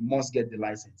 you must get the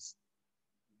license.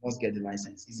 You must get the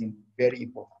license. It's very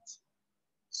important.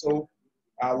 So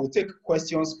we'll take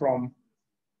questions from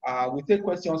our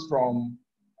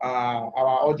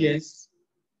audience.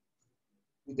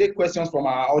 We'll take questions from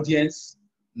our audience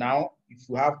now. If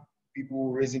you have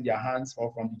people raising their hands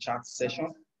or from the chat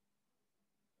session.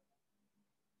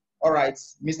 All right,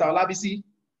 Mr. Olabisi.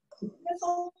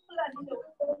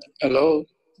 Hello.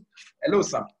 Hello,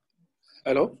 sir.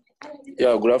 Hello.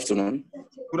 Yeah, good afternoon.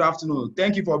 Good afternoon.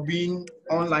 Thank you for being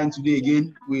online today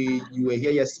again. You were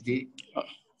here yesterday.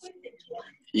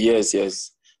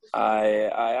 Yes. I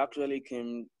actually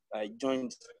I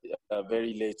joined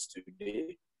very late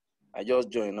today. I just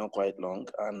joined not quite long,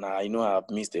 and I know I've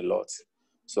missed a lot.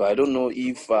 So I don't know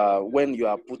if when you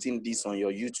are putting this on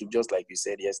your YouTube, just like you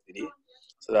said yesterday,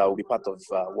 so that will be part of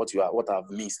what I've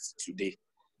missed today.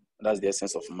 That's the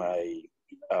essence of my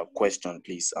question,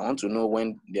 please. I want to know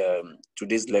when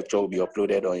today's lecture will be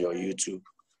uploaded on your YouTube.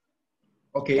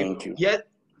 Okay. Thank you.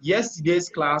 Yesterday's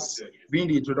class being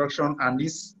the introduction, and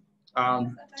this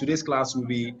today's class will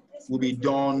be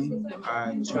done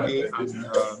today and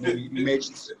maybe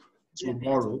imaged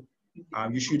tomorrow.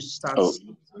 You should start. Oh.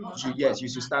 Yes, you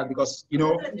should start, because you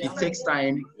know it takes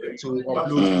time to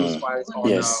upload those files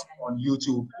on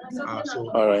YouTube.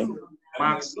 So all right.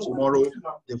 Max, tomorrow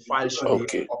the file should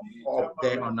be up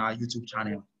there on our YouTube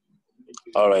channel.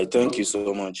 All right, thank you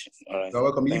so much. All right. You're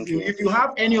welcome. If you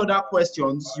have any other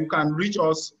questions, you can reach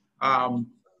us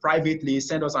privately.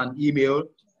 Send us an email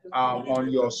on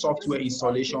your software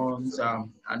installations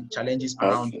and challenges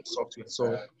around software.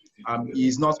 So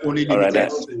it's not only limited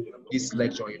to this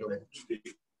lecture, you know.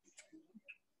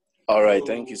 All right,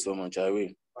 thank you so much. I will.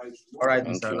 All right,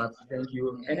 Mr. Lab, thank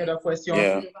you. Any other questions?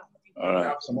 Yeah. All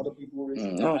right. Some other people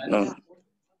raising No.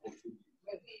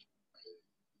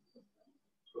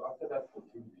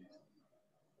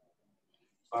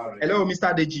 Hello,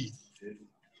 Mr. Deji.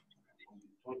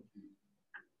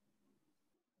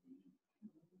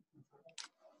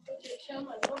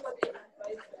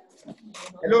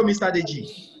 Hello, Mr.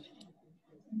 Deji.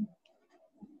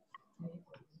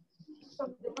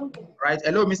 Right.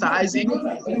 Hello, Mr. Isaac.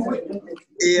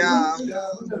 Yeah.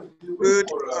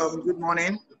 Good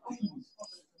morning.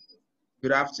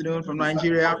 Good afternoon from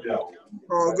Nigeria.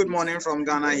 Oh, good morning from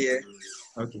Ghana here.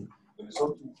 Okay.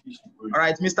 All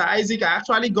right, Mr. Isaac, I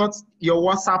actually got your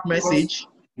WhatsApp message.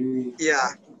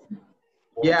 Yeah.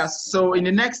 Yeah, so in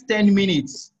the next 10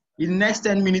 minutes, we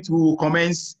will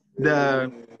commence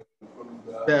the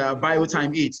bio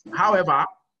time 8. However,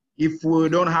 if we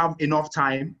don't have enough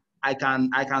time, I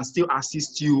can still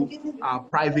assist you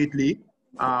privately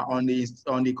on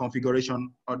the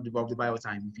configuration of the bio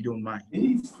time, if you don't mind.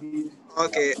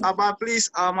 Okay, but please,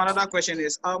 another question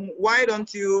is, why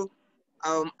don't you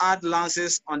add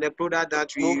lances on the product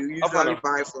that we usually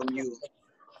buy from you?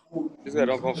 This guy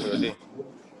don't come for your day.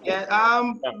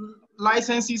 Yeah,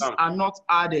 licenses are not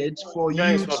added for you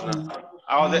to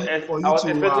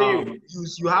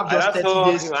use. You have just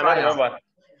 30 days trial.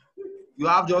 You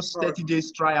have just 30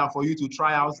 days trial for you to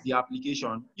try out the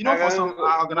application. You know, for some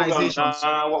organizations,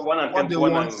 what they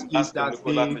want is that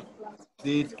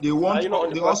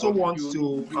they also want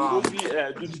to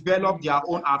develop their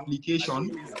own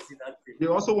application. They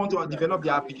also want to develop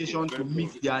their application to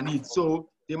meet their needs. So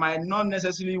they might not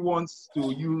necessarily want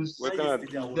to use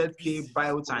ZK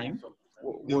BioTime.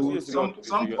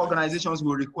 Some organizations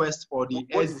will request for the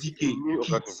SDK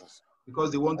kits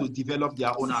because they want to develop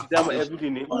their own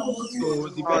application. So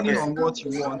depending on what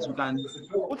you want, you can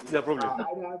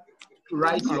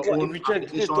write your own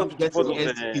application, get the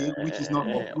SDK,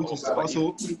 which is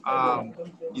also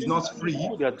is not free,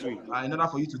 in order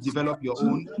for you to develop your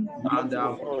own. And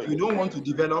if you don't want to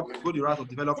go the route of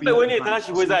developing, you can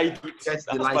get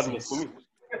the license. You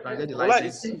can get the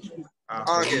license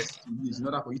for this to use in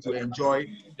order for you to enjoy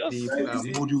the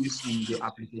modules in the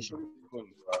application.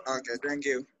 Okay, thank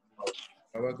you.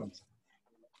 You're welcome.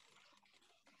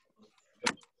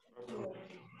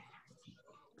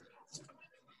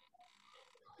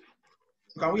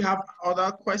 Can we have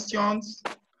other questions?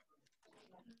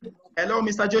 Hello,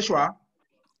 Mr. Joshua.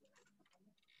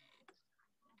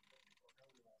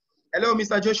 Hello,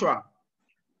 Mr. Joshua.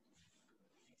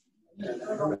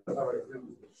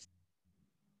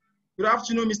 Good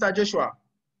afternoon, Mr. Joshua.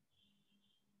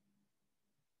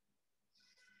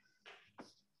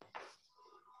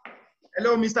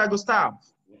 Hello, Mr. Gustav.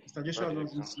 Mr. Joshua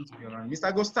doesn't seem to be around.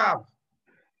 Mr. Gustav.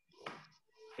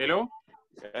 Hello.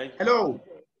 Hello.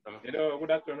 Hello.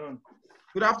 Good afternoon.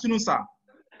 Good afternoon, sir.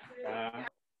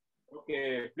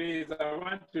 Okay, please, I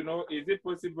want to know, is it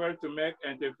possible to make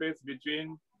interface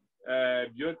between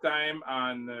Biotime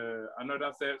and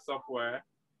another software.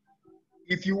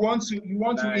 If you want to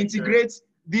Like, integrate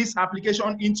this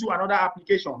application into another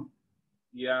application.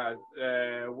 Yeah,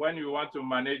 when you want to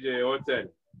manage a hotel,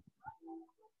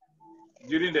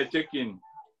 during the check-in,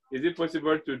 is it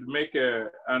possible to make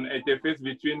an interface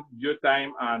between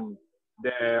Biotime and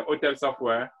the hotel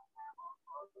software?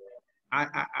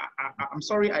 I'm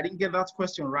sorry, I didn't get that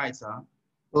question right, sir.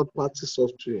 Third-party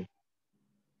software.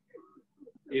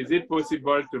 Is it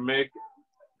possible to make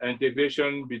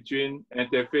integration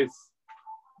interface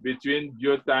between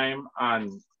Biotime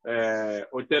and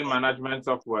hotel management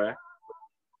software?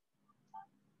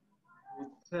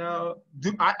 Are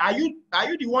you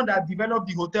the one that developed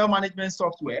the hotel management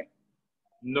software?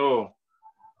 No.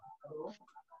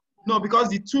 No, because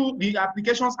the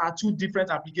applications are two different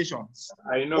applications.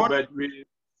 I know, but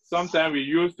sometimes we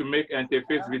use to make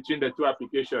interface between the two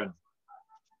applications.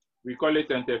 We call it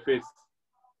interface.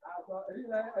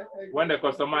 When the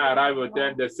customer arrives at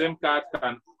hotel, the same card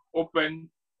can open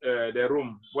the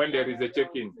room when there is a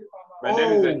check-in. When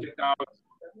there is a check-out,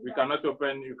 you cannot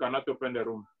open the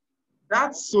room.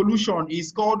 That solution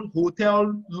is called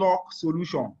hotel lock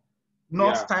solution,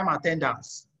 not time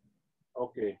attendance.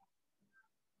 Okay.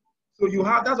 So you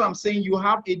have, that's what I'm saying, you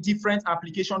have a different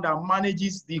application that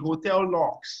manages the hotel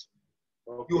locks.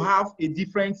 Okay. You have a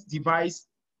different device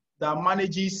that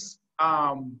manages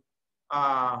time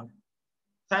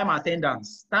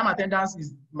attendance. Time attendance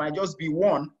might just be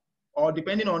one, or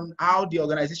depending on how the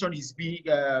organization is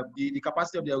the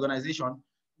capacity of the organization,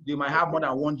 they might have more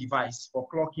than one device for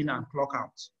clock in and clock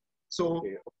out. So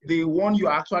the one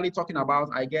you're actually talking about,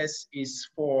 I guess, is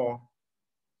for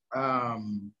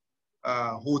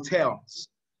hotels,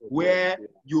 where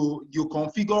you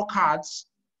configure cards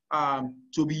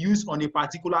to be used on a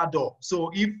particular door.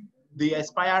 So if the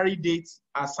expiry date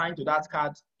assigned to that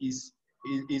card is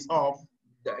off,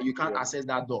 you can't access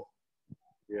that door.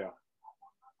 Yeah.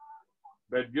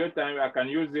 But Biotime, I can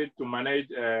use it to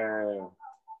manage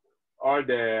all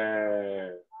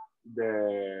the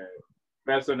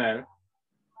personnel.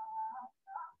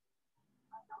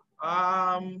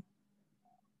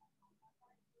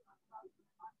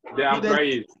 The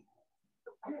employees.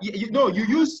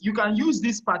 You can use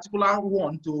this particular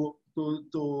one to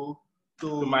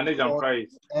manage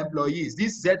employees.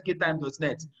 This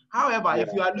zktime.net. However,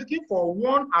 if you are looking for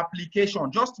one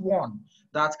application, just one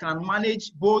that can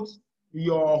manage both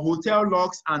your hotel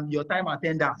logs and your time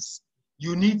attendance,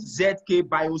 you need ZK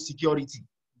Biosecurity.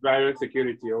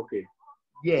 Biosecurity, okay.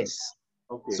 Yes.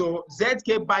 Okay. So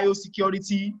ZK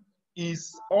Biosecurity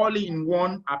is all in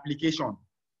one application.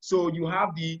 So you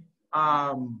have the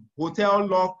hotel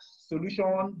lock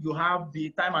solution, you have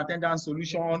the time attendance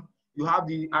solution, you have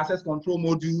the access control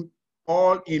module,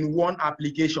 all in one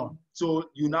application.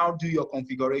 So you now do your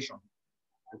configuration.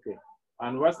 Okay.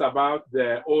 And what about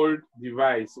the old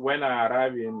device? When I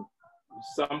arrive in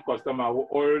some customer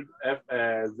old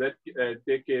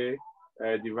ZK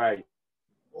device.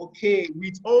 Okay,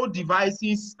 with old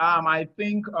devices, I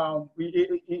think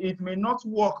it may not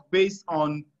work based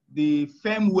on the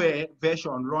firmware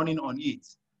version running on it.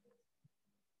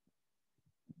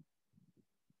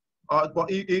 But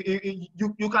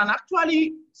you can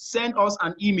actually send us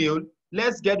an email.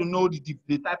 Let's get to know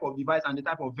the type of device and the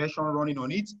type of version running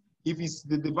on it. If it's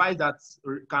the device that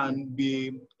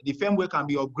the firmware can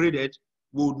be upgraded,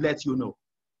 we'll let you know.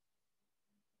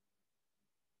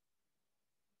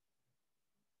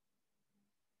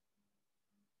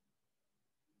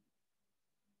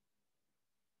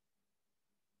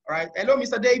 All right. Hello,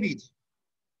 Mr. David.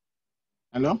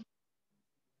 Hello?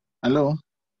 Hello?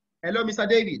 Hello, Mr.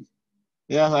 David.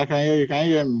 Yes, I can hear you. Can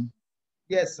you hear me?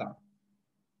 Yes, sir.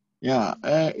 Yeah,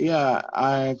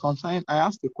 I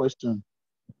asked a question,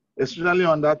 especially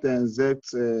on that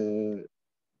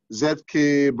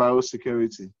ZK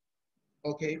Biosecurity.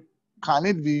 Okay. Can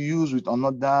it be used with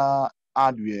another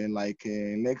hardware, like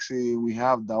let's say we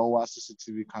have Daowa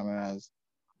CCTV cameras,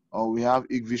 or we have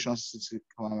Igvision CCTV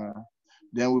camera,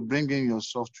 then we bring in your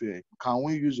software. Can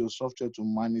we use your software to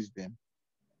manage them?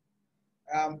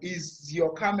 Is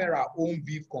your camera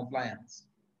OMVIF compliant?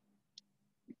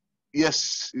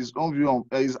 Yes, it's OMVIF.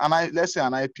 Let's say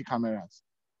an IP cameras.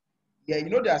 Yeah, you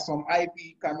know there are some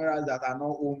IP cameras that are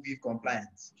not OMVIF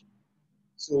compliant.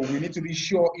 So we need to be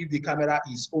sure if the camera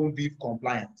is OMVIF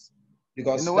compliant,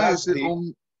 because when you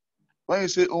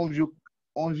say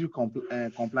OMVIF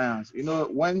compliance,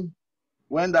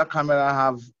 when that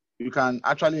camera you can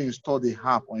actually install the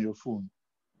app on your phone,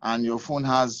 and your phone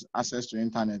has access to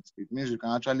internet. It means you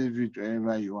can actually view it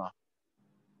wherever you are.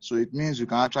 So it means you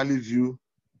can actually view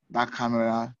that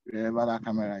camera wherever that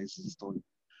camera is installed.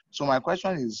 So my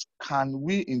question is, can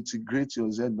we integrate your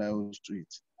ZBIOS to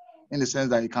it in the sense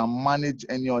that you can manage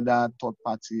any other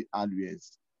third-party hardware?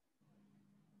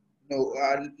 No,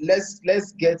 let's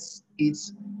get it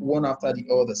one after the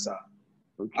other, sir.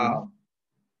 Okay.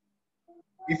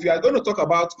 If you are going to talk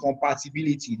about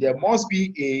compatibility, there must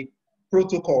be a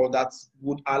protocol that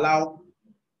would allow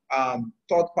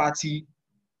third-party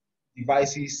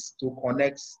devices to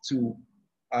connect to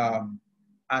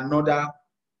another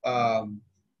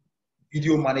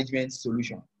video management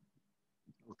solution.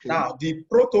 Okay. Now, the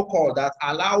protocol that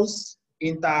allows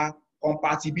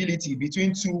intercompatibility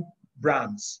between two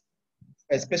brands,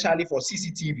 especially for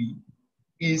CCTV,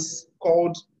 is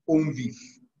called OMVIF.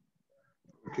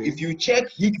 Okay. If you check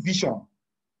Hikvision,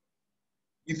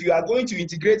 if you are going to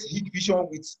integrate Hikvision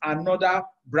with another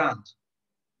brand,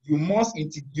 you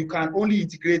can only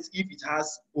integrate if it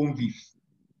has OMVIF.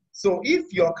 So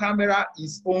if your camera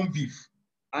is OMVIF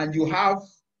and you have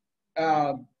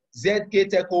ZK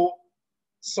Teco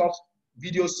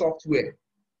video software,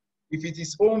 if it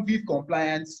is OMVIF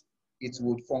compliant, it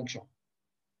would function.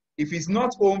 If it's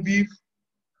not OMVIF,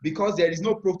 because there is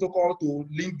no protocol to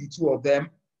link the two of them,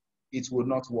 it will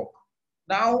not work.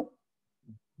 Now,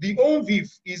 the OMVIF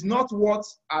is not what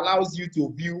allows you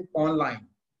to view online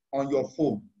on your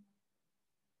phone.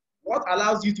 What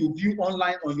allows you to view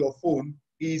online on your phone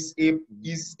is a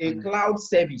cloud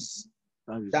service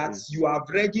that you have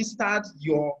registered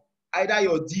either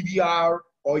your DVR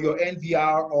or your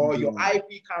NVR or your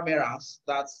IP cameras.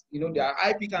 That there are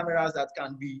IP cameras that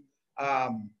can be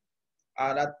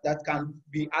that can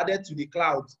be added to the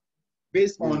cloud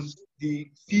based on the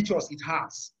features it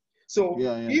has. So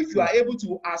if you are able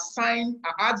to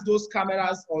add those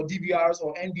cameras or DVRs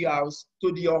or NVRs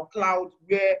to your cloud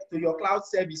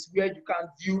service where you can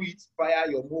view it via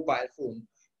your mobile phone.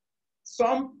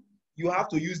 Some you have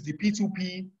to use the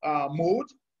P2P mode.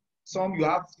 Some you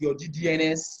have your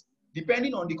DDNS.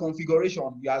 Depending on the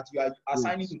configuration you are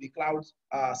assigning to the cloud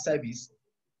service,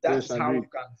 that's how you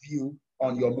can view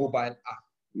on your mobile app.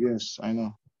 Yes, I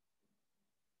know.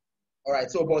 All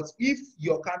right, so but if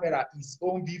your camera is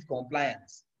OMVIF compliant,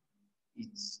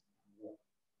 it's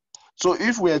so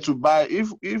if we were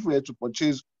to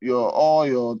purchase all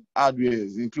your hardware,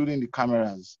 including the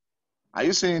cameras, are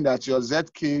you saying that your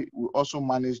ZK will also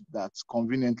manage that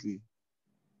conveniently,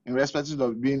 irrespective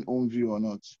of being OMVIF or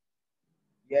not?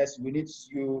 Yes, we need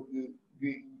you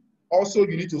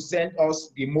need to send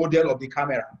us the model of the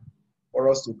camera for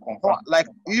us to confirm. Like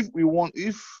if we want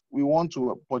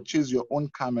to purchase your own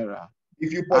camera,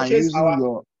 if you purchase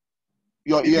your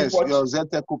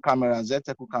ZTECO camera,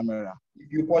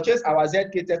 if you purchase our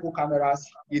ZK Teco cameras,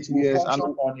 it will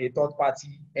function on a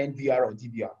third-party NVR or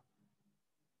DVR.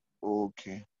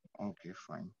 Okay,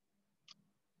 fine.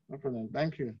 No problem.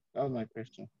 Thank you. That was my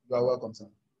question. You are welcome, sir.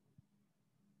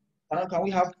 Can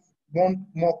we have one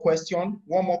more question?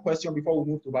 One more question before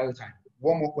we move to bio time.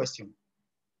 One more question.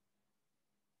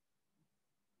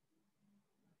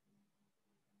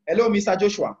 Hello, Mr.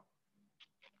 Joshua.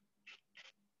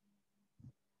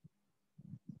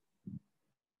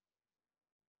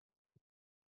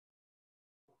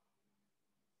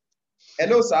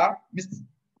 Hello, sir.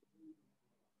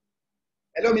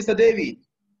 Hello, Mr. David.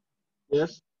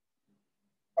 Yes.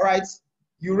 All right.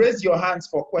 You raised your hands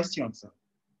for questions, sir.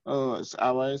 Oh,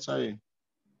 sorry.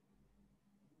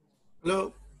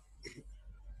 Hello.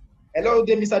 Hello,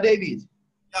 Mr. David.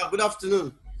 Yeah, good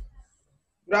afternoon.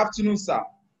 Good afternoon, sir.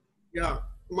 Yeah,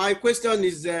 my question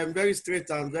is very straight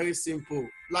and very simple.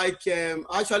 Like, I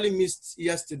actually missed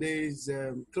yesterday's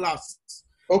class.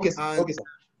 Okay, okay, sir.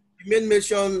 You made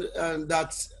mention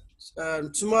that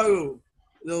tomorrow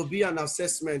there will be an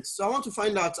assessment. So I want to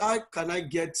find out how can I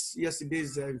get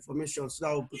yesterday's information so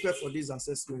that I will prepare for this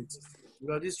assessment.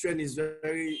 Because this training is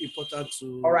very important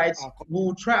to. All right,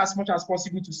 we'll try as much as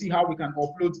possible to see how we can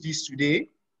upload this today.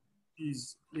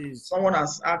 Please. Someone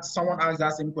asked that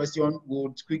same question.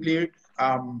 We'll quickly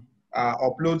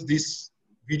upload this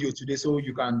video today so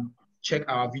you can check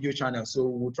our video channel. So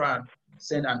we'll try and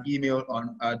send an email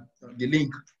on the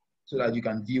link so that you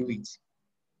can view it.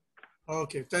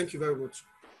 Okay, thank you very much.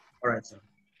 All right, sir.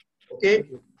 Okay,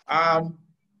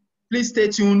 please stay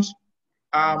tuned.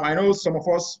 I know some of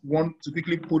us want to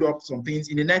quickly put up some things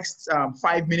in the next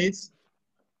 5 minutes.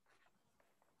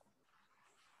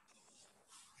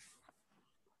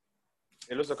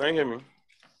 Hello, sir. Can you hear me?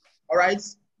 All right,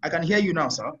 I can hear you now,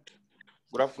 sir.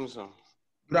 Good afternoon, sir.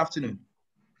 Good afternoon.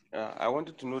 I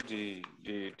wanted to know the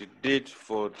date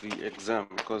for the exam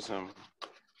because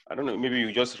I don't know, maybe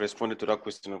you just responded to that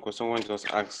question because someone just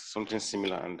asked something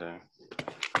similar and I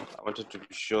wanted to be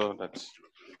sure that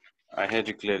I heard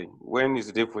you clearly. When is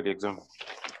the date for the exam?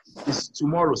 It's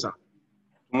tomorrow, sir.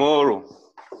 Tomorrow.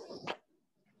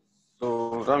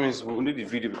 So that means we need the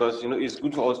video because it's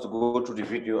good for us to go through the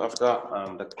video after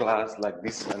the class like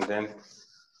this, and then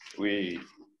we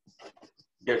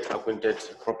get acquainted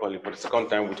properly for the second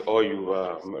time with all you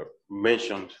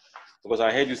mentioned. Because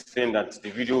I heard you saying that the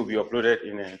video will be uploaded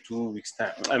in 2 weeks'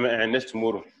 time. I mean, next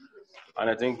tomorrow, and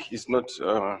I think it's not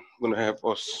going to help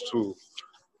us to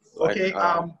Okay.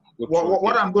 go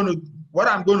What I'm going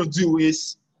to do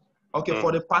is, okay,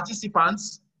 for the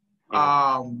participants,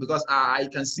 because I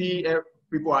can see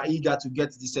people are eager to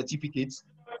get the certificates.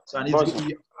 So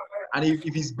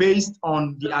if it's based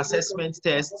on the assessment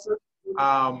test,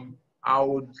 I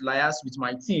would liaise with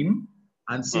my team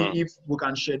and see if we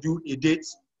can schedule a date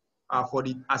for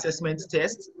the assessment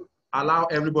test, allow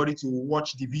everybody to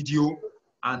watch the video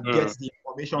and get the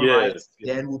information right.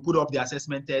 Then we'll put up the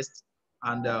assessment test,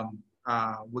 and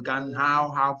we can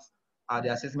now have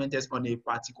the assessment test on a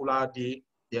particular day.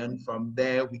 Then from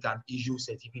there, we can issue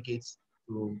certificates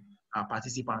to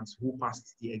participants who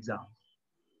passed the exam.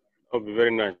 That would be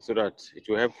very nice, so that it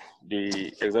will help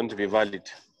the exam to be valid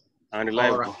and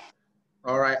reliable.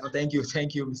 All right. Thank you,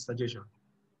 Mr. Joshua.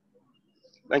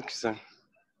 Thank you, sir.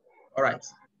 All right.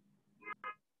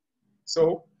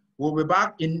 So we'll be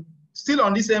back in still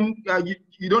on the same.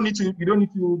 You don't need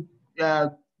to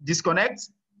disconnect.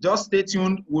 Just stay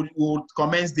tuned. We'll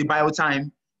commence the bio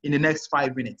time in the next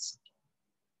 5 minutes.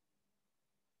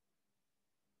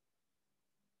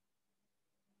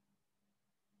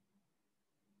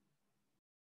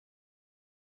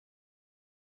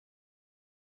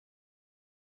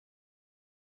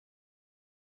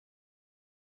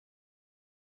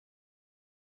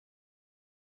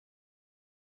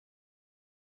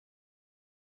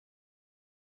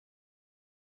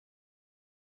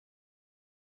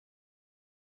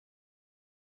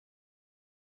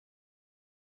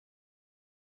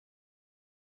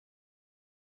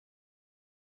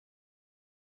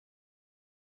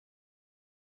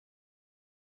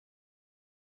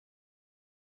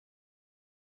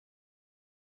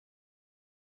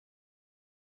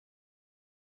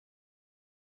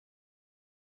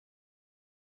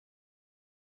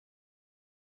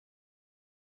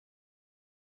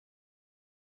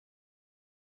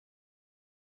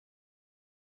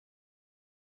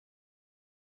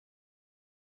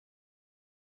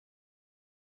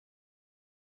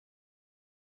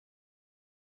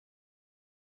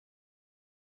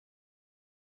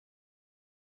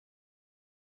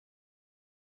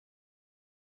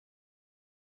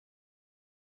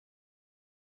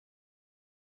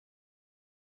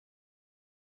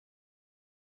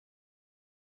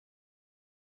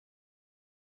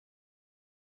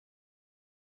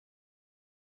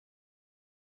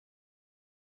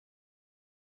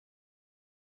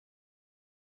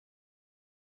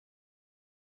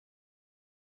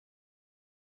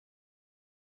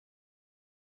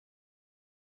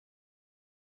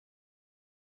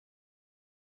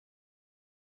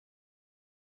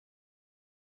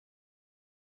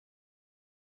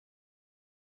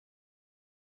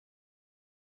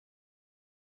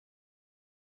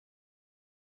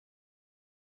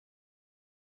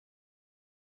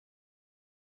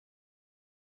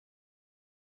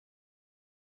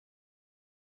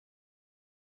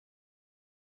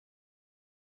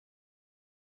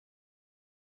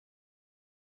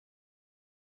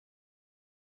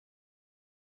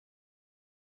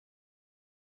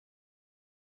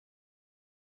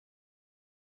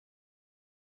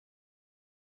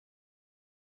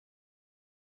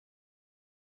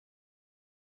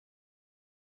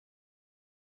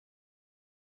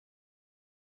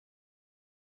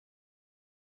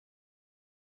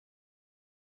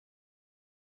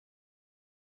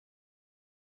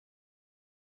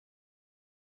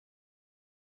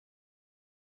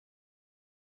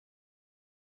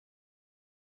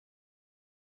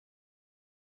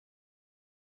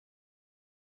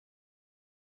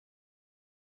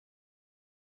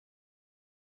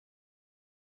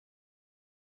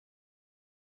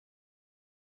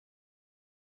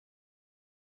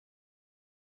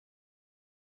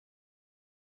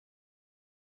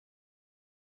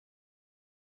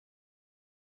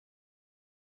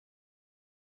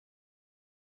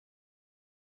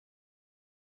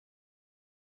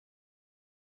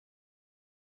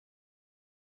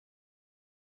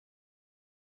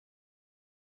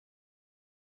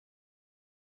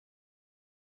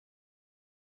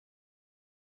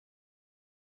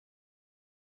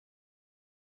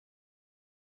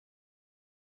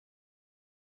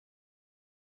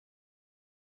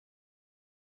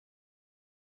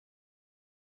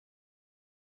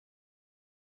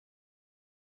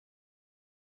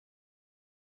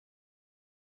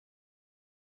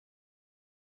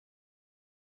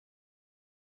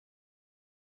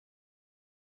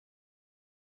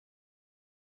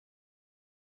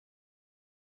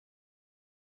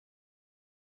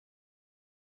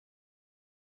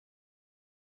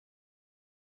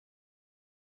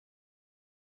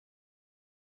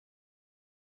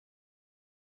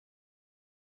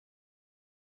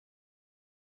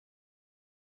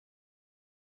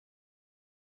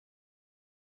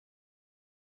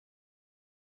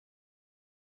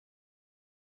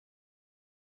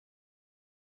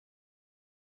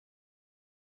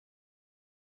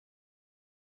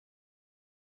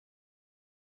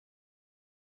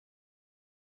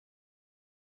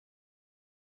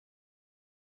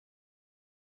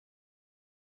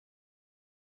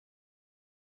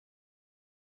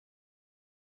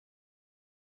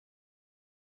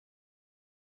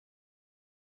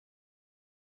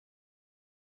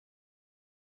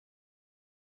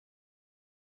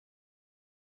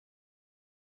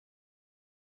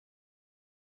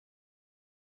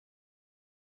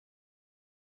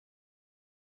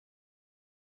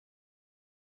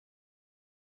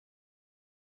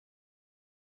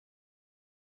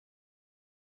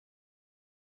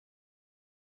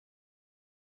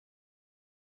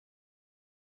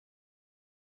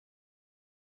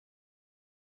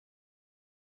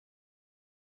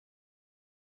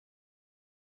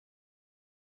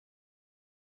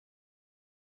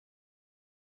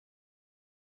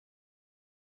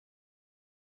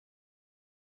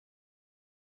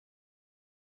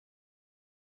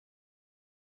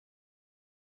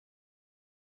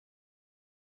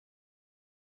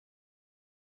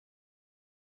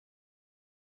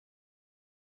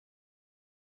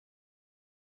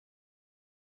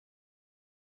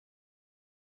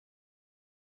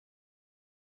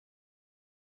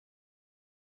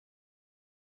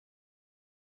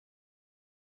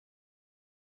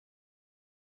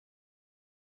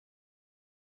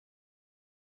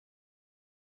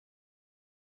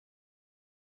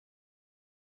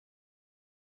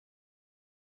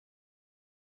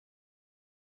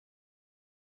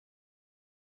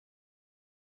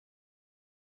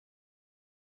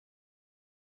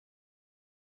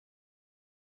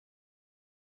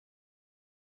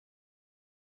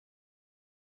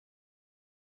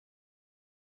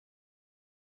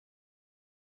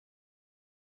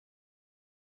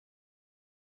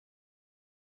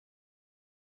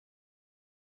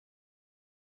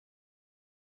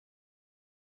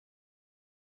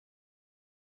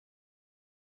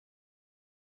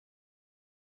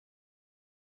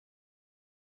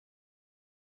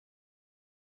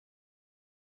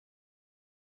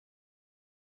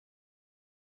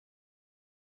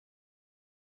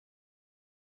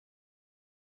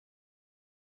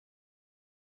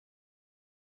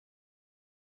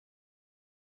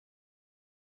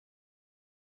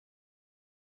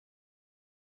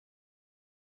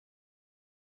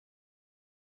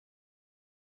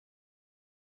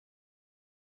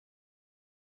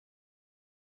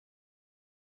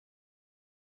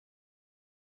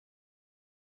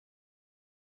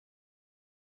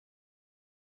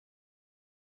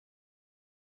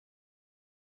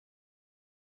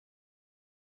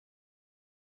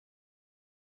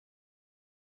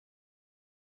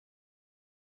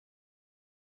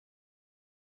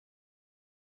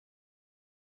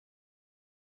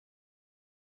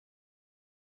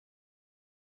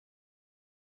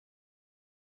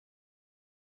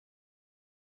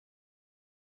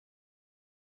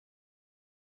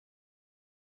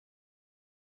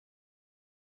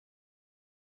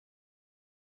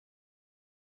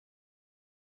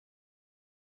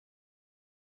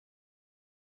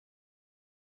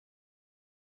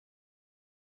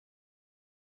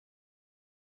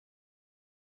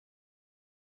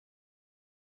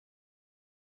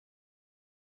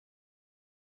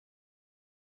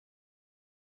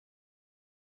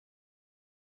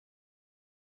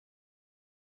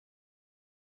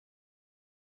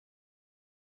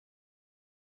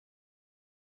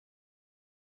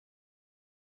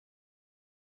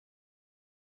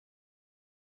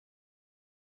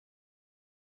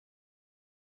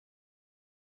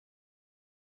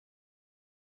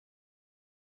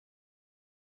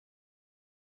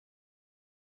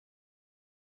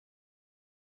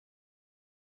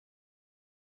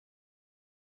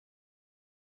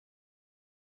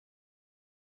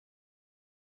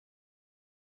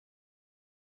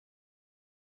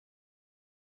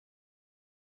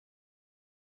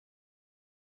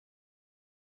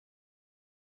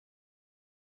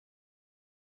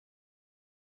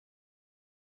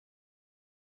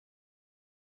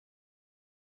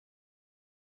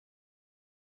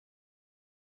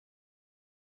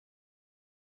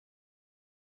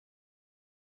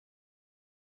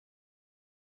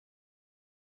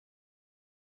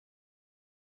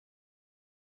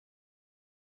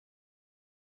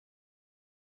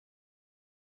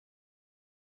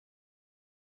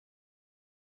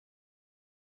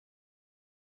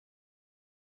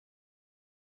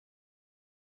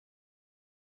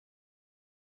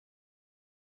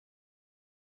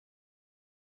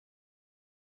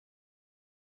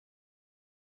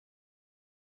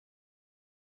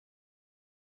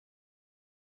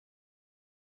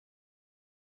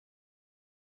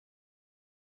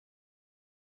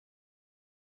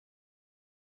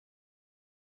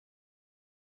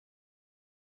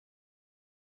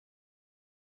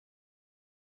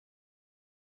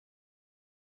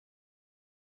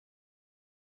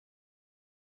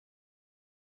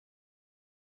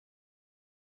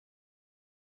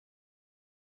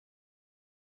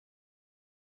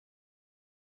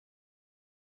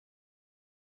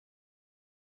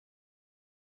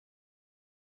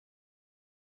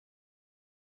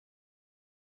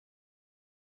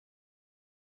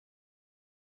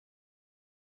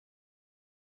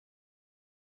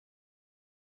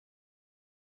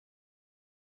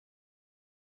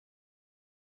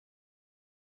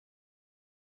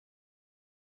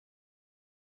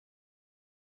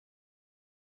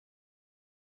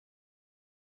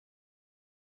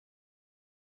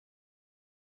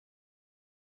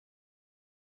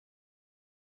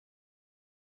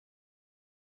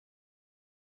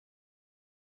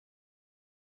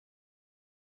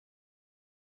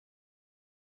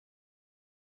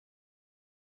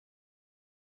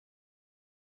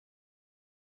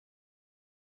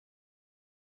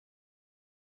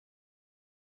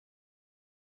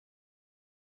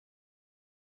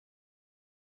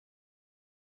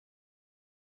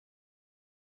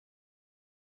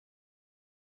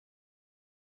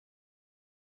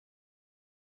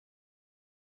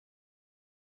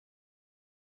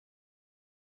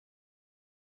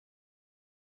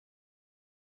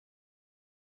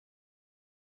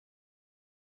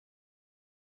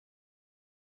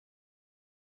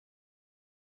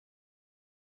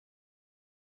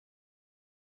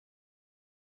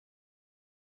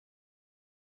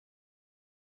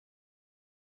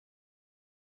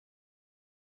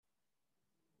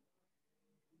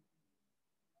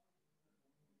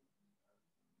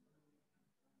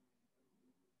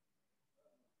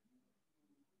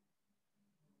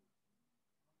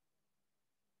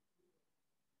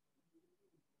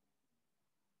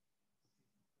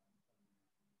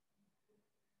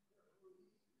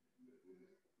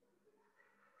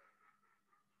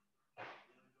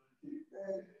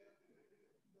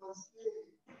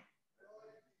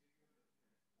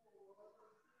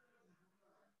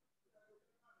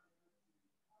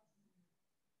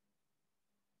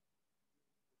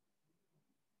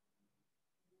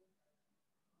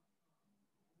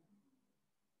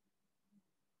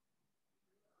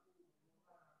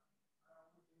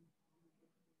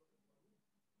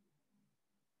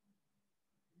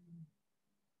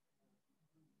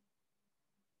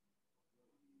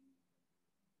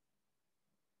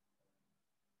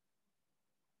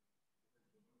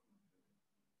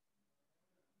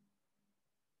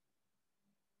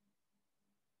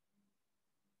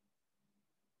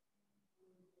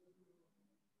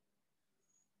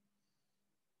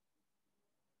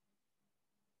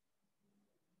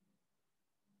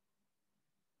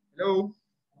 Hello.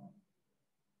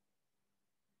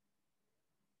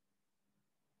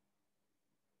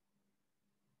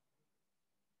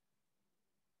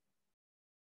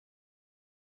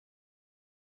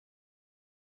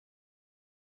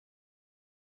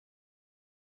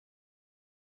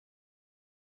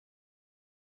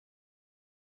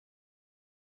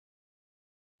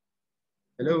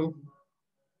 Hello.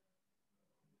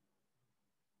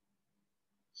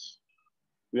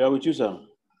 We are with you, sir.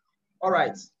 All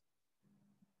right.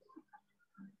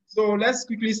 So let's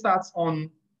quickly start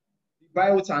on the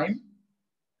bio time.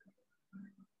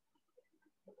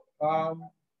 Start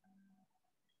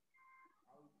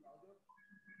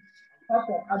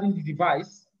from adding the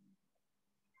device.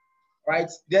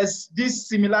 Right? There's this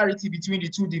similarity between the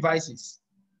two devices.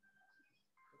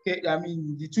 Okay, I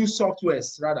mean the two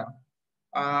softwares rather.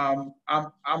 I'm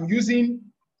using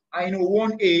I know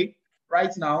 1A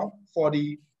right now for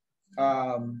the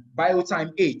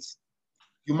BioTime 8.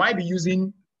 You might be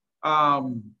using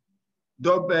MP4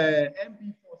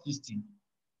 system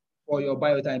for your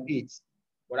BioTime 8.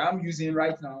 What I'm using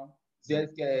right now,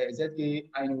 ZK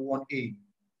I know 1A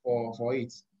for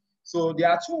it. So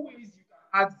there are two ways you can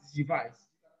add the device.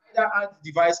 You can either add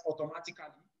the device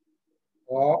automatically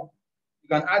or you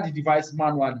can add the device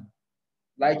manually.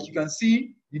 Like you can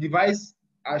see, the device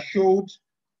are showing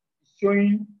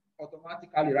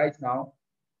automatically right now.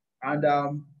 And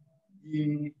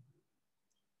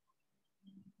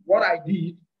what I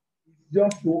did is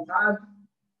just to add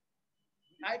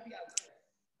the IP address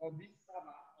of this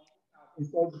server I've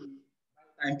installed the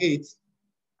time 8.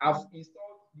 I've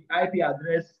installed the IP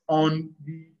address on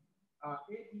the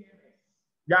ADMS.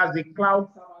 That's the cloud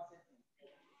server setting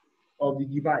of the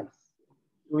device.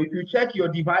 So if you check your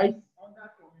device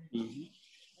under communication,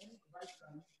 any device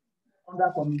can under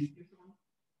communication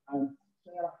and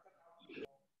share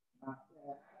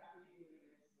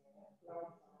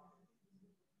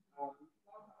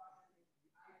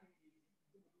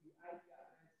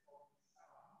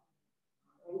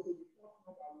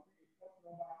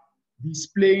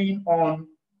displaying on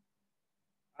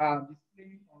the URL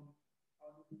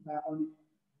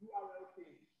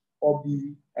page of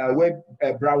the web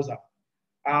browser.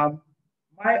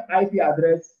 My IP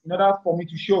address, in order for me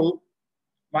to show,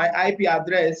 my IP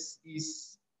address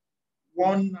is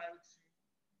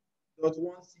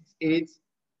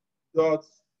 192.168.1.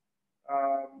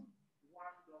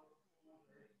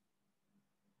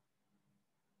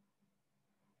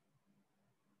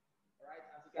 Right,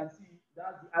 as you can see,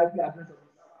 that's the IP address of the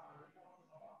server.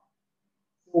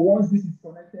 So once this is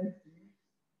connected to you,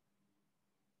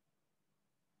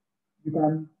 you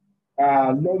can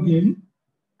log in.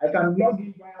 I can log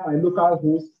in via my local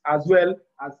host as well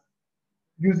as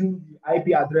using the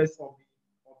IP address of the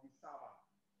server.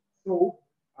 So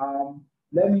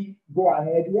let me go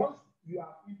ahead. Once you have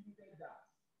inputted that,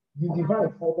 the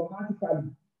device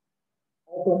automatically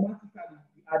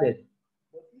be added.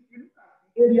 But if you look at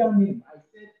the area name, I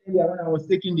said earlier when I was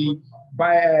taking the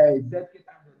by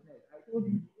ZKTime.net, I told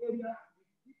you the area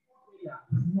is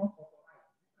not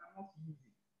authorized. You cannot use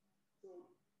it. So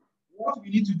what we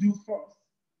need to do first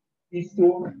is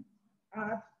to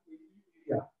add a new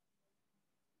area.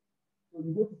 So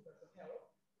you go to personnel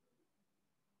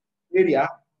area.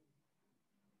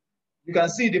 You can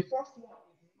see the first one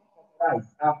is not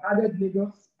authorized. I've added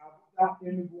Lagos, Abuja,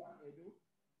 Enugu, and Edo.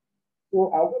 So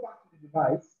I'll go back to the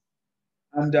device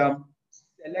and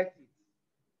select it.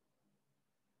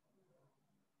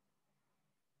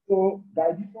 So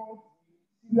by default,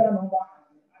 the serial number has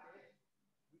been added.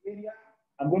 The area,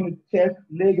 I'm going to check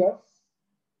Lagos,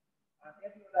 and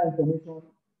every other information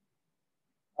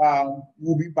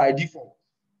will be by default.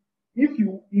 If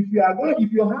you have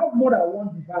more than one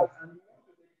device and you want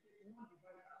to dedicate one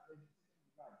device as a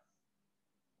registration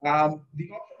device, the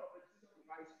option of registration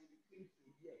device will be changed to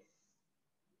yes.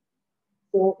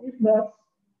 So if not,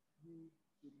 you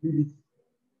leave it.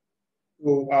 So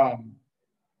So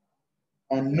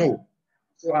on no.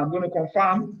 So I'm going to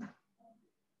confirm.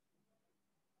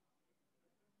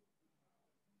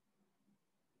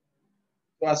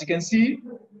 So as you can see,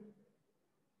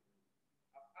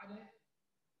 I've added,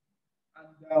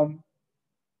 and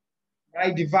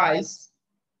my device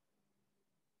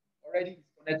already is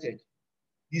connected.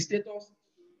 The status.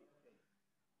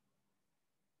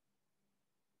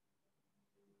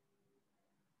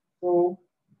 So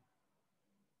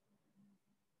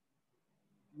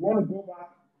you want to go back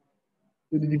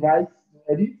to the device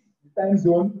to edit the time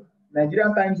zone.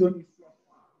 Nigerian time zone is +1.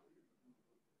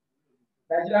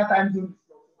 Nigerian time zone is +1.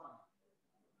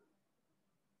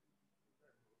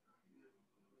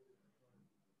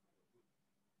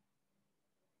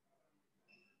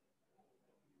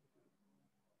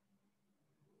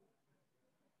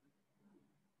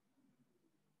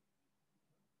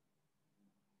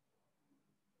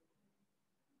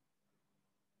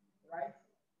 Right?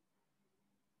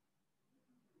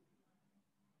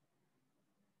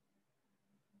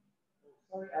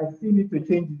 Sorry, I still need to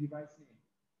change the device name.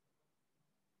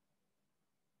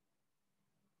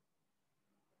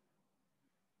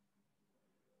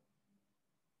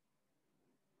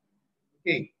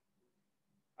 Okay.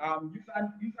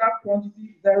 User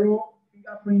quantity 0,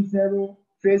 fingerprint 0,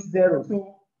 face 0.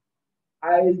 So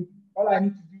all I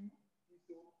need to do is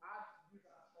to add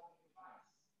users from the device.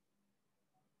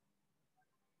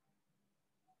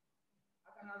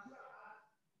 I can as well add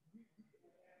employees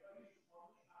on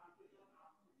this application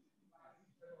and put the device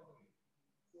separately.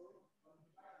 So on the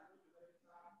device, I'm going to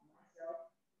register myself.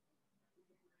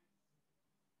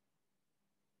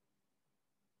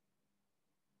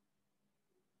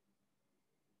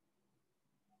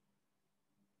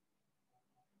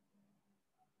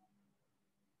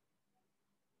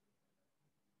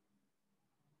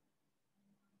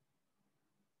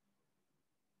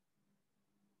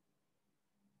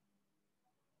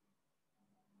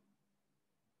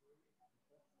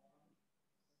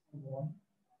 One.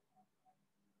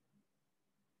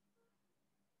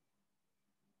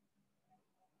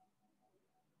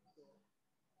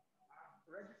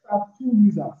 Register 2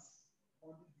 users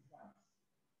on this device.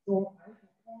 So I need to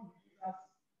pull the users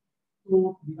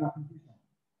to the application.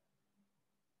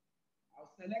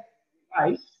 I'll select the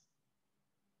device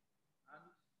and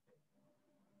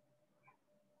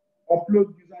upload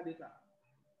user data.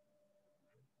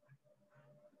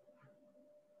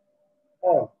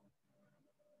 All.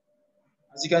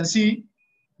 As you can see,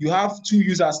 you have 2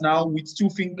 users now with 2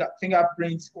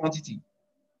 fingerprint quantity.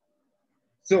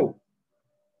 So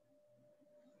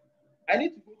I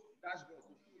need to go to the dashboard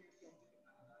to show you something.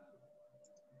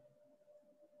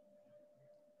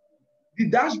 The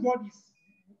dashboard is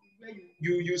where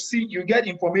you see, you get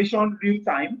information real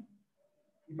time.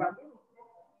 If I'm going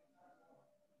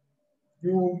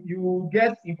to you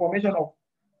get information of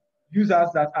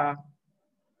users that are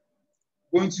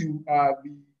going to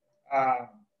be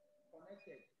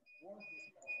connected. Once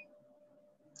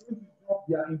it's going to drop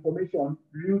their information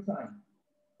real time.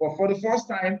 But for the first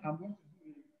time, I'm going to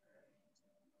do it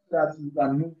so that you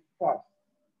can move fast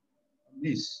on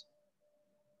this.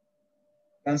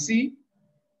 You can see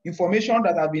information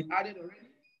that have been added already.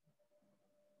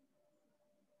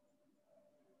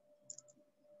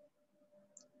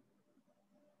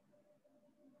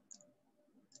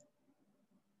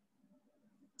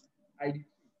 ID.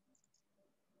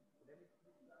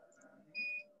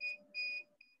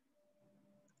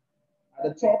 At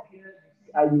the top here, you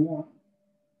see ID1,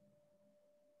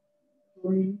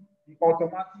 showing the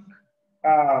automatic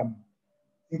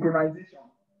synchronization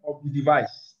of the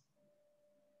device.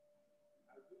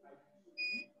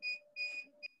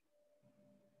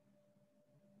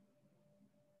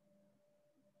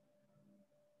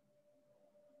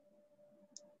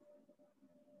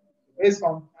 Based on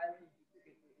timing,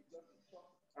 it just a short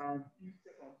few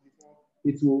seconds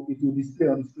before it will display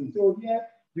on the screen. So here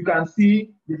you can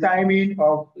see the timing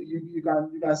of you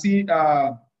can see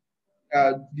the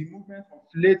movement of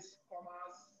late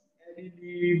comers, early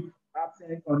leave,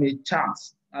 absent on a chart,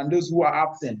 and those who are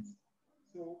absent.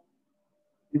 So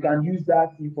you can use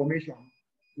that information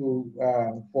to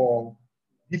for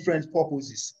different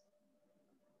purposes.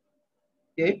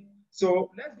 Okay, so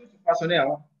let's go to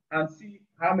personnel and see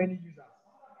how many users.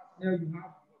 Personnel you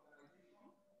have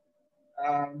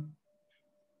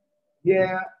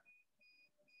here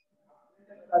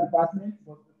department,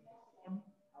 but the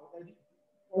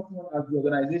first one as the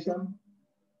organization,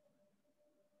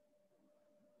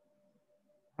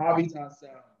 have it as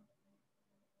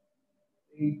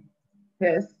a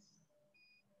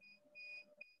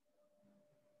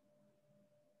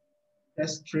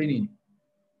test training.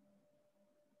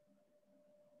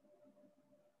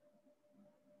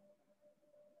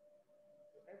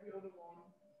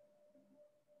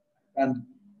 and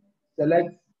select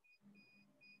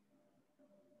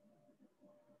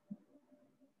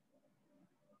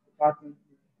department.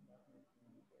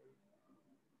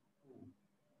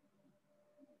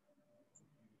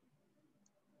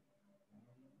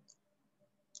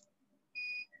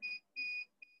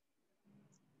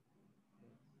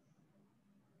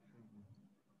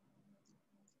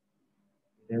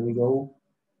 There we go.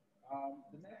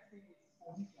 The next thing is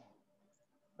position.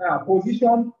 Now,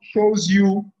 position shows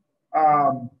you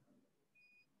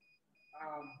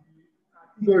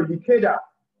the cadre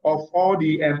of all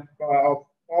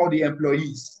the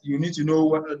employees. You need to know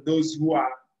what those who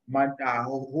are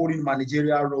holding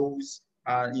managerial roles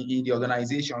in the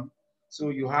organization. So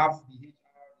you have the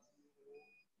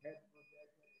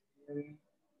HR,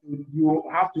 you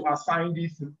have to assign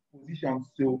these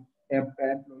positions to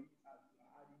employees.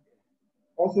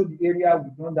 Also, the area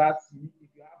we've done that. If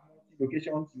you have multi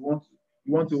locations, you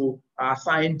want to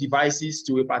assign devices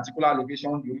to a particular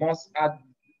location, you must add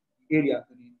the area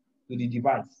to the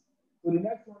device. So the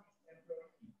next one is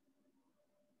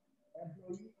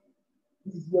employee. Employee,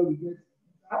 this is where we get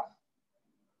that.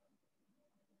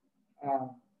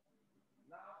 Now,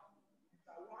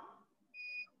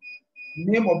 the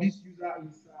name of this user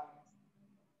is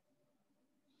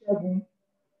Shegun.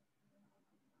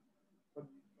 For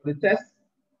the test,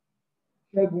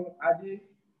 Shegun Ade.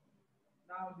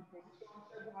 Now the position of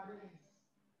Shegun Ade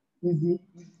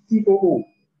is the COO.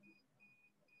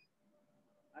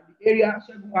 And the area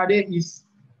Shegun Ade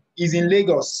is in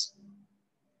Lagos.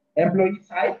 Employee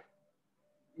type,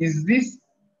 is this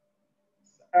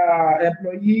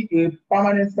employee a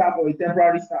permanent staff or a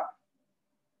temporary staff?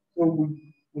 So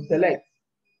we select.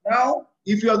 Now,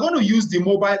 if you are going to use the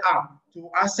mobile app to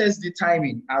access the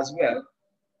timing as well,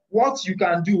 what you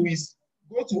can do is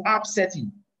go to app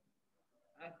setting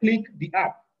and click the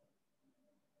app.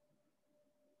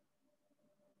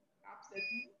 App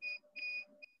setting,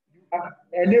 you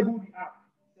enable the app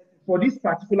for this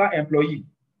particular employee,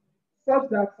 such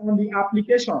that on the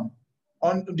application,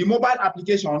 on the mobile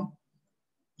application,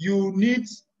 you need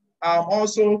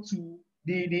also to,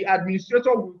 the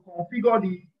administrator will configure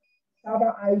the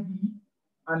server ID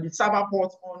and the server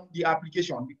port on the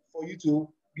application for you to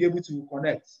be able to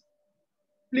connect.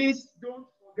 Please don't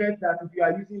forget that if you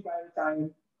are using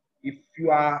BioTime, if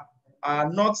you are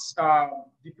not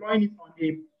deploying it on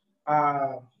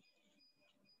a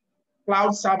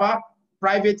cloud server,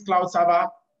 private cloud server,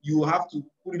 you have to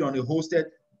put it on a hosted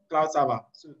cloud server.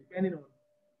 So depending on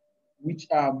which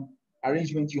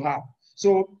arrangement you have.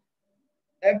 So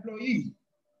employee.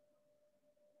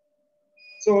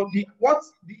 So the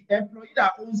employee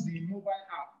that owns the mobile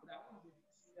app, that owns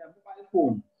the mobile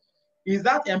phone, is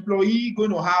that employee going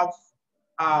to have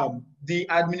the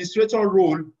administrator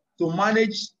role to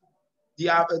manage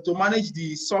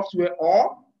the software,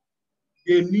 or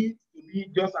they need to be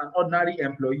just an ordinary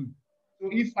employee? So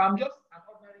if I'm just an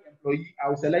ordinary employee, I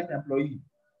will select employee.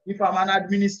 If I'm an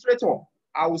administrator,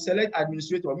 I will select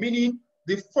administrator, meaning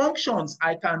the functions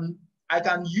I can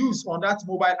use on that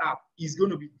mobile app is going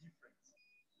to be different.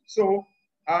 So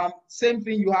same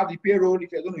thing, you have the payroll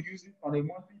if you're going to use it on a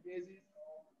monthly basis,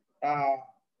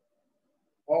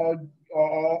 or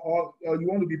you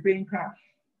want to be paying cash.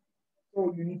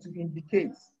 So you need to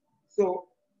indicate. So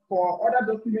for other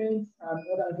documents and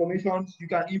other information, you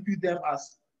can input them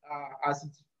as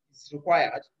it is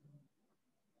required.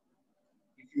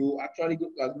 If you actually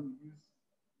are going to use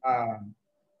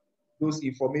those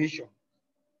information.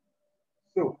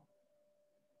 So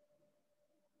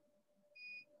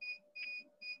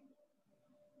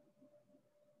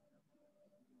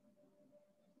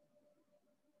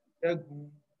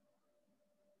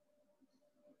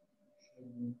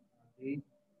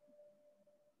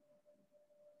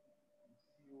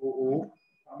COO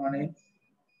permanent.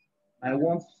 I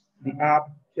want the app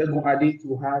Shegun Ade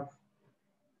to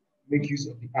make use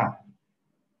of the app.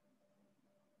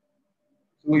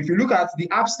 So if you look at the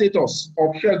app status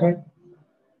of Shegun,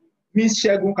 means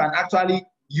Shegun can actually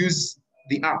use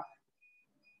the app.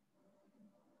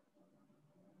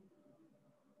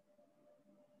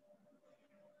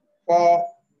 For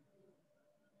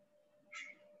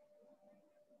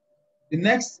the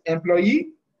next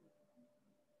employee,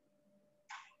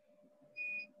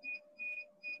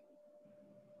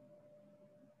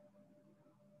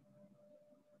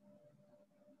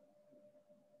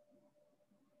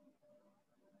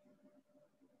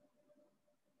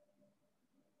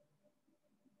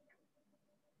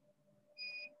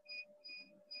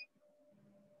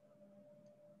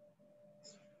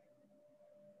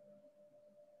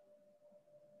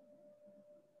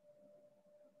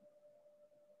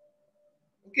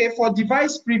 okay, for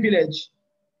device privilege,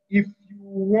 if you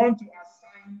want to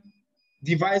assign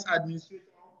device administrator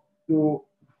to,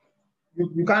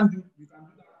 you can do that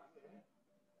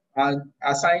and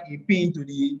assign a pin to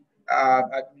the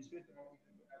administrator,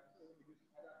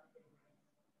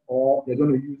 or they're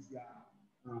going to use their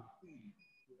pin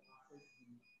to access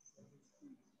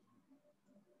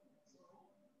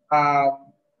the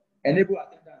enable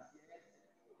attendance.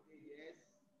 Yes.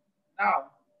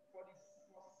 Now, for the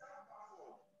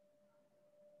password,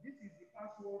 this is the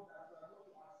password that you are going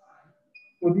to assign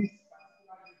to this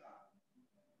particular user,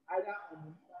 either on the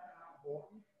mobile app, or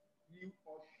if he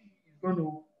or she is going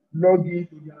to log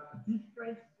into their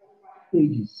different profile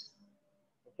pages.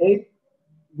 Okay?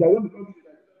 They are going to log into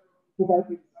their different profile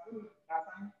pages. I'm going to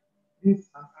assign this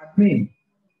as admin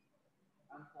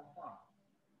and confirm.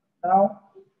 Now,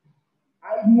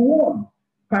 ID1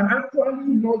 can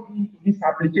actually log into this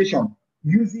application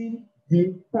using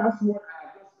the password I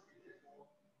have just created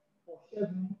for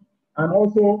Shegun, and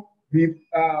also the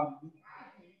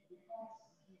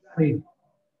username.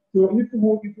 So if you are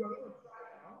going to try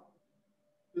now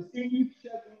to see if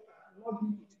Shegun can log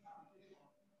into this application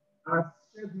as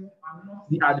Shegun and not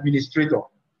the administrator.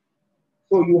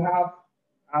 So you have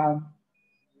the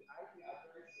IP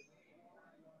address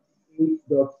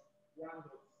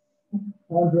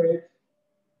 8.1.100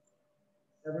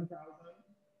 7,000.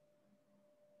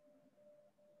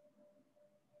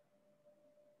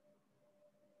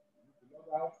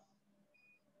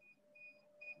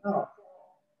 Now,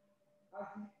 as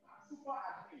the super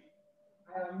admin,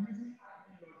 I am using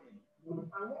admin login. I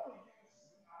want to use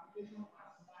the application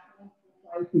as my own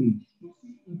profile page to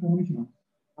see information.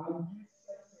 I will use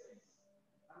success.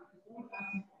 And it won't ask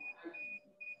me for my ID.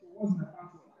 So what's my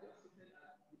password? I just put the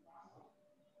password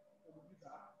for the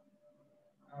user.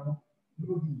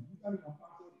 Login. User my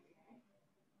password.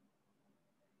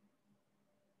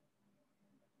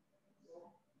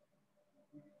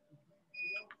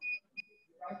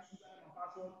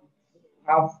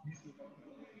 Have this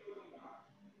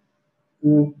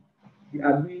to the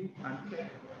admin and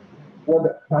check what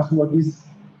the password is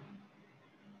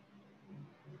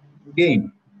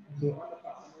again. So on the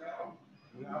personnel,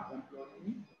 we have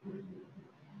employee.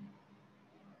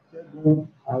 Shegun,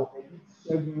 I'll edit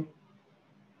Shegun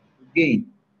again.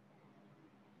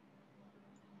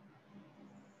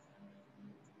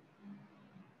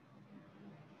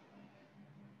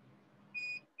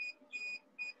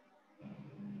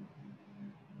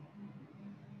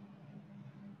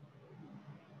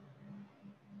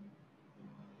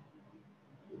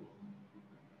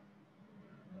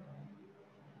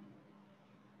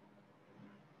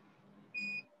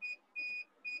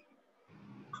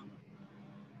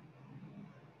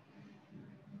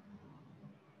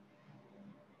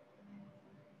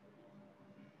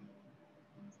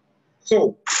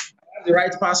 So that's the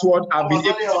right password. I've been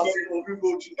able to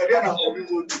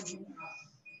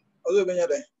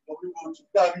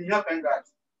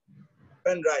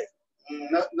pen drive.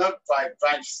 Not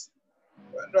drives.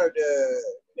 Pen drive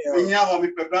We have a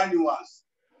brand new ones.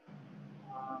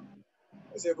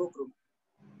 It's a book room.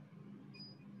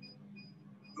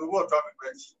 The world traffic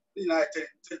ready. United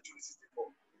 264.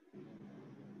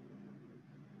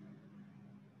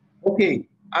 Okay,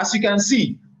 as you can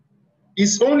see,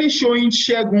 it's only showing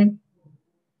Shegun,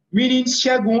 meaning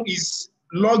Shegun is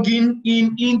logging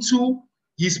in into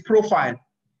his profile.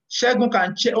 Shegun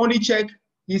can only check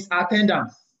his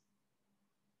attendance.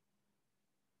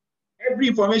 Every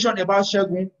information about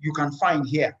Shegun you can find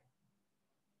here.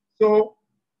 So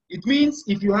it means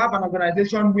if you have an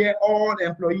organization where all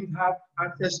employees have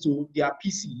access to their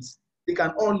PCs, they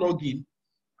can all log in,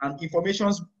 and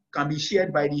information can be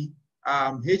shared by the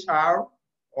HR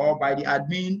or by the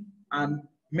admin, and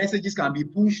messages can be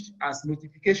pushed as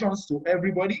notifications to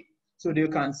everybody so they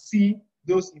can see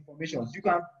those informations. You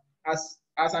can, as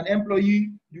an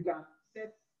employee, you can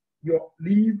set your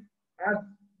leave,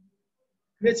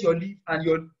 create your leave,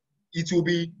 and it will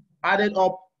be added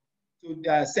up to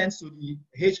the sent to the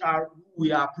HR who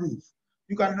will approve.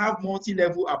 You can have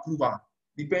multi-level approval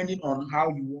depending on how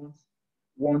you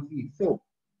want it. So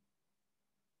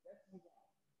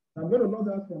I'm going to log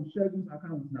out from Shegun's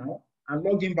account now and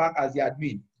log in back as the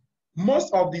admin.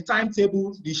 Most of the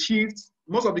timetables, the shifts,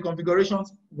 most of the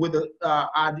configurations with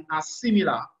are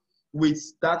similar with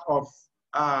that of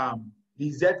the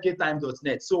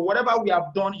zktime.net. So whatever we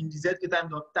have done in the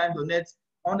zktime.net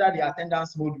under the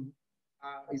attendance module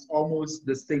is almost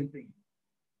the same thing.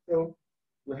 So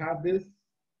we have this.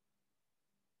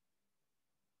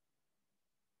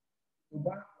 So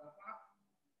back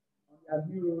on the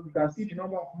admin role, you can see the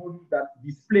number of modules that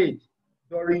displayed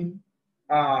during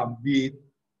the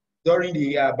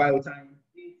biotime.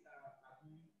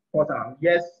 portal.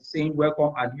 Yes, saying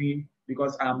welcome admin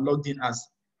because I'm logged in as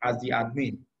the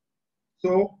admin.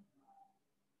 So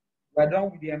we're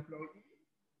done with the employee.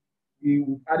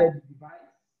 We've added the device.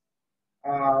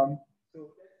 So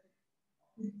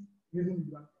using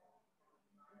the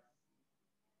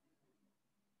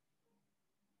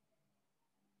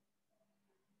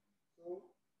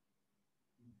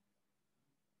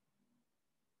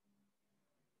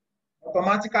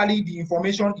automatically the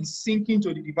information is syncing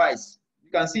to the device.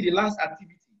 You can see the last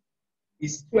activity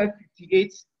is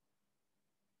 12:58.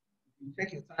 You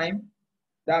check your time.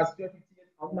 That's 12:58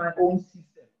 on my own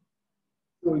system.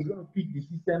 So it's going to pick the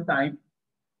system time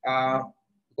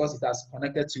because it has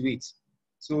connected to it.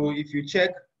 So if you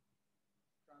check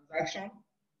transaction,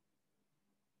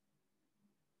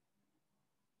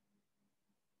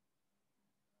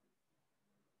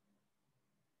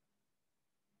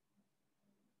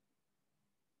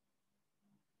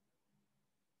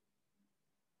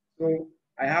 so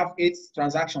I have 8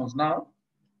 transactions now.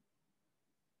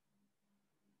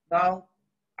 Now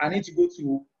I need to go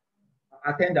to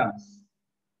attendance.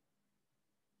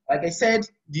 Like I said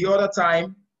the other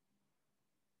time,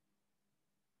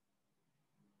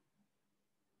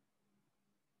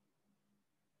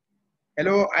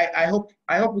 hello, I hope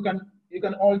you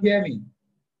can all hear me.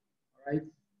 All right.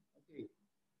 Okay.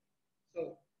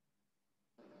 So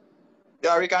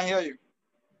Yeah, we can hear you.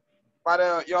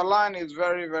 But your line is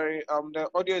very, the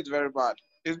audio is very bad.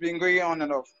 It's been going on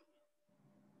and off.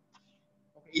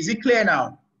 okay. Is it clear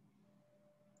now?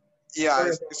 Yeah,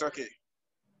 it's okay.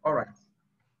 All right.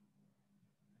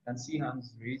 I can see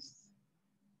hands raised.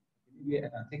 Maybe I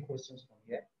can take questions from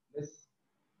here.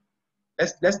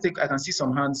 Let's take. I can see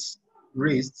some hands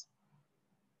raised.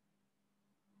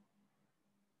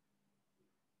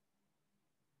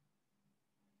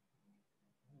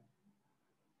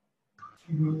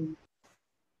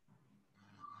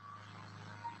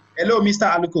 Hello,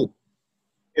 Mr. Aluko.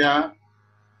 Yeah.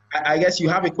 I guess you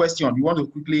have a question. You want to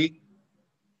quickly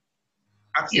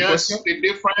ask the question? Yes, the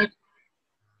difference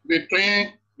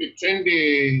between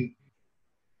the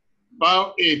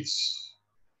Bio 8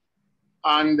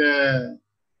 and the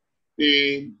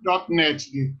 .NET,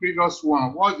 the previous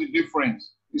one. What's the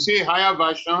difference? You say higher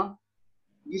version.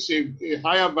 This is a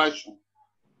higher version.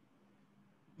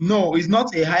 No, it's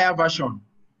not a higher version.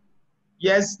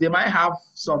 Yes, they might have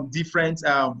some different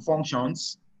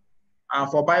functions.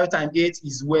 For BioTime 8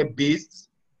 is web-based.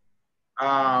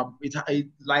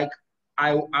 Like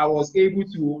I was able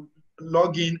to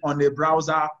log in on a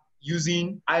browser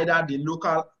using either the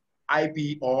local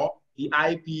IP or the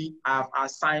IP I've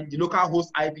assigned, the local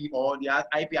host IP or the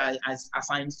IP I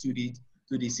assigned to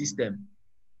the system.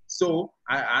 So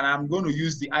and I'm going to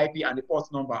use the IP and the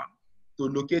port number to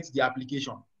locate the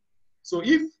application. So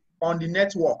if on the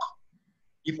network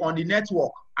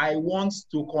I want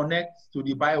to connect to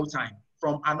the BioTime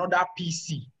from another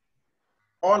PC,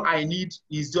 all I need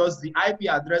is just the IP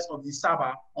address of the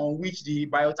server on which the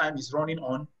BioTime is running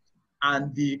on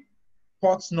and the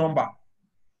port number.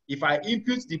 If I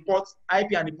input the port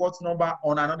IP and the port number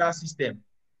on another system,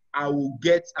 I will be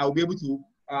able to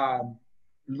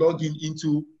log in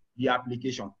into the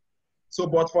application. So,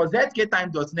 but for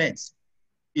zktime.net,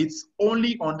 it's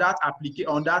only on that application,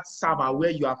 on that server where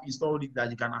you have installed it, that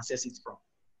you can access it from.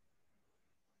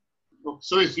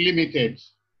 So it's limited.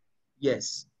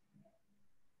 Yes.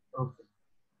 Okay.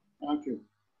 Thank you.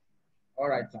 All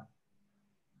right, sir.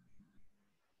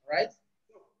 All right.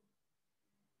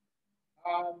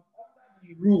 Under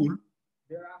the rule,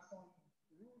 there are some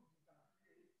rules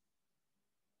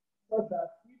such that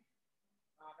if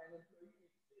an employee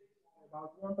is for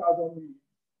about 1,000 minutes,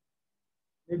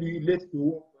 maybe late to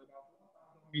work for about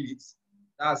 1,000 minutes,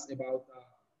 that's about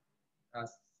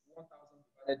that's 1,000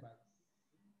 divided by 6.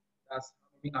 That's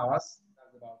how many hours?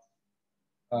 That's about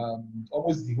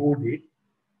almost the whole day.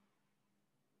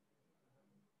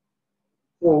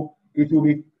 So it will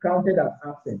be counted as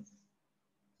absence.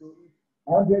 So if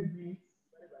 100 minutes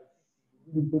divided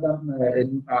by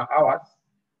 60 hours,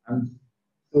 and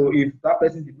so if that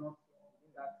person did not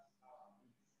that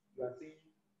you are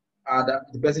saying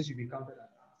that the person should be counted as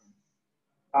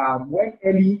absent. When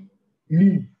early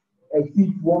leave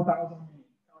exceeds 1,000 minutes,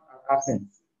 count as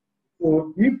absence.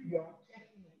 So if your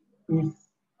check-in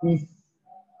is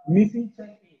missing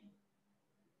check-in,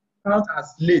 count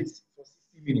as late for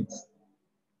 60 minutes.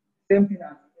 Same thing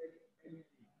as early leave.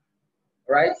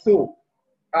 Right? So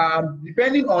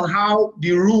depending on how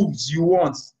the rules you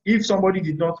want, if somebody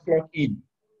did not clock in,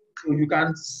 so you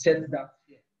can set that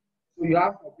here. So you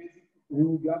have a basic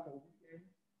rule, you have a weekend,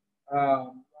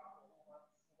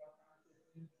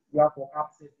 you have for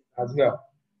absence as well.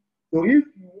 So if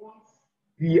you want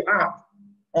the app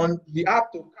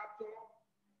to capture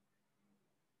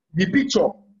the picture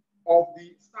of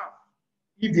the staff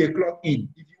if they clock in.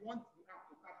 If you want the app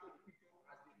to capture the picture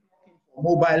as they clock in for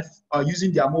mobile,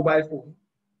 using their mobile phone,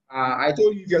 I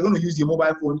told you if you're going to use your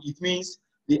mobile phone, it means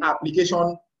the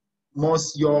application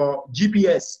your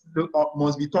GPS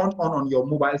must be turned on your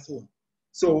mobile phone.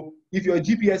 So if your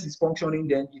GPS is functioning,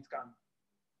 then it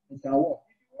can work.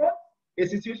 If you want a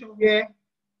situation where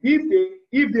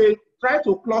if they try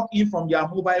to clock in from their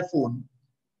mobile phone,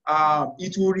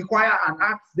 it will require and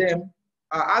ask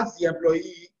the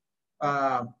employee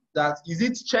that is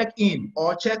it check in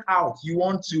or check out you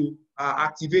want to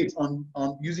activate on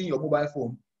using your mobile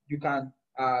phone. You can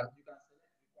select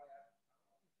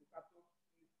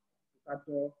to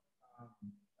capture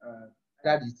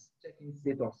either the check-in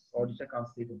status or the checkout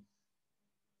status.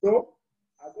 So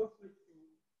I go straight to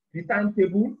the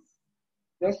timetable.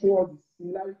 Just show us the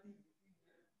similarity.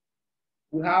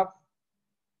 We have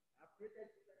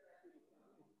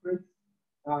create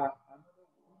another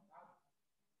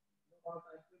one.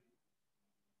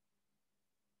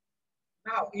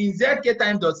 Now in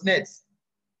zktime.net,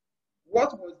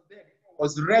 what was there before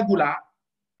was regular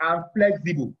and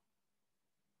flexible.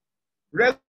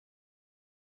 Regular,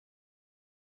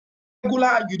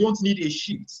 you don't need a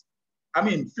shift. I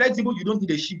mean, flexible, you don't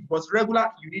need a shift, but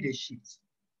regular, you need a shift.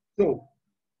 So,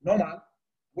 normal,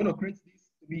 we're going to create this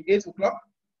to be 8 o'clock,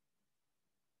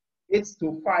 8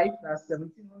 to 5, that's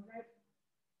 1700.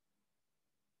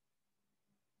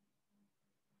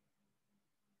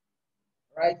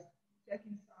 Right?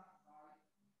 Checking starts by,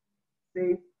 say,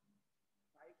 5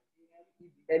 a.m.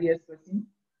 if the earliest person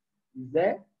is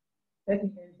there.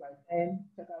 Checking ends by 10,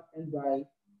 checkout ends by,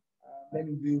 let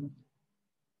me do,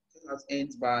 checkout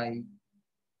ends by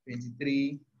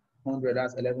 2300,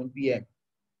 that's 11 p.m.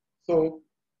 So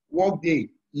work day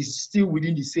is still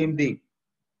within the same day.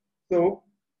 So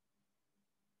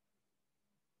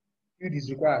field is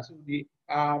required. So the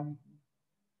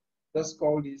let's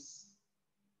call this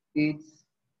 8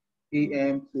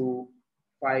 a.m. to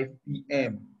 5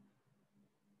 p.m.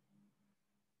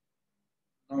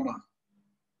 normal.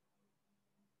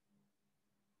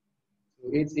 So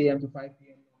 8 a.m. to 5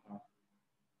 p.m. normal.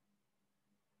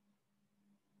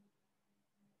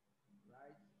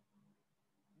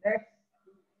 Right. Next.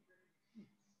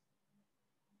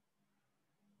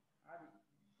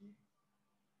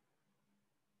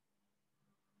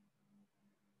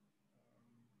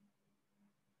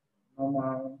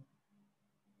 Normal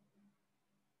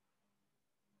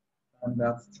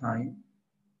standard time.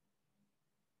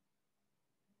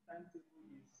 Timetable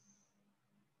is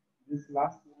this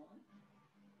last one,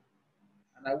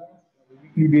 and I want on a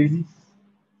weekly basis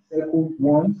circle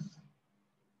once.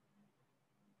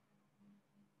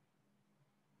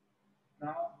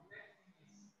 Now,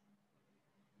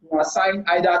 to assign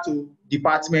either to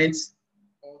departments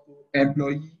or to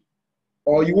employee,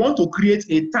 or you want to create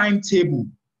a timetable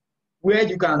where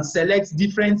you can select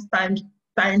different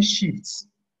time shifts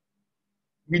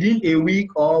within a week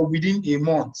or within a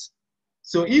month.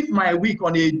 So if my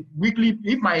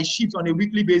shift on a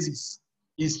weekly basis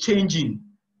is changing,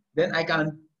 then I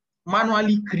can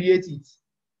manually create it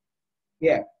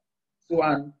here.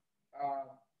 So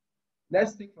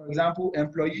let's take, for example,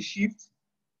 employee shift,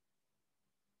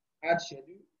 add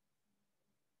schedule.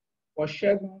 For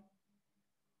schedule,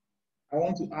 I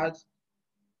want to add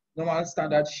normal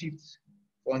standard shift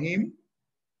for him.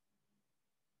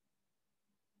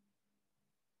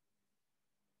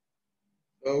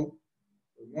 So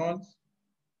we want,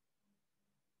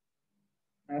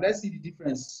 now let's see the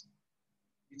difference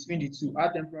between the two.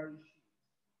 Add temporary shift.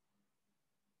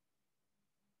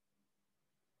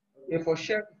 Okay, for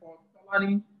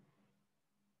Tolani,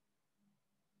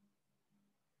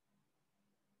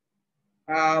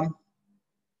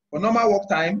 for normal work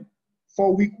time,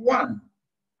 for week 1,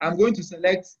 I'm going to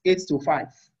select 8 to 5.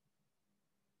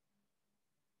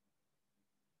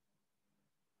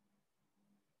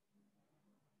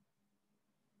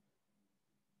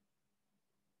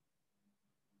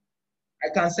 I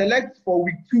can select for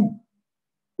week 2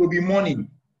 to be morning.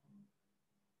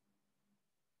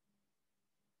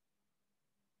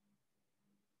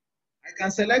 I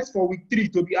can select for week 3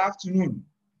 to be afternoon.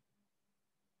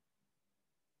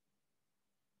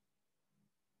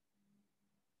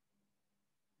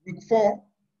 Week 4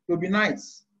 to be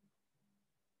nights.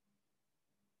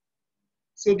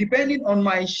 So depending on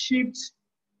my shift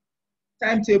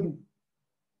timetable,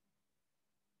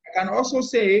 I can also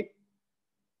say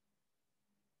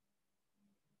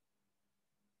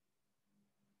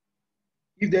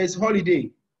if there is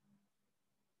holiday,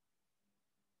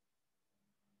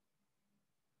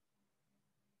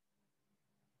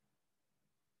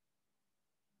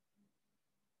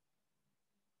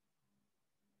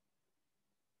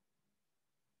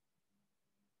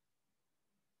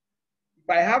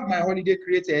 I have my holiday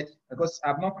created, because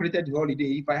I've not created the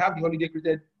holiday, if I have the holiday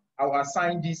created, I'll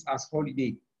assign this as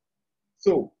holiday.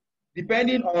 So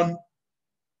depending on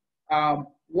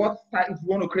what time, if you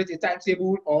want to create a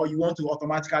timetable or you want to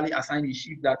automatically assign a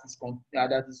shift that is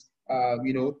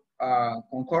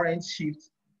concurrent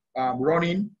shift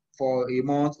running for a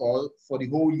month or for the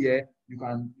whole year, you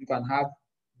can have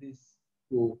this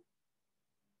to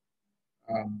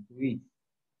it.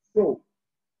 So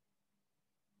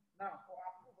now for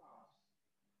approvals,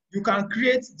 you can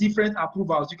create different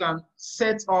approvals. You can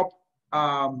set up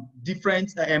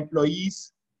different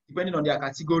employees depending on their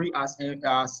category as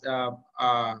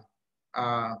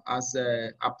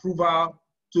approval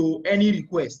to any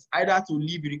request, either to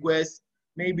leave request.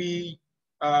 Maybe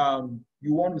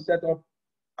you want to set up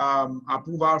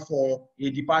approval for a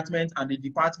department, and the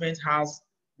department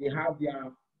they have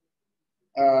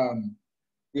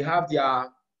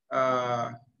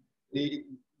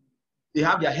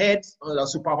their head or the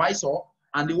supervisor,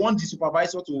 and they want the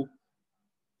supervisor to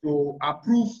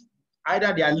approve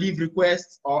either their leave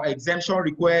request or exemption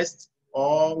request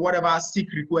or whatever sick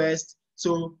request.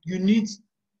 So you need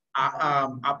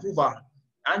approval,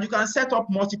 and you can set up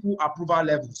multiple approval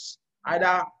levels.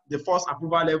 Either the first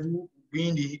approval level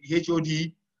being the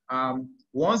HOD.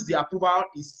 Once the approval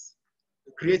is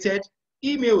created,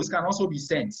 emails can also be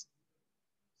sent.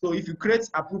 So if you create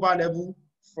approval level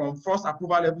from first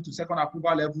approval level to second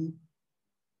approval level,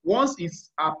 once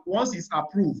it's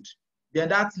approved, then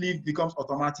that leave becomes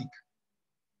automatic.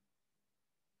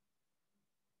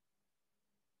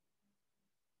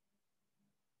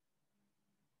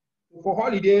 For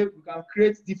holiday, we can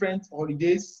create different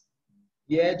holidays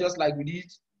here, just like we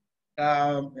did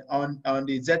on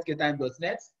the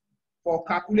zktime.net. For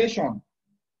calculation,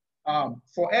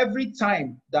 for every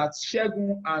time that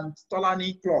Shegun and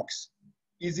Tolani clocks,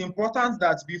 it's important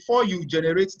that before you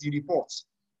generate the report,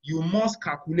 you must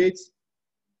calculate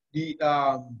the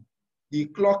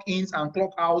clock ins and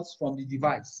clock outs from the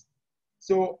device.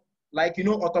 So, like,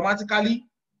 automatically,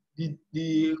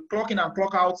 the clock in and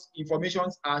clock out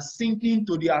informations are syncing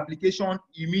to the application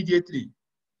immediately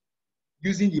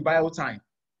using the bio time.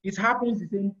 It happens the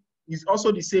same, it's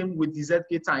also the same with the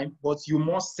ZK time, but you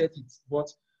must set it. But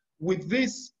with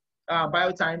this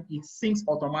bio time, it syncs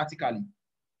automatically.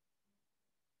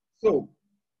 So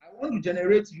I want to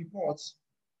generate reports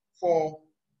for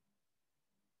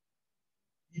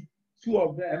the two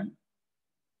of them.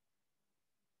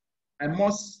 I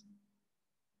must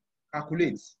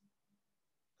calculate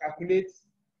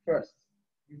first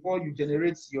before you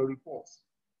generate your reports.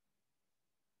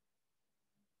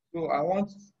 So I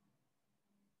want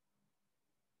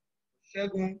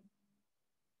Shegun.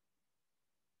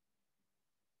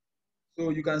 So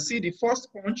you can see the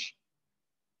first punch,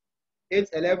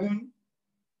 8:11,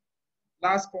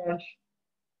 last punch,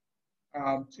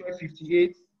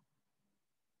 12:58.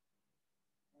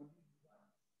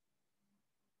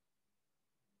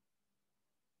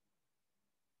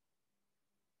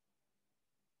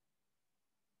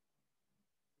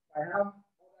 I have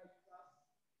other users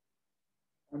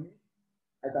on it,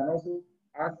 I can also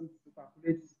ask it to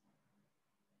calculate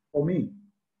for me.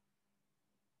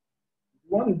 If you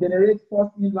want to generate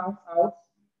first in, last out,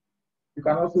 you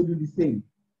can also do the same.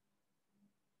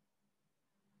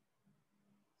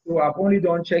 So I've only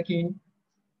done checking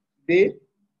today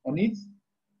on it.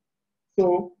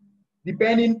 So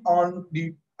depending on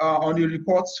the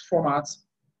reports format,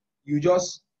 you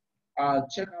just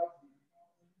check out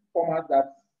the format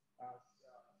that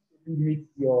meets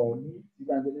your needs. You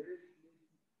can generate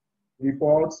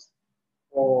reports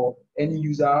for any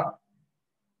user.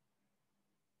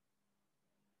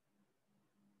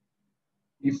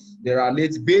 If they are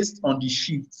late based on the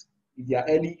shift, if they are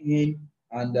early in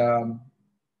and early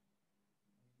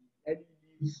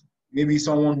leave, maybe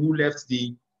someone who left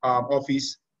the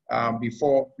office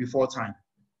before time.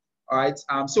 All right.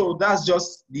 So that's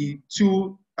just the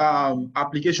two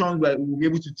applications where we'll be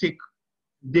able to take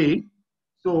today.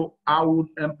 So I would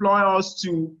employ us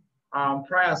to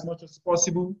try as much as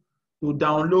possible to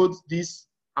download these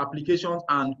applications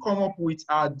and come up with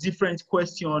different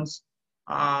questions.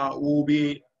 We'll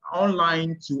be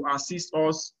online to assist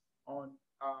us on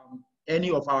any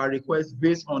of our requests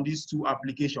based on these two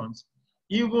applications.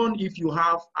 Even if you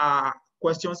have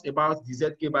questions about the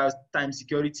ZK BIOS time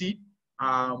security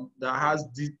that has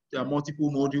multiple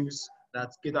modules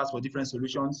that caters for different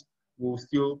solutions, we'll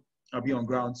still be on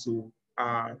ground to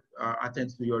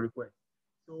attend to your request.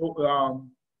 So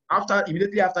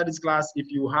immediately after this class,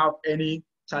 if you have any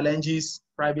challenges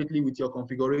privately with your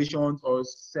configurations or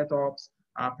setups,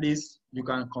 please, you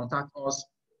can contact us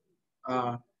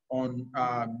on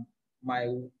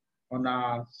my on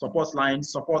our support line,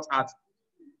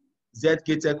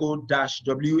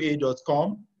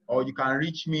 support@zkteco-wa.com, or you can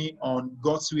reach me on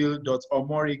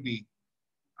godswill.omorigbe.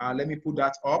 Let me put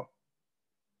that up.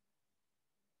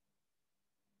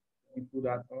 Let me put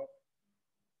that up.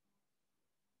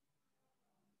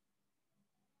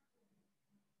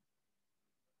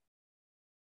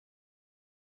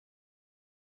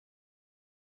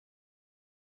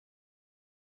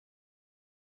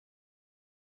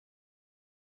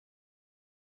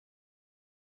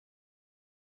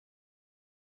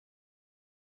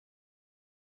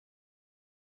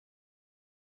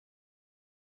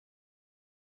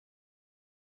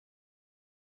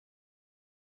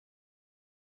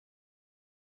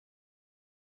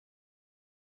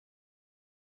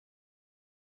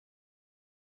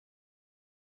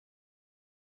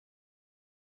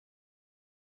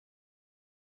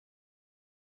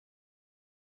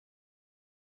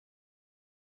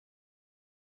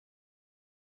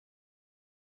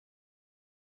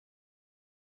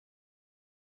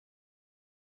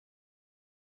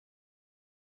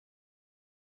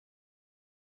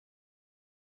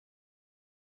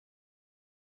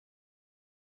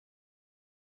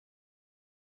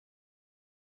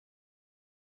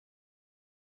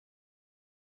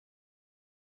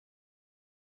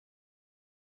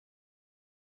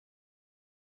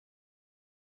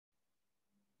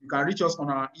 You can reach us on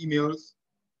our emails,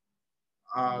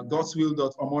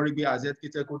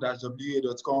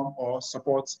 godswill.omorigbe@zkteco-wa.com or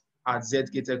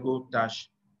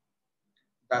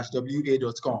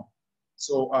support@zkteco-wa.com.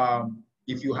 So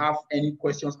if you have any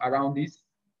questions around this,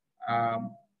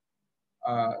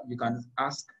 you can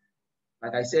ask.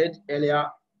 Like I said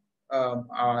earlier,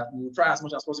 we'll try as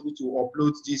much as possible to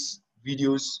upload these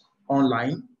videos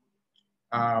online.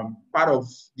 Part of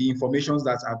the information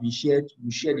that have been shared,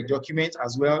 we share the document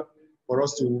as well for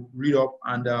us to read up,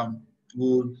 and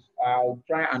we'll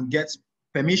try and get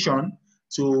permission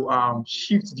to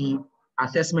shift the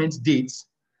assessment dates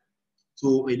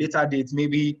to a later date,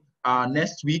 maybe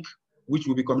next week, which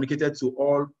will be communicated to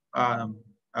all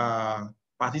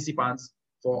participants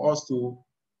for us to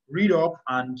read up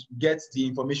and get the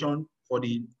information for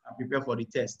the prepare for the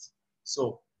test.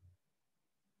 So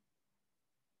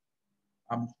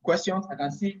questions? I can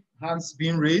see hands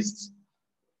being raised.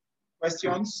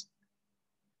 Questions?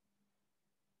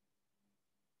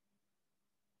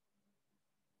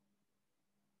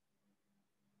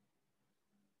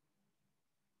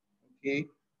 Okay.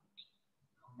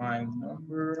 My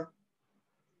number.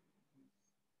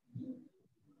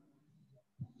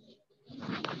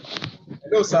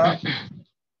 Hello, sir.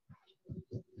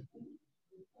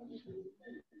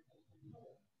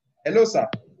 Hello, sir.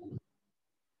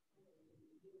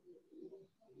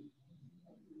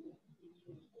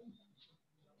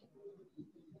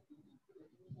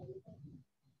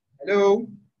 Hello.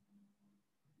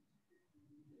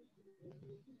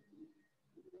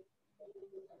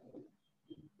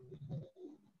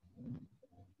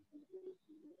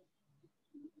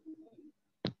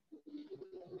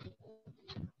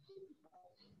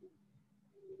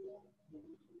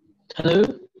 Hello.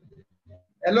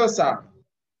 Hello, sir.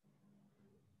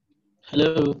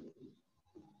 Hello.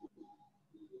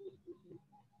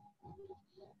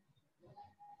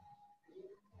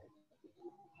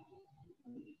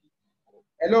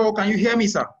 Hello, can you hear me,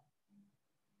 sir?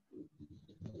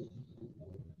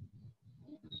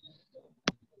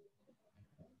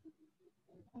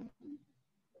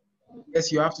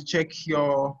 Yes, you have to check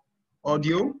your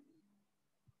audio.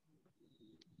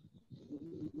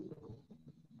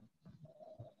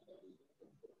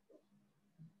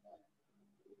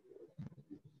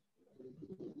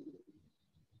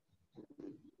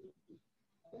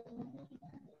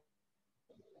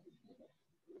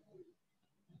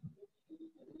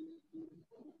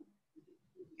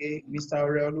 Okay, Mr.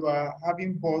 Aureolua,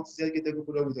 having bought ZKTeco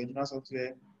product with original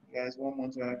software, guys, 1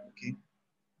 month, okay.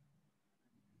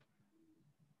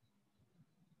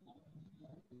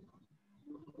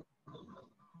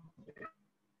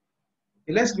 Okay,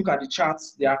 let's look at the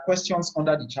charts. There are questions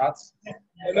under the charts.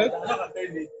 Hello?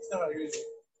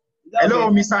 Hello,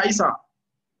 Mr. Isa.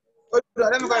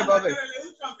 Let me go above it.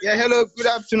 Yeah, hello, good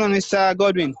afternoon, Mr.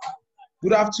 Godwin.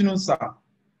 Good afternoon, sir.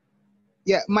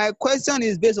 Yeah, my question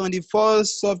is based on the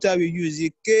first software we use,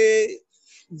 the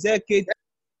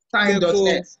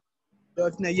Time.net.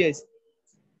 Yes.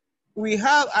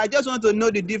 I just want to know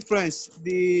the difference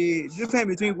between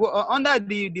under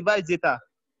the device data.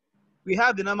 We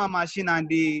have the normal machine and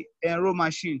the enroll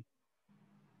machine.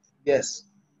 Yes.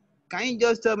 Can you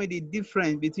just tell me the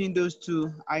difference between those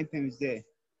two items there?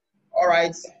 All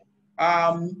right.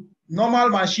 Normal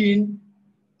machine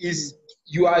is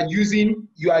you are using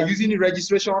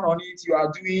registration on it, you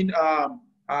are doing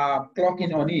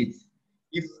clocking on it.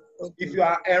 If you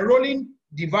are enrolling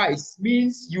device,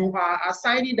 means you are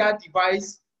assigning that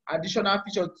device additional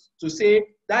feature to say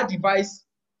that device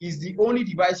is the only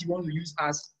device you want to use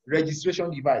as registration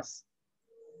device.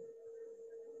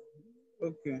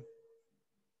 Okay.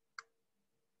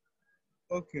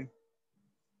 Okay.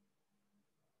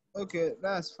 Okay,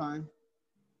 that's fine.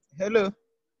 Hello.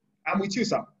 I'm with you,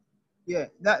 sir. Yeah,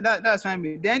 that's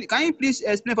fine. Then can you please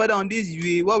explain further on this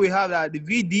what we have at the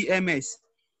VDMS?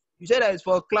 You said that it's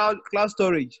for cloud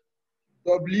storage.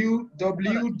 WDMS.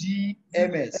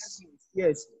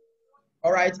 Yes.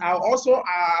 All right. I'll also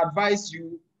advise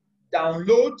you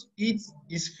download it.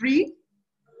 It's free.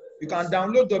 You can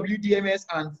download WDMS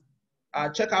and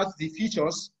check out the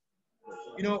features.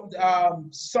 You know,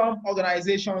 some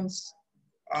organizations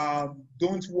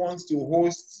don't want to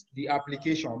host the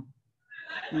application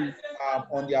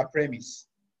on their premise,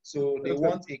 so they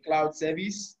want a cloud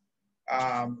service.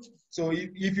 So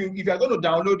if you are going to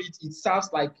download it, it serves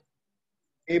like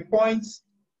a point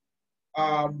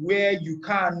where you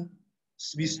can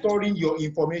be storing your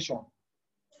information.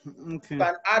 Okay. You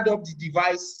can add up the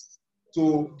device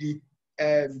to the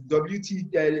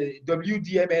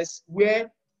WDMS,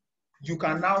 where you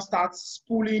can now start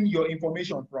spooling your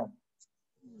information from.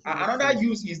 Another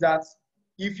use is that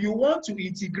if you want to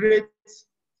integrate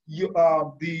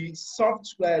the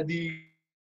software, the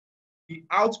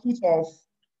output of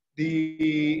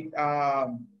the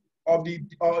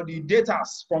data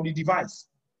from the device,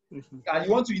 and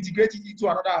you want to integrate it into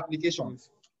another application,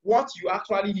 what you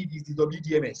actually need is the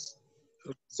WDMS.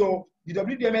 So the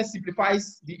WDMS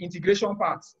simplifies the integration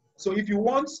part. So if you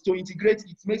want to integrate,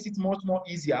 it makes it much more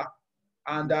easier.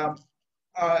 And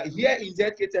here in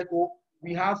ZK Techo,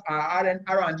 we have our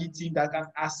R&D team that can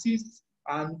assist,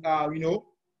 and you know,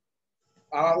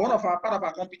 part of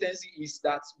our competency is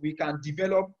that we can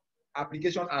develop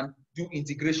application and do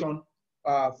integration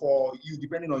for you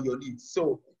depending on your needs.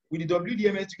 So with the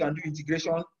WDMS, you can do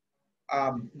integration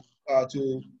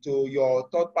to your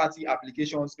third-party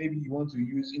applications. Maybe you want to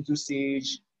use into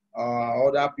Sage,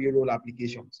 other payroll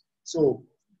applications. So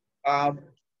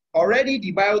already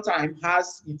the BioTime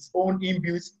has its own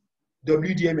inbuilt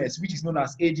WDMS, which is known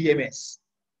as ADMS.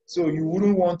 So you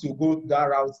wouldn't want to go that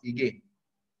route again.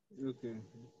 Okay.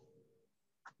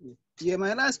 Yeah,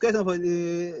 my last question for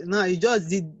the now is just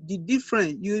the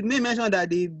difference. You may mention that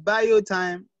the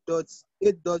BioTime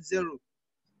 8.0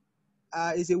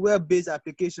 is a web-based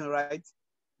application, right?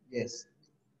 Yes.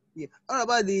 Yeah. What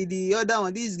about the other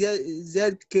one? This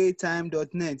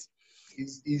zktime.net.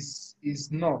 Is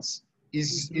not.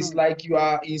 It's like you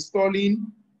are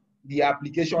installing the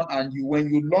application, and when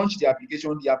you launch the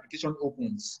application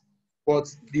opens. But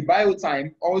the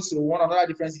BioTime also, one another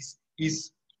difference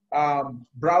is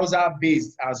browser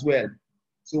based as well.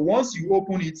 So once you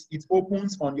open it, it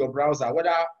opens on your browser,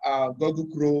 whether Google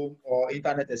Chrome or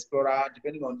Internet Explorer,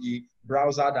 depending on the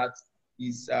browser that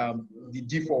is the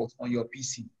default on your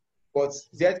PC. But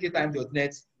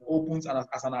zktime.net opens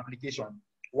as an application,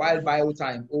 while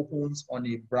BioTime opens on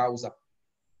a browser.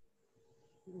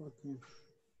 Okay.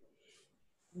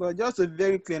 But just to be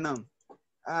very clear now,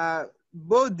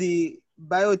 both the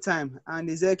BioTime and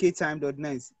the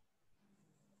zktime.net,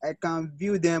 I can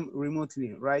view them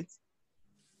remotely, right?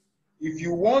 If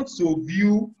you want to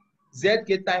view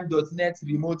zktime.net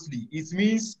remotely, it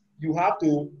means you have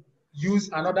to use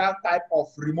another type of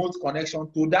remote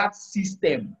connection to that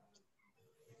system.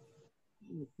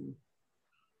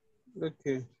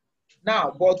 Okay.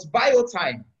 Now, but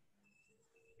BioTime,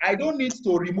 I don't need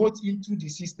to remote into the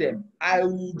system. I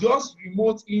will just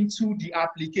remote into the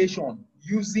application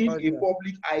using a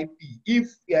public IP.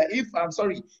 If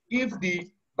the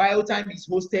BioTime is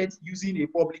hosted using a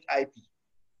public IP.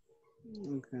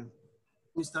 Okay.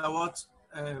 Mr. Watt,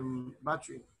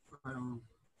 battery.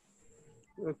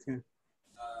 Okay.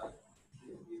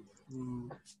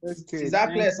 Okay. Is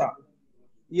that clear, sir?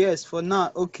 Yes, for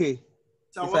now. Okay.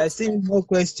 So if I see more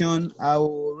question, I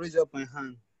will raise up my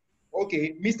hand.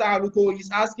 Okay, Mr. Aluko is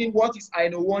asking what is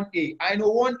INO 1A. INO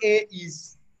 1A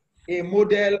is a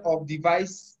model of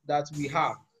device that we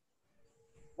have.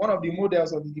 One of the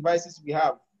models of the devices we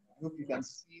have. I hope you can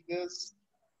see this.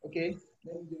 Okay,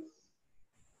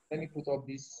 let me put up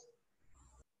this.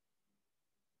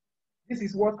 This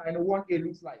is what INO 1A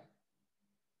looks like.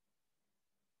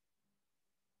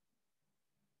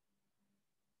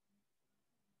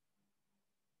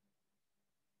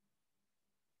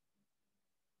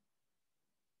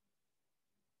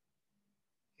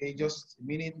 Okay, just a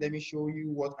minute. Let me show you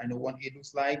what INO 1A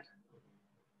looks like.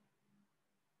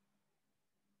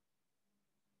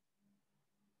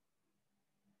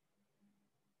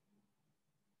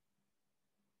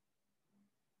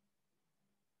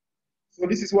 So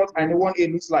this is what I know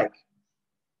 1A looks like.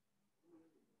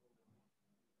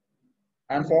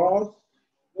 And for all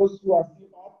those who are still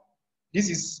up, this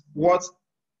is what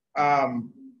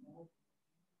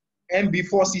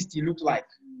MB460 look like.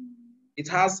 It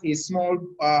has a small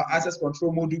access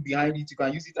control module behind it. You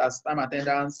can use it as time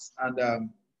attendance and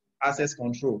access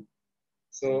control.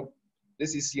 So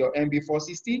this is your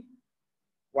MB460,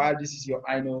 while this is your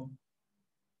INO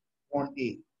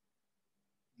 1A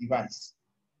device.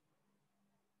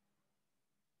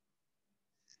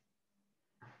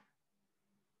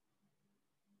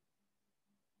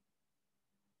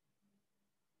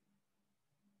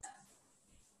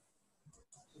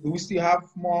 Do we still have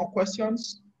more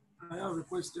questions? I have a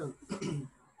question.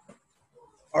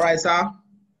 All right, sir.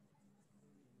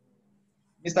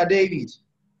 Mr. David.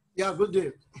 Yeah, good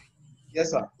day.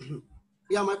 Yes, sir.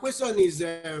 Yeah, my question is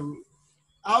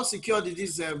how secure it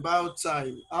is about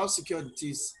time? How secure it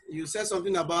is? You said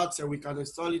something about we can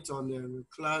install it on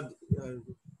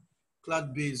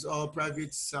cloud base or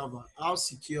private server. How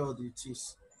secure it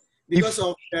is? Because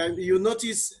of you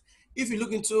notice if you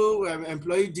look into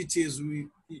employee details,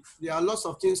 there are lots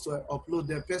of things to upload,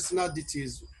 their personal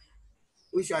details,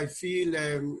 which I feel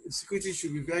security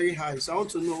should be very high. So I want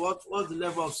to know what's the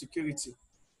level of security.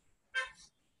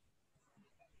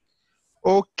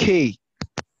 Okay.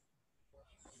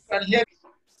 Can you hear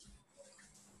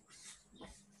me?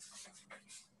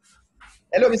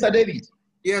 Hello, Mr. David.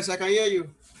 Yes, I can hear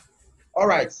you. All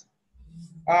right.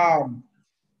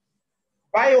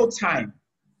 BioTime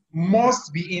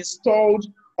must be installed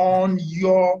on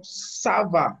your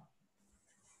server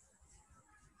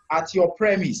at your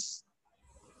premise.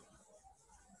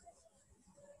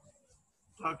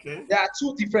 Okay. There are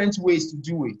two different ways to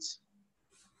do it.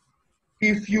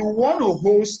 If you want to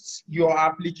host your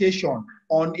application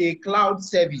on a cloud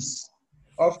service,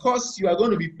 of course, you are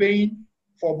going to be paying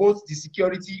for both the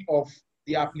security of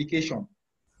the application.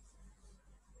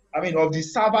 I mean, of the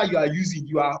server you are using,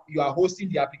 you are hosting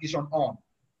the application on.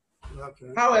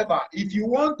 Okay. However, if you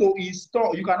want to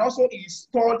install, you can also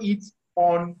install it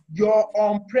on your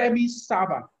on-premise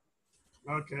server.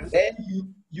 Okay. Then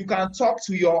you can talk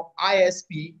to your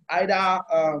ISP, either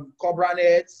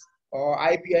Cobranet or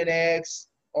IPNX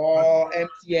or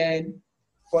MTN,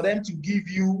 for them to give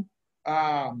you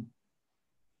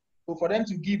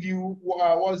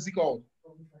what's it called?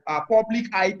 Public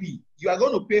IP. You are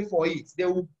going to pay for it. They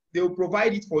will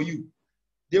provide it for you.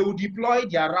 They will deploy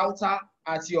their router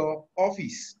at your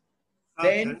office.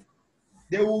 Okay. Then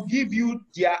they will give you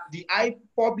the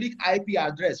public IP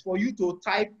address for you to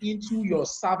type into your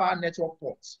server network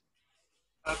port.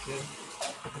 Okay.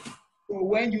 So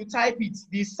when you type it,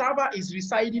 the server is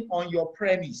residing on your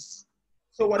premise.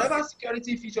 So whatever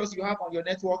security features you have on your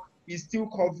network is still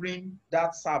covering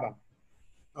that server.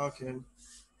 Okay.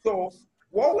 So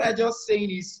what we're just saying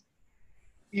is,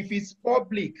 if it's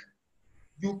public,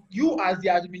 you as the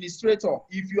administrator,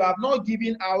 if you have not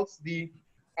given out the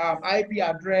IP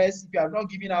address, if you have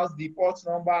not given out the port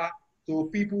number to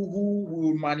people who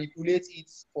will manipulate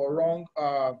it for wrong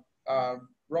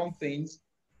things,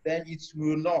 then it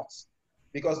will not.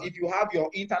 Because if you have your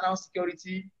internal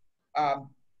security,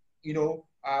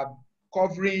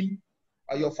 covering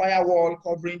your firewall,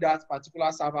 covering that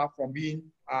particular server from being,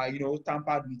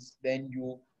 tampered with, then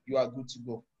you are good to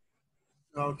go.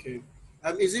 Okay.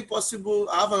 Is it possible?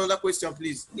 I have another question,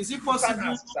 please. Is it possible? You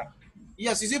can ask, sir.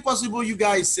 Yes. Is it possible you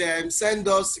guys send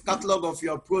us a catalog of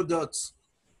your products,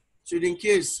 should in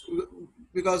case,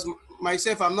 because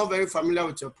myself, I'm not very familiar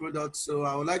with your products, so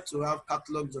I would like to have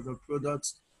catalogs of your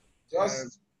products.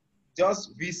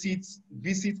 Just visit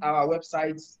our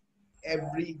website.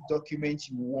 Every document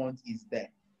you want is there.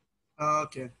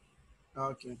 Okay.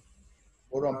 Okay.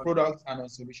 Or on products and on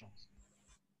solutions.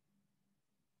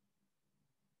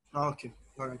 Okay.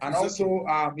 All right. And it's also,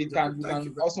 okay. we can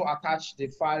also attach the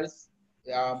files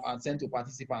and send to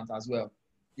participants as well.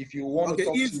 If you want to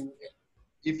talk to,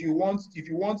 if you want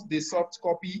the soft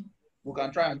copy, we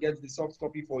can try and get the soft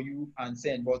copy for you and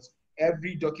send. But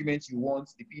every document you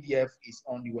want, the PDF is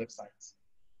on the website.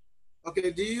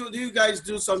 Okay. Do you guys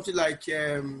do something like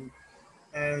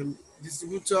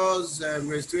distributors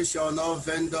registration or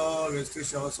vendor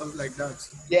registration or something like that?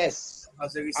 Yes.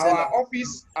 As a reseller.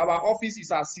 Our office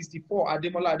is at 64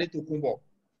 Ademola Adetokunbo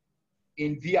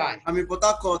in VI. I'm in Port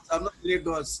Harcourt. I'm not in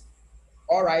Lagos.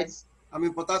 All right. I'm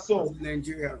in Port Harcourt,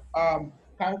 Nigeria. Can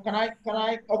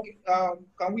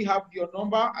we have your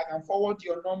number? I can forward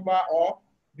your number, or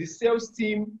the sales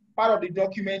team. Part of the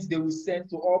documents they will send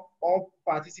to all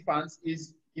participants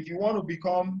is, if you want to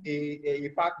become a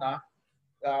partner,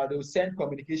 they will send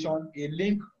communication, a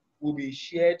link will be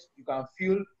shared. You can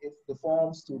fill the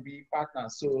forms to be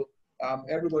partners. So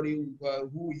everybody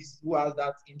who has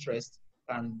that interest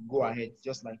can go ahead,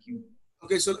 just like you.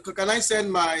 Okay, so can I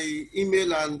send my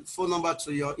email and phone number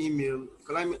to your email?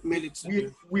 Can I mail it to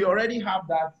you? We already have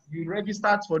that. You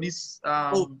registered for this.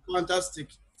 Oh, fantastic,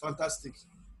 fantastic,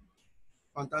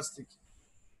 fantastic.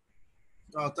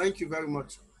 Oh, thank you very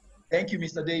much. Thank you,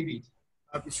 Mr. David.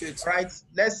 I appreciate it. Right,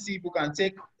 let's see if we can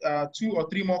take 2 or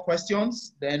 3 more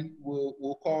questions, then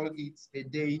we'll call it a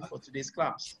day for today's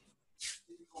class.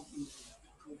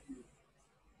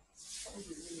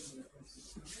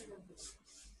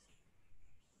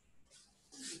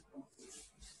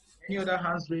 Any other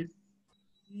hands raised?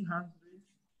 Any hands raised?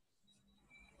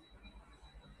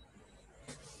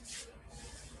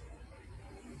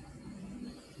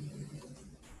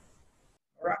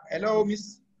 All right. Hello,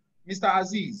 Mr.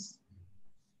 Aziz.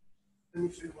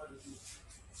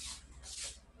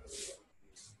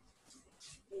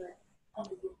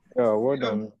 Yeah, well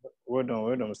done,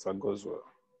 Mr. Goswell.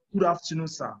 Good afternoon,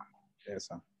 sir. Yes,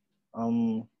 sir.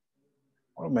 One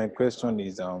of my question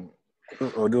is,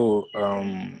 although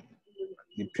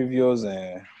the previous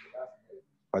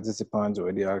participants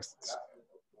already asked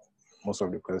most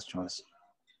of the questions.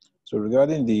 So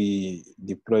regarding the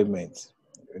deployment,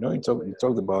 you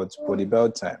talked about for the bell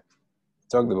time, you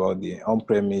talked about the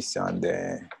on-premise and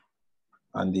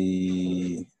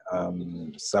the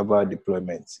server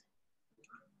deployment.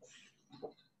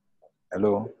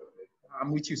 Hello?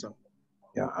 I'm with you, sir.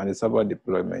 Yeah, and the server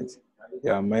deployment.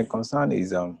 Yeah, my concern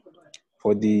is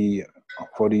for the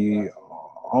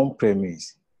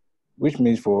on-premise, which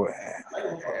means for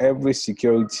every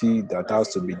security that has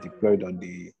to be deployed on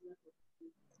the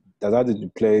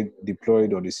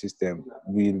deployed on the system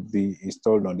will be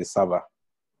installed on the server.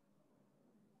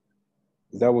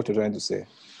 Is that what you're trying to say?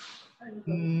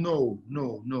 No.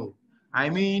 I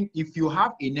mean, if you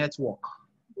have a network,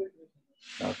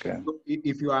 okay.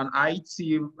 If you are an IT, if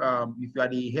you are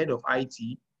the head of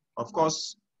IT, of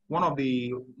course, one of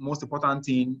the most important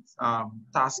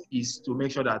task is to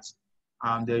make sure that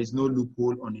there is no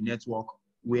loophole on the network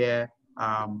where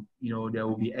there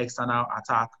will be external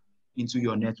attack into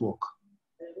your network,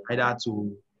 either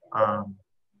to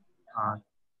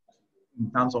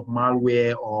in terms of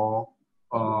malware or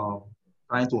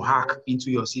trying to hack into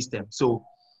your system. So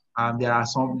there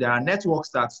are networks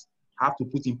that have to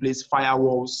put in place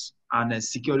firewalls and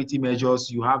security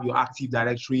measures. You have your Active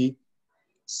Directory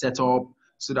set up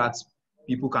so that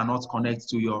people cannot connect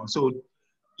to your. So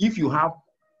if you have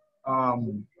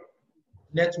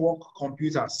network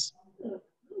computers,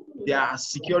 there are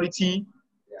security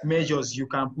measures you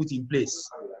can put in place.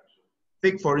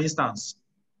 Take, for instance,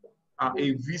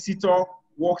 a visitor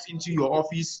walks into your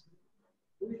office,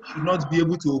 should not be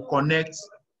able to connect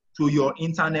to your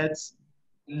internet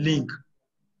link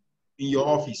in your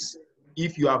office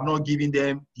if you have not given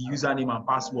them the username and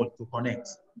password to connect.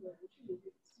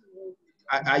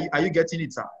 Are you getting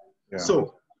it, sir? Yeah.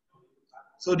 So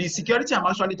the security I'm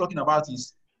actually talking about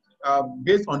is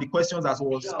based on the questions that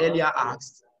was earlier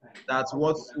asked. That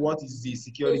what is the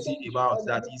security about?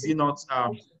 That is it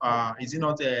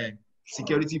not a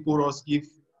security porous if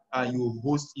you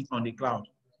host it on the cloud?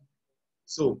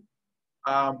 So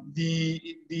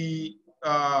the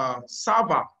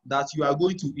server that you are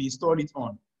going to install it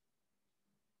on,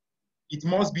 it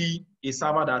must be a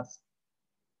server that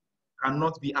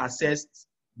cannot be accessed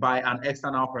by an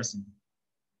external person.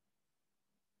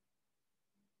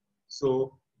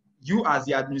 So you as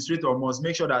the administrator must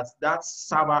make sure that that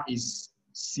server is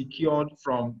secured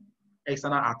from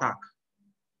external attack.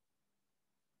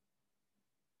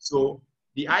 So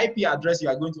the IP address you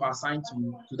are going to assign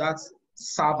to that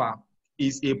server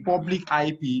is a public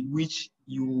IP which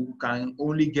you can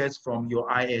only get from your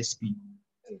ISP.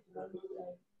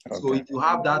 Okay. So if you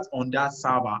have that on that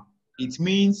server, it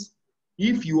means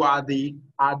if you are the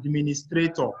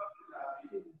administrator,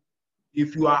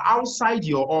 if you are outside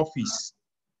your office,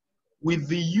 with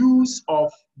the use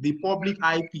of the public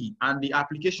IP and the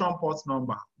application port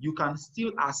number, you can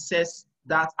still access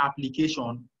that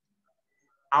application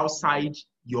outside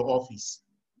your office.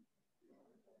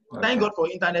 Okay. Thank God for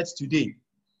internet today.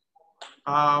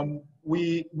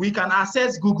 We can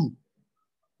access Google,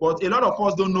 but a lot of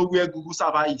us don't know where Google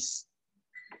server is.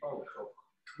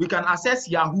 We can access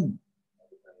Yahoo.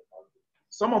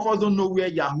 Some of us don't know where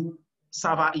Yahoo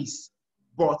server is,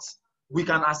 but we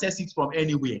can access it from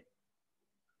anywhere.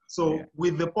 So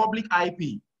with the public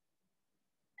IP,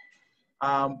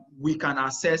 we can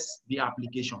access the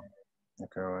application.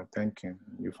 Okay, well, thank you.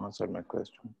 You've answered my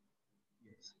question.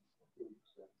 Yes.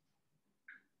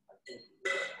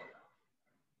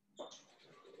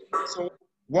 So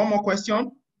One more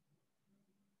question.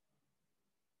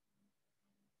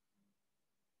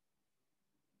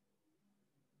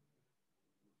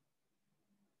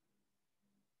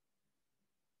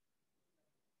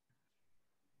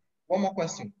 One more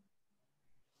question.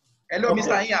 Hello, Okay.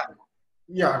 Mr. Iya.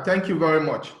 Yeah, thank you very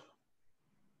much.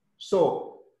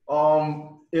 So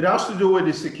it has to do with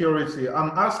the security.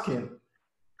 I'm asking,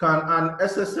 can an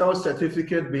SSL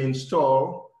certificate be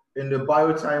installed in the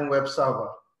BioTime web server?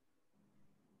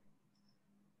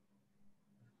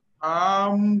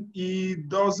 It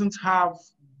doesn't have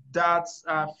that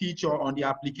feature on the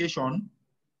application,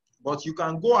 but you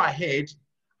can go ahead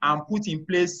and put in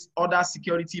place other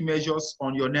security measures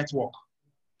on your network.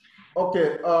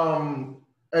 Okay,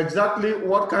 exactly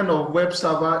what kind of web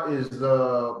server is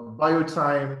the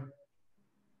BioTime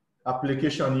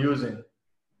application using?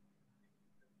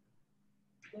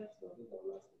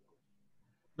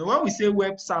 Now, when we say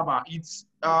web server, it's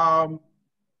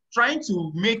trying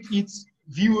to make it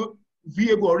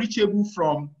viewable or reachable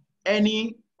from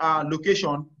any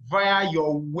location via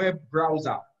your web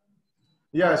browser.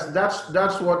 Yes,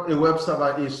 that's what a web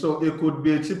server is. So it could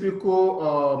be a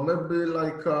typical, maybe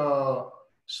like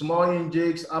small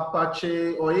Nginx,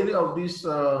 Apache, or any of these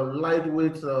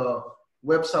lightweight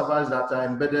web servers that are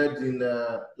embedded in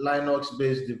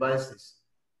Linux-based devices.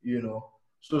 You know,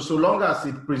 so long as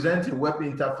it presents a web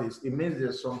interface, it means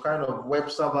there's some kind of web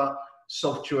server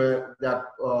software that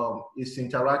is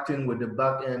interacting with the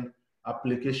backend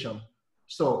application.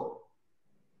 So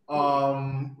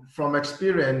from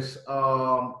experience,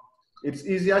 it's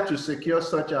easier to secure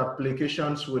such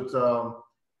applications with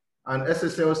an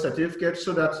SSL certificate,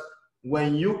 so that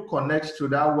when you connect to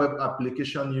that web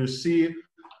application, you see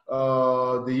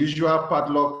the usual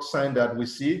padlock sign that we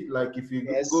see. Like if you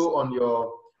go on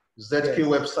your ZK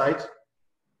website,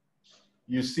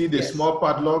 you see the small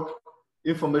padlock,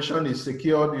 information is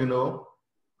secured, you know.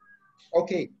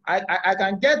 Okay, I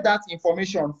can get that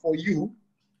information for you.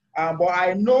 But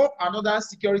I know another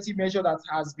security measure that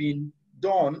has been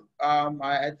done.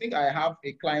 I think I have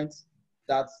a client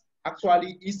that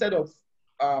actually, instead of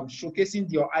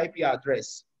showcasing your IP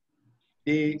address,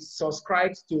 they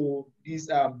subscribed to this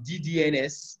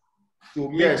DDNS to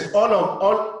make yes, all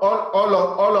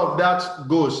of that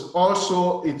goes.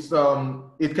 Also,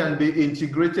 it can be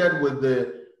integrated with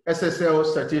the SSL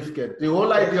certificate. The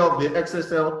whole idea of the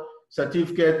SSL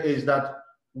certificate is that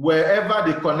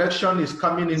wherever the connection is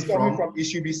coming from, it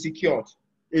should be secured.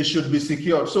 It should be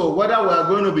secured. So whether we are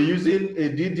going to be using a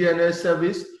DDNS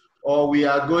service, or we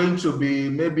are going to be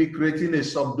maybe creating a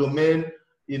subdomain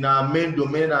in our main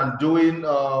domain and doing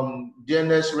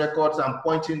DNS records and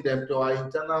pointing them to our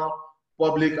internal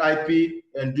public IP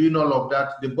and doing all of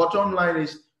that, the bottom line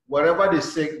is wherever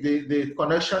the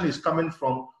connection is coming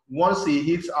from, once it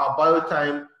hits our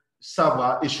BioTime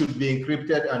server, it should be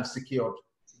encrypted and secured.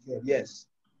 Yes.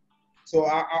 So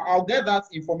I'll get that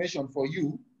information for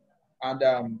you, and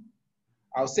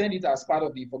I'll send it as part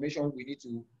of the information we need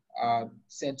to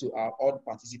send to our all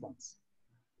participants.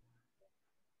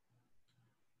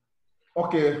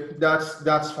 Okay,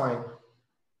 that's fine.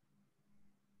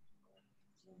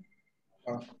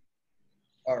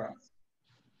 All right.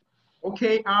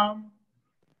 Okay.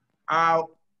 I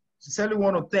sincerely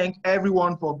want to thank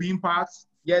everyone for being part.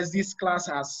 Yes, this class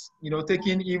has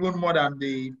taken even more than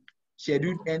the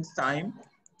scheduled end time,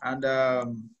 and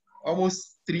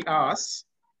almost 3 hours.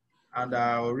 And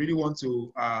I really want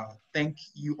to thank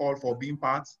you all for being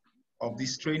part of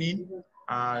this training.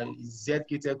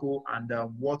 ZK Teco, and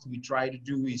what we try to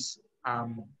do is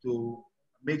to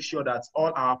make sure that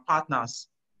all our partners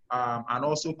and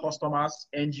also customers,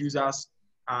 end users,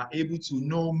 are able to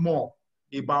know more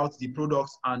about the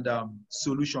products and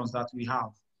solutions that we have.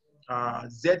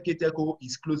 ZK Teco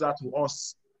is closer to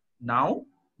us now.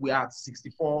 We are at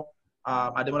 64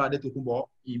 Ademola Adetokunbo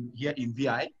here in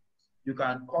VI. You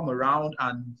can come around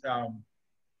and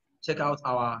check out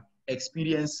our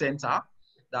experience center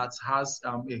that has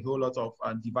a whole lot of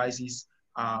devices,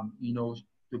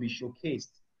 to be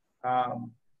showcased.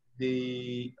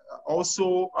 The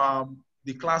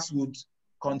class would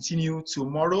continue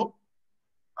tomorrow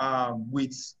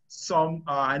with some.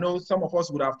 I know some of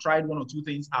us would have tried 1 or 2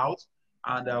 things out,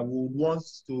 and we would want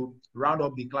to round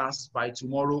up the class by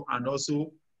tomorrow, and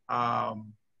also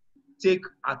take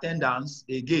attendance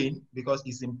again because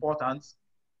it's important,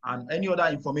 and any other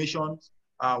information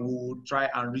we will try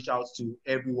and reach out to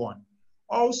everyone.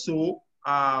 Also,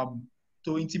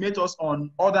 to intimate us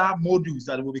on other modules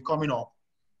that will be coming up,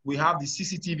 we have the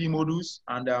CCTV modules,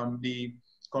 and the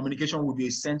communication will be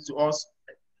sent to us.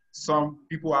 Some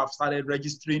people have started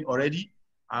registering already,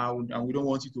 and we don't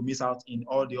want you to miss out in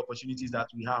all the opportunities that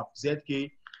we have.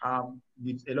 ZK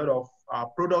with a lot of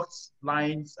product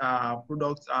lines,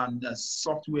 products and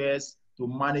softwares to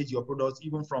manage your products,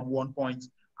 even from one point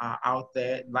out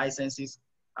there, licenses.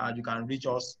 You can reach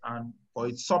us, and for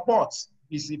its support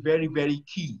is very, very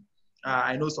key.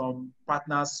 I know some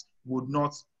partners would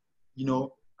not,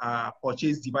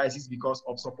 purchase devices because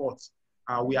of support.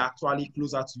 We are actually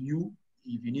closer to you.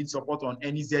 If you need support on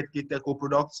any ZK Techo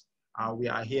product, we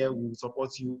are here. We will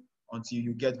support you until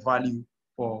you get value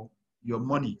for your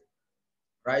money,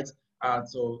 right?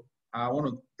 So I want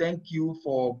to thank you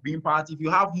for being part. If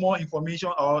you have more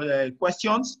information or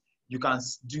questions, you can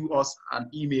do us an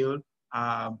email.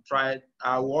 I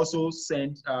will also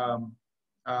send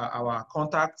our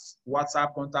contacts,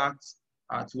 WhatsApp contacts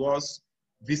to us.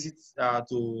 Visit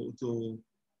for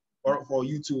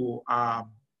you to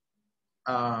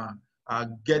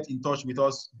get in touch with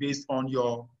us based on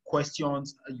your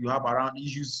questions you have around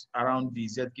issues around the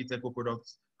ZK Techo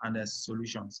products and the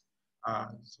solutions.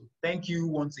 So thank you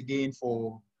once again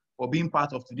for being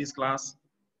part of today's class.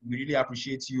 We really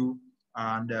appreciate you,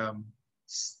 and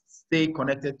stay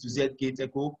connected to ZK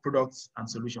Techo products and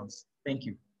solutions. Thank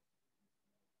you.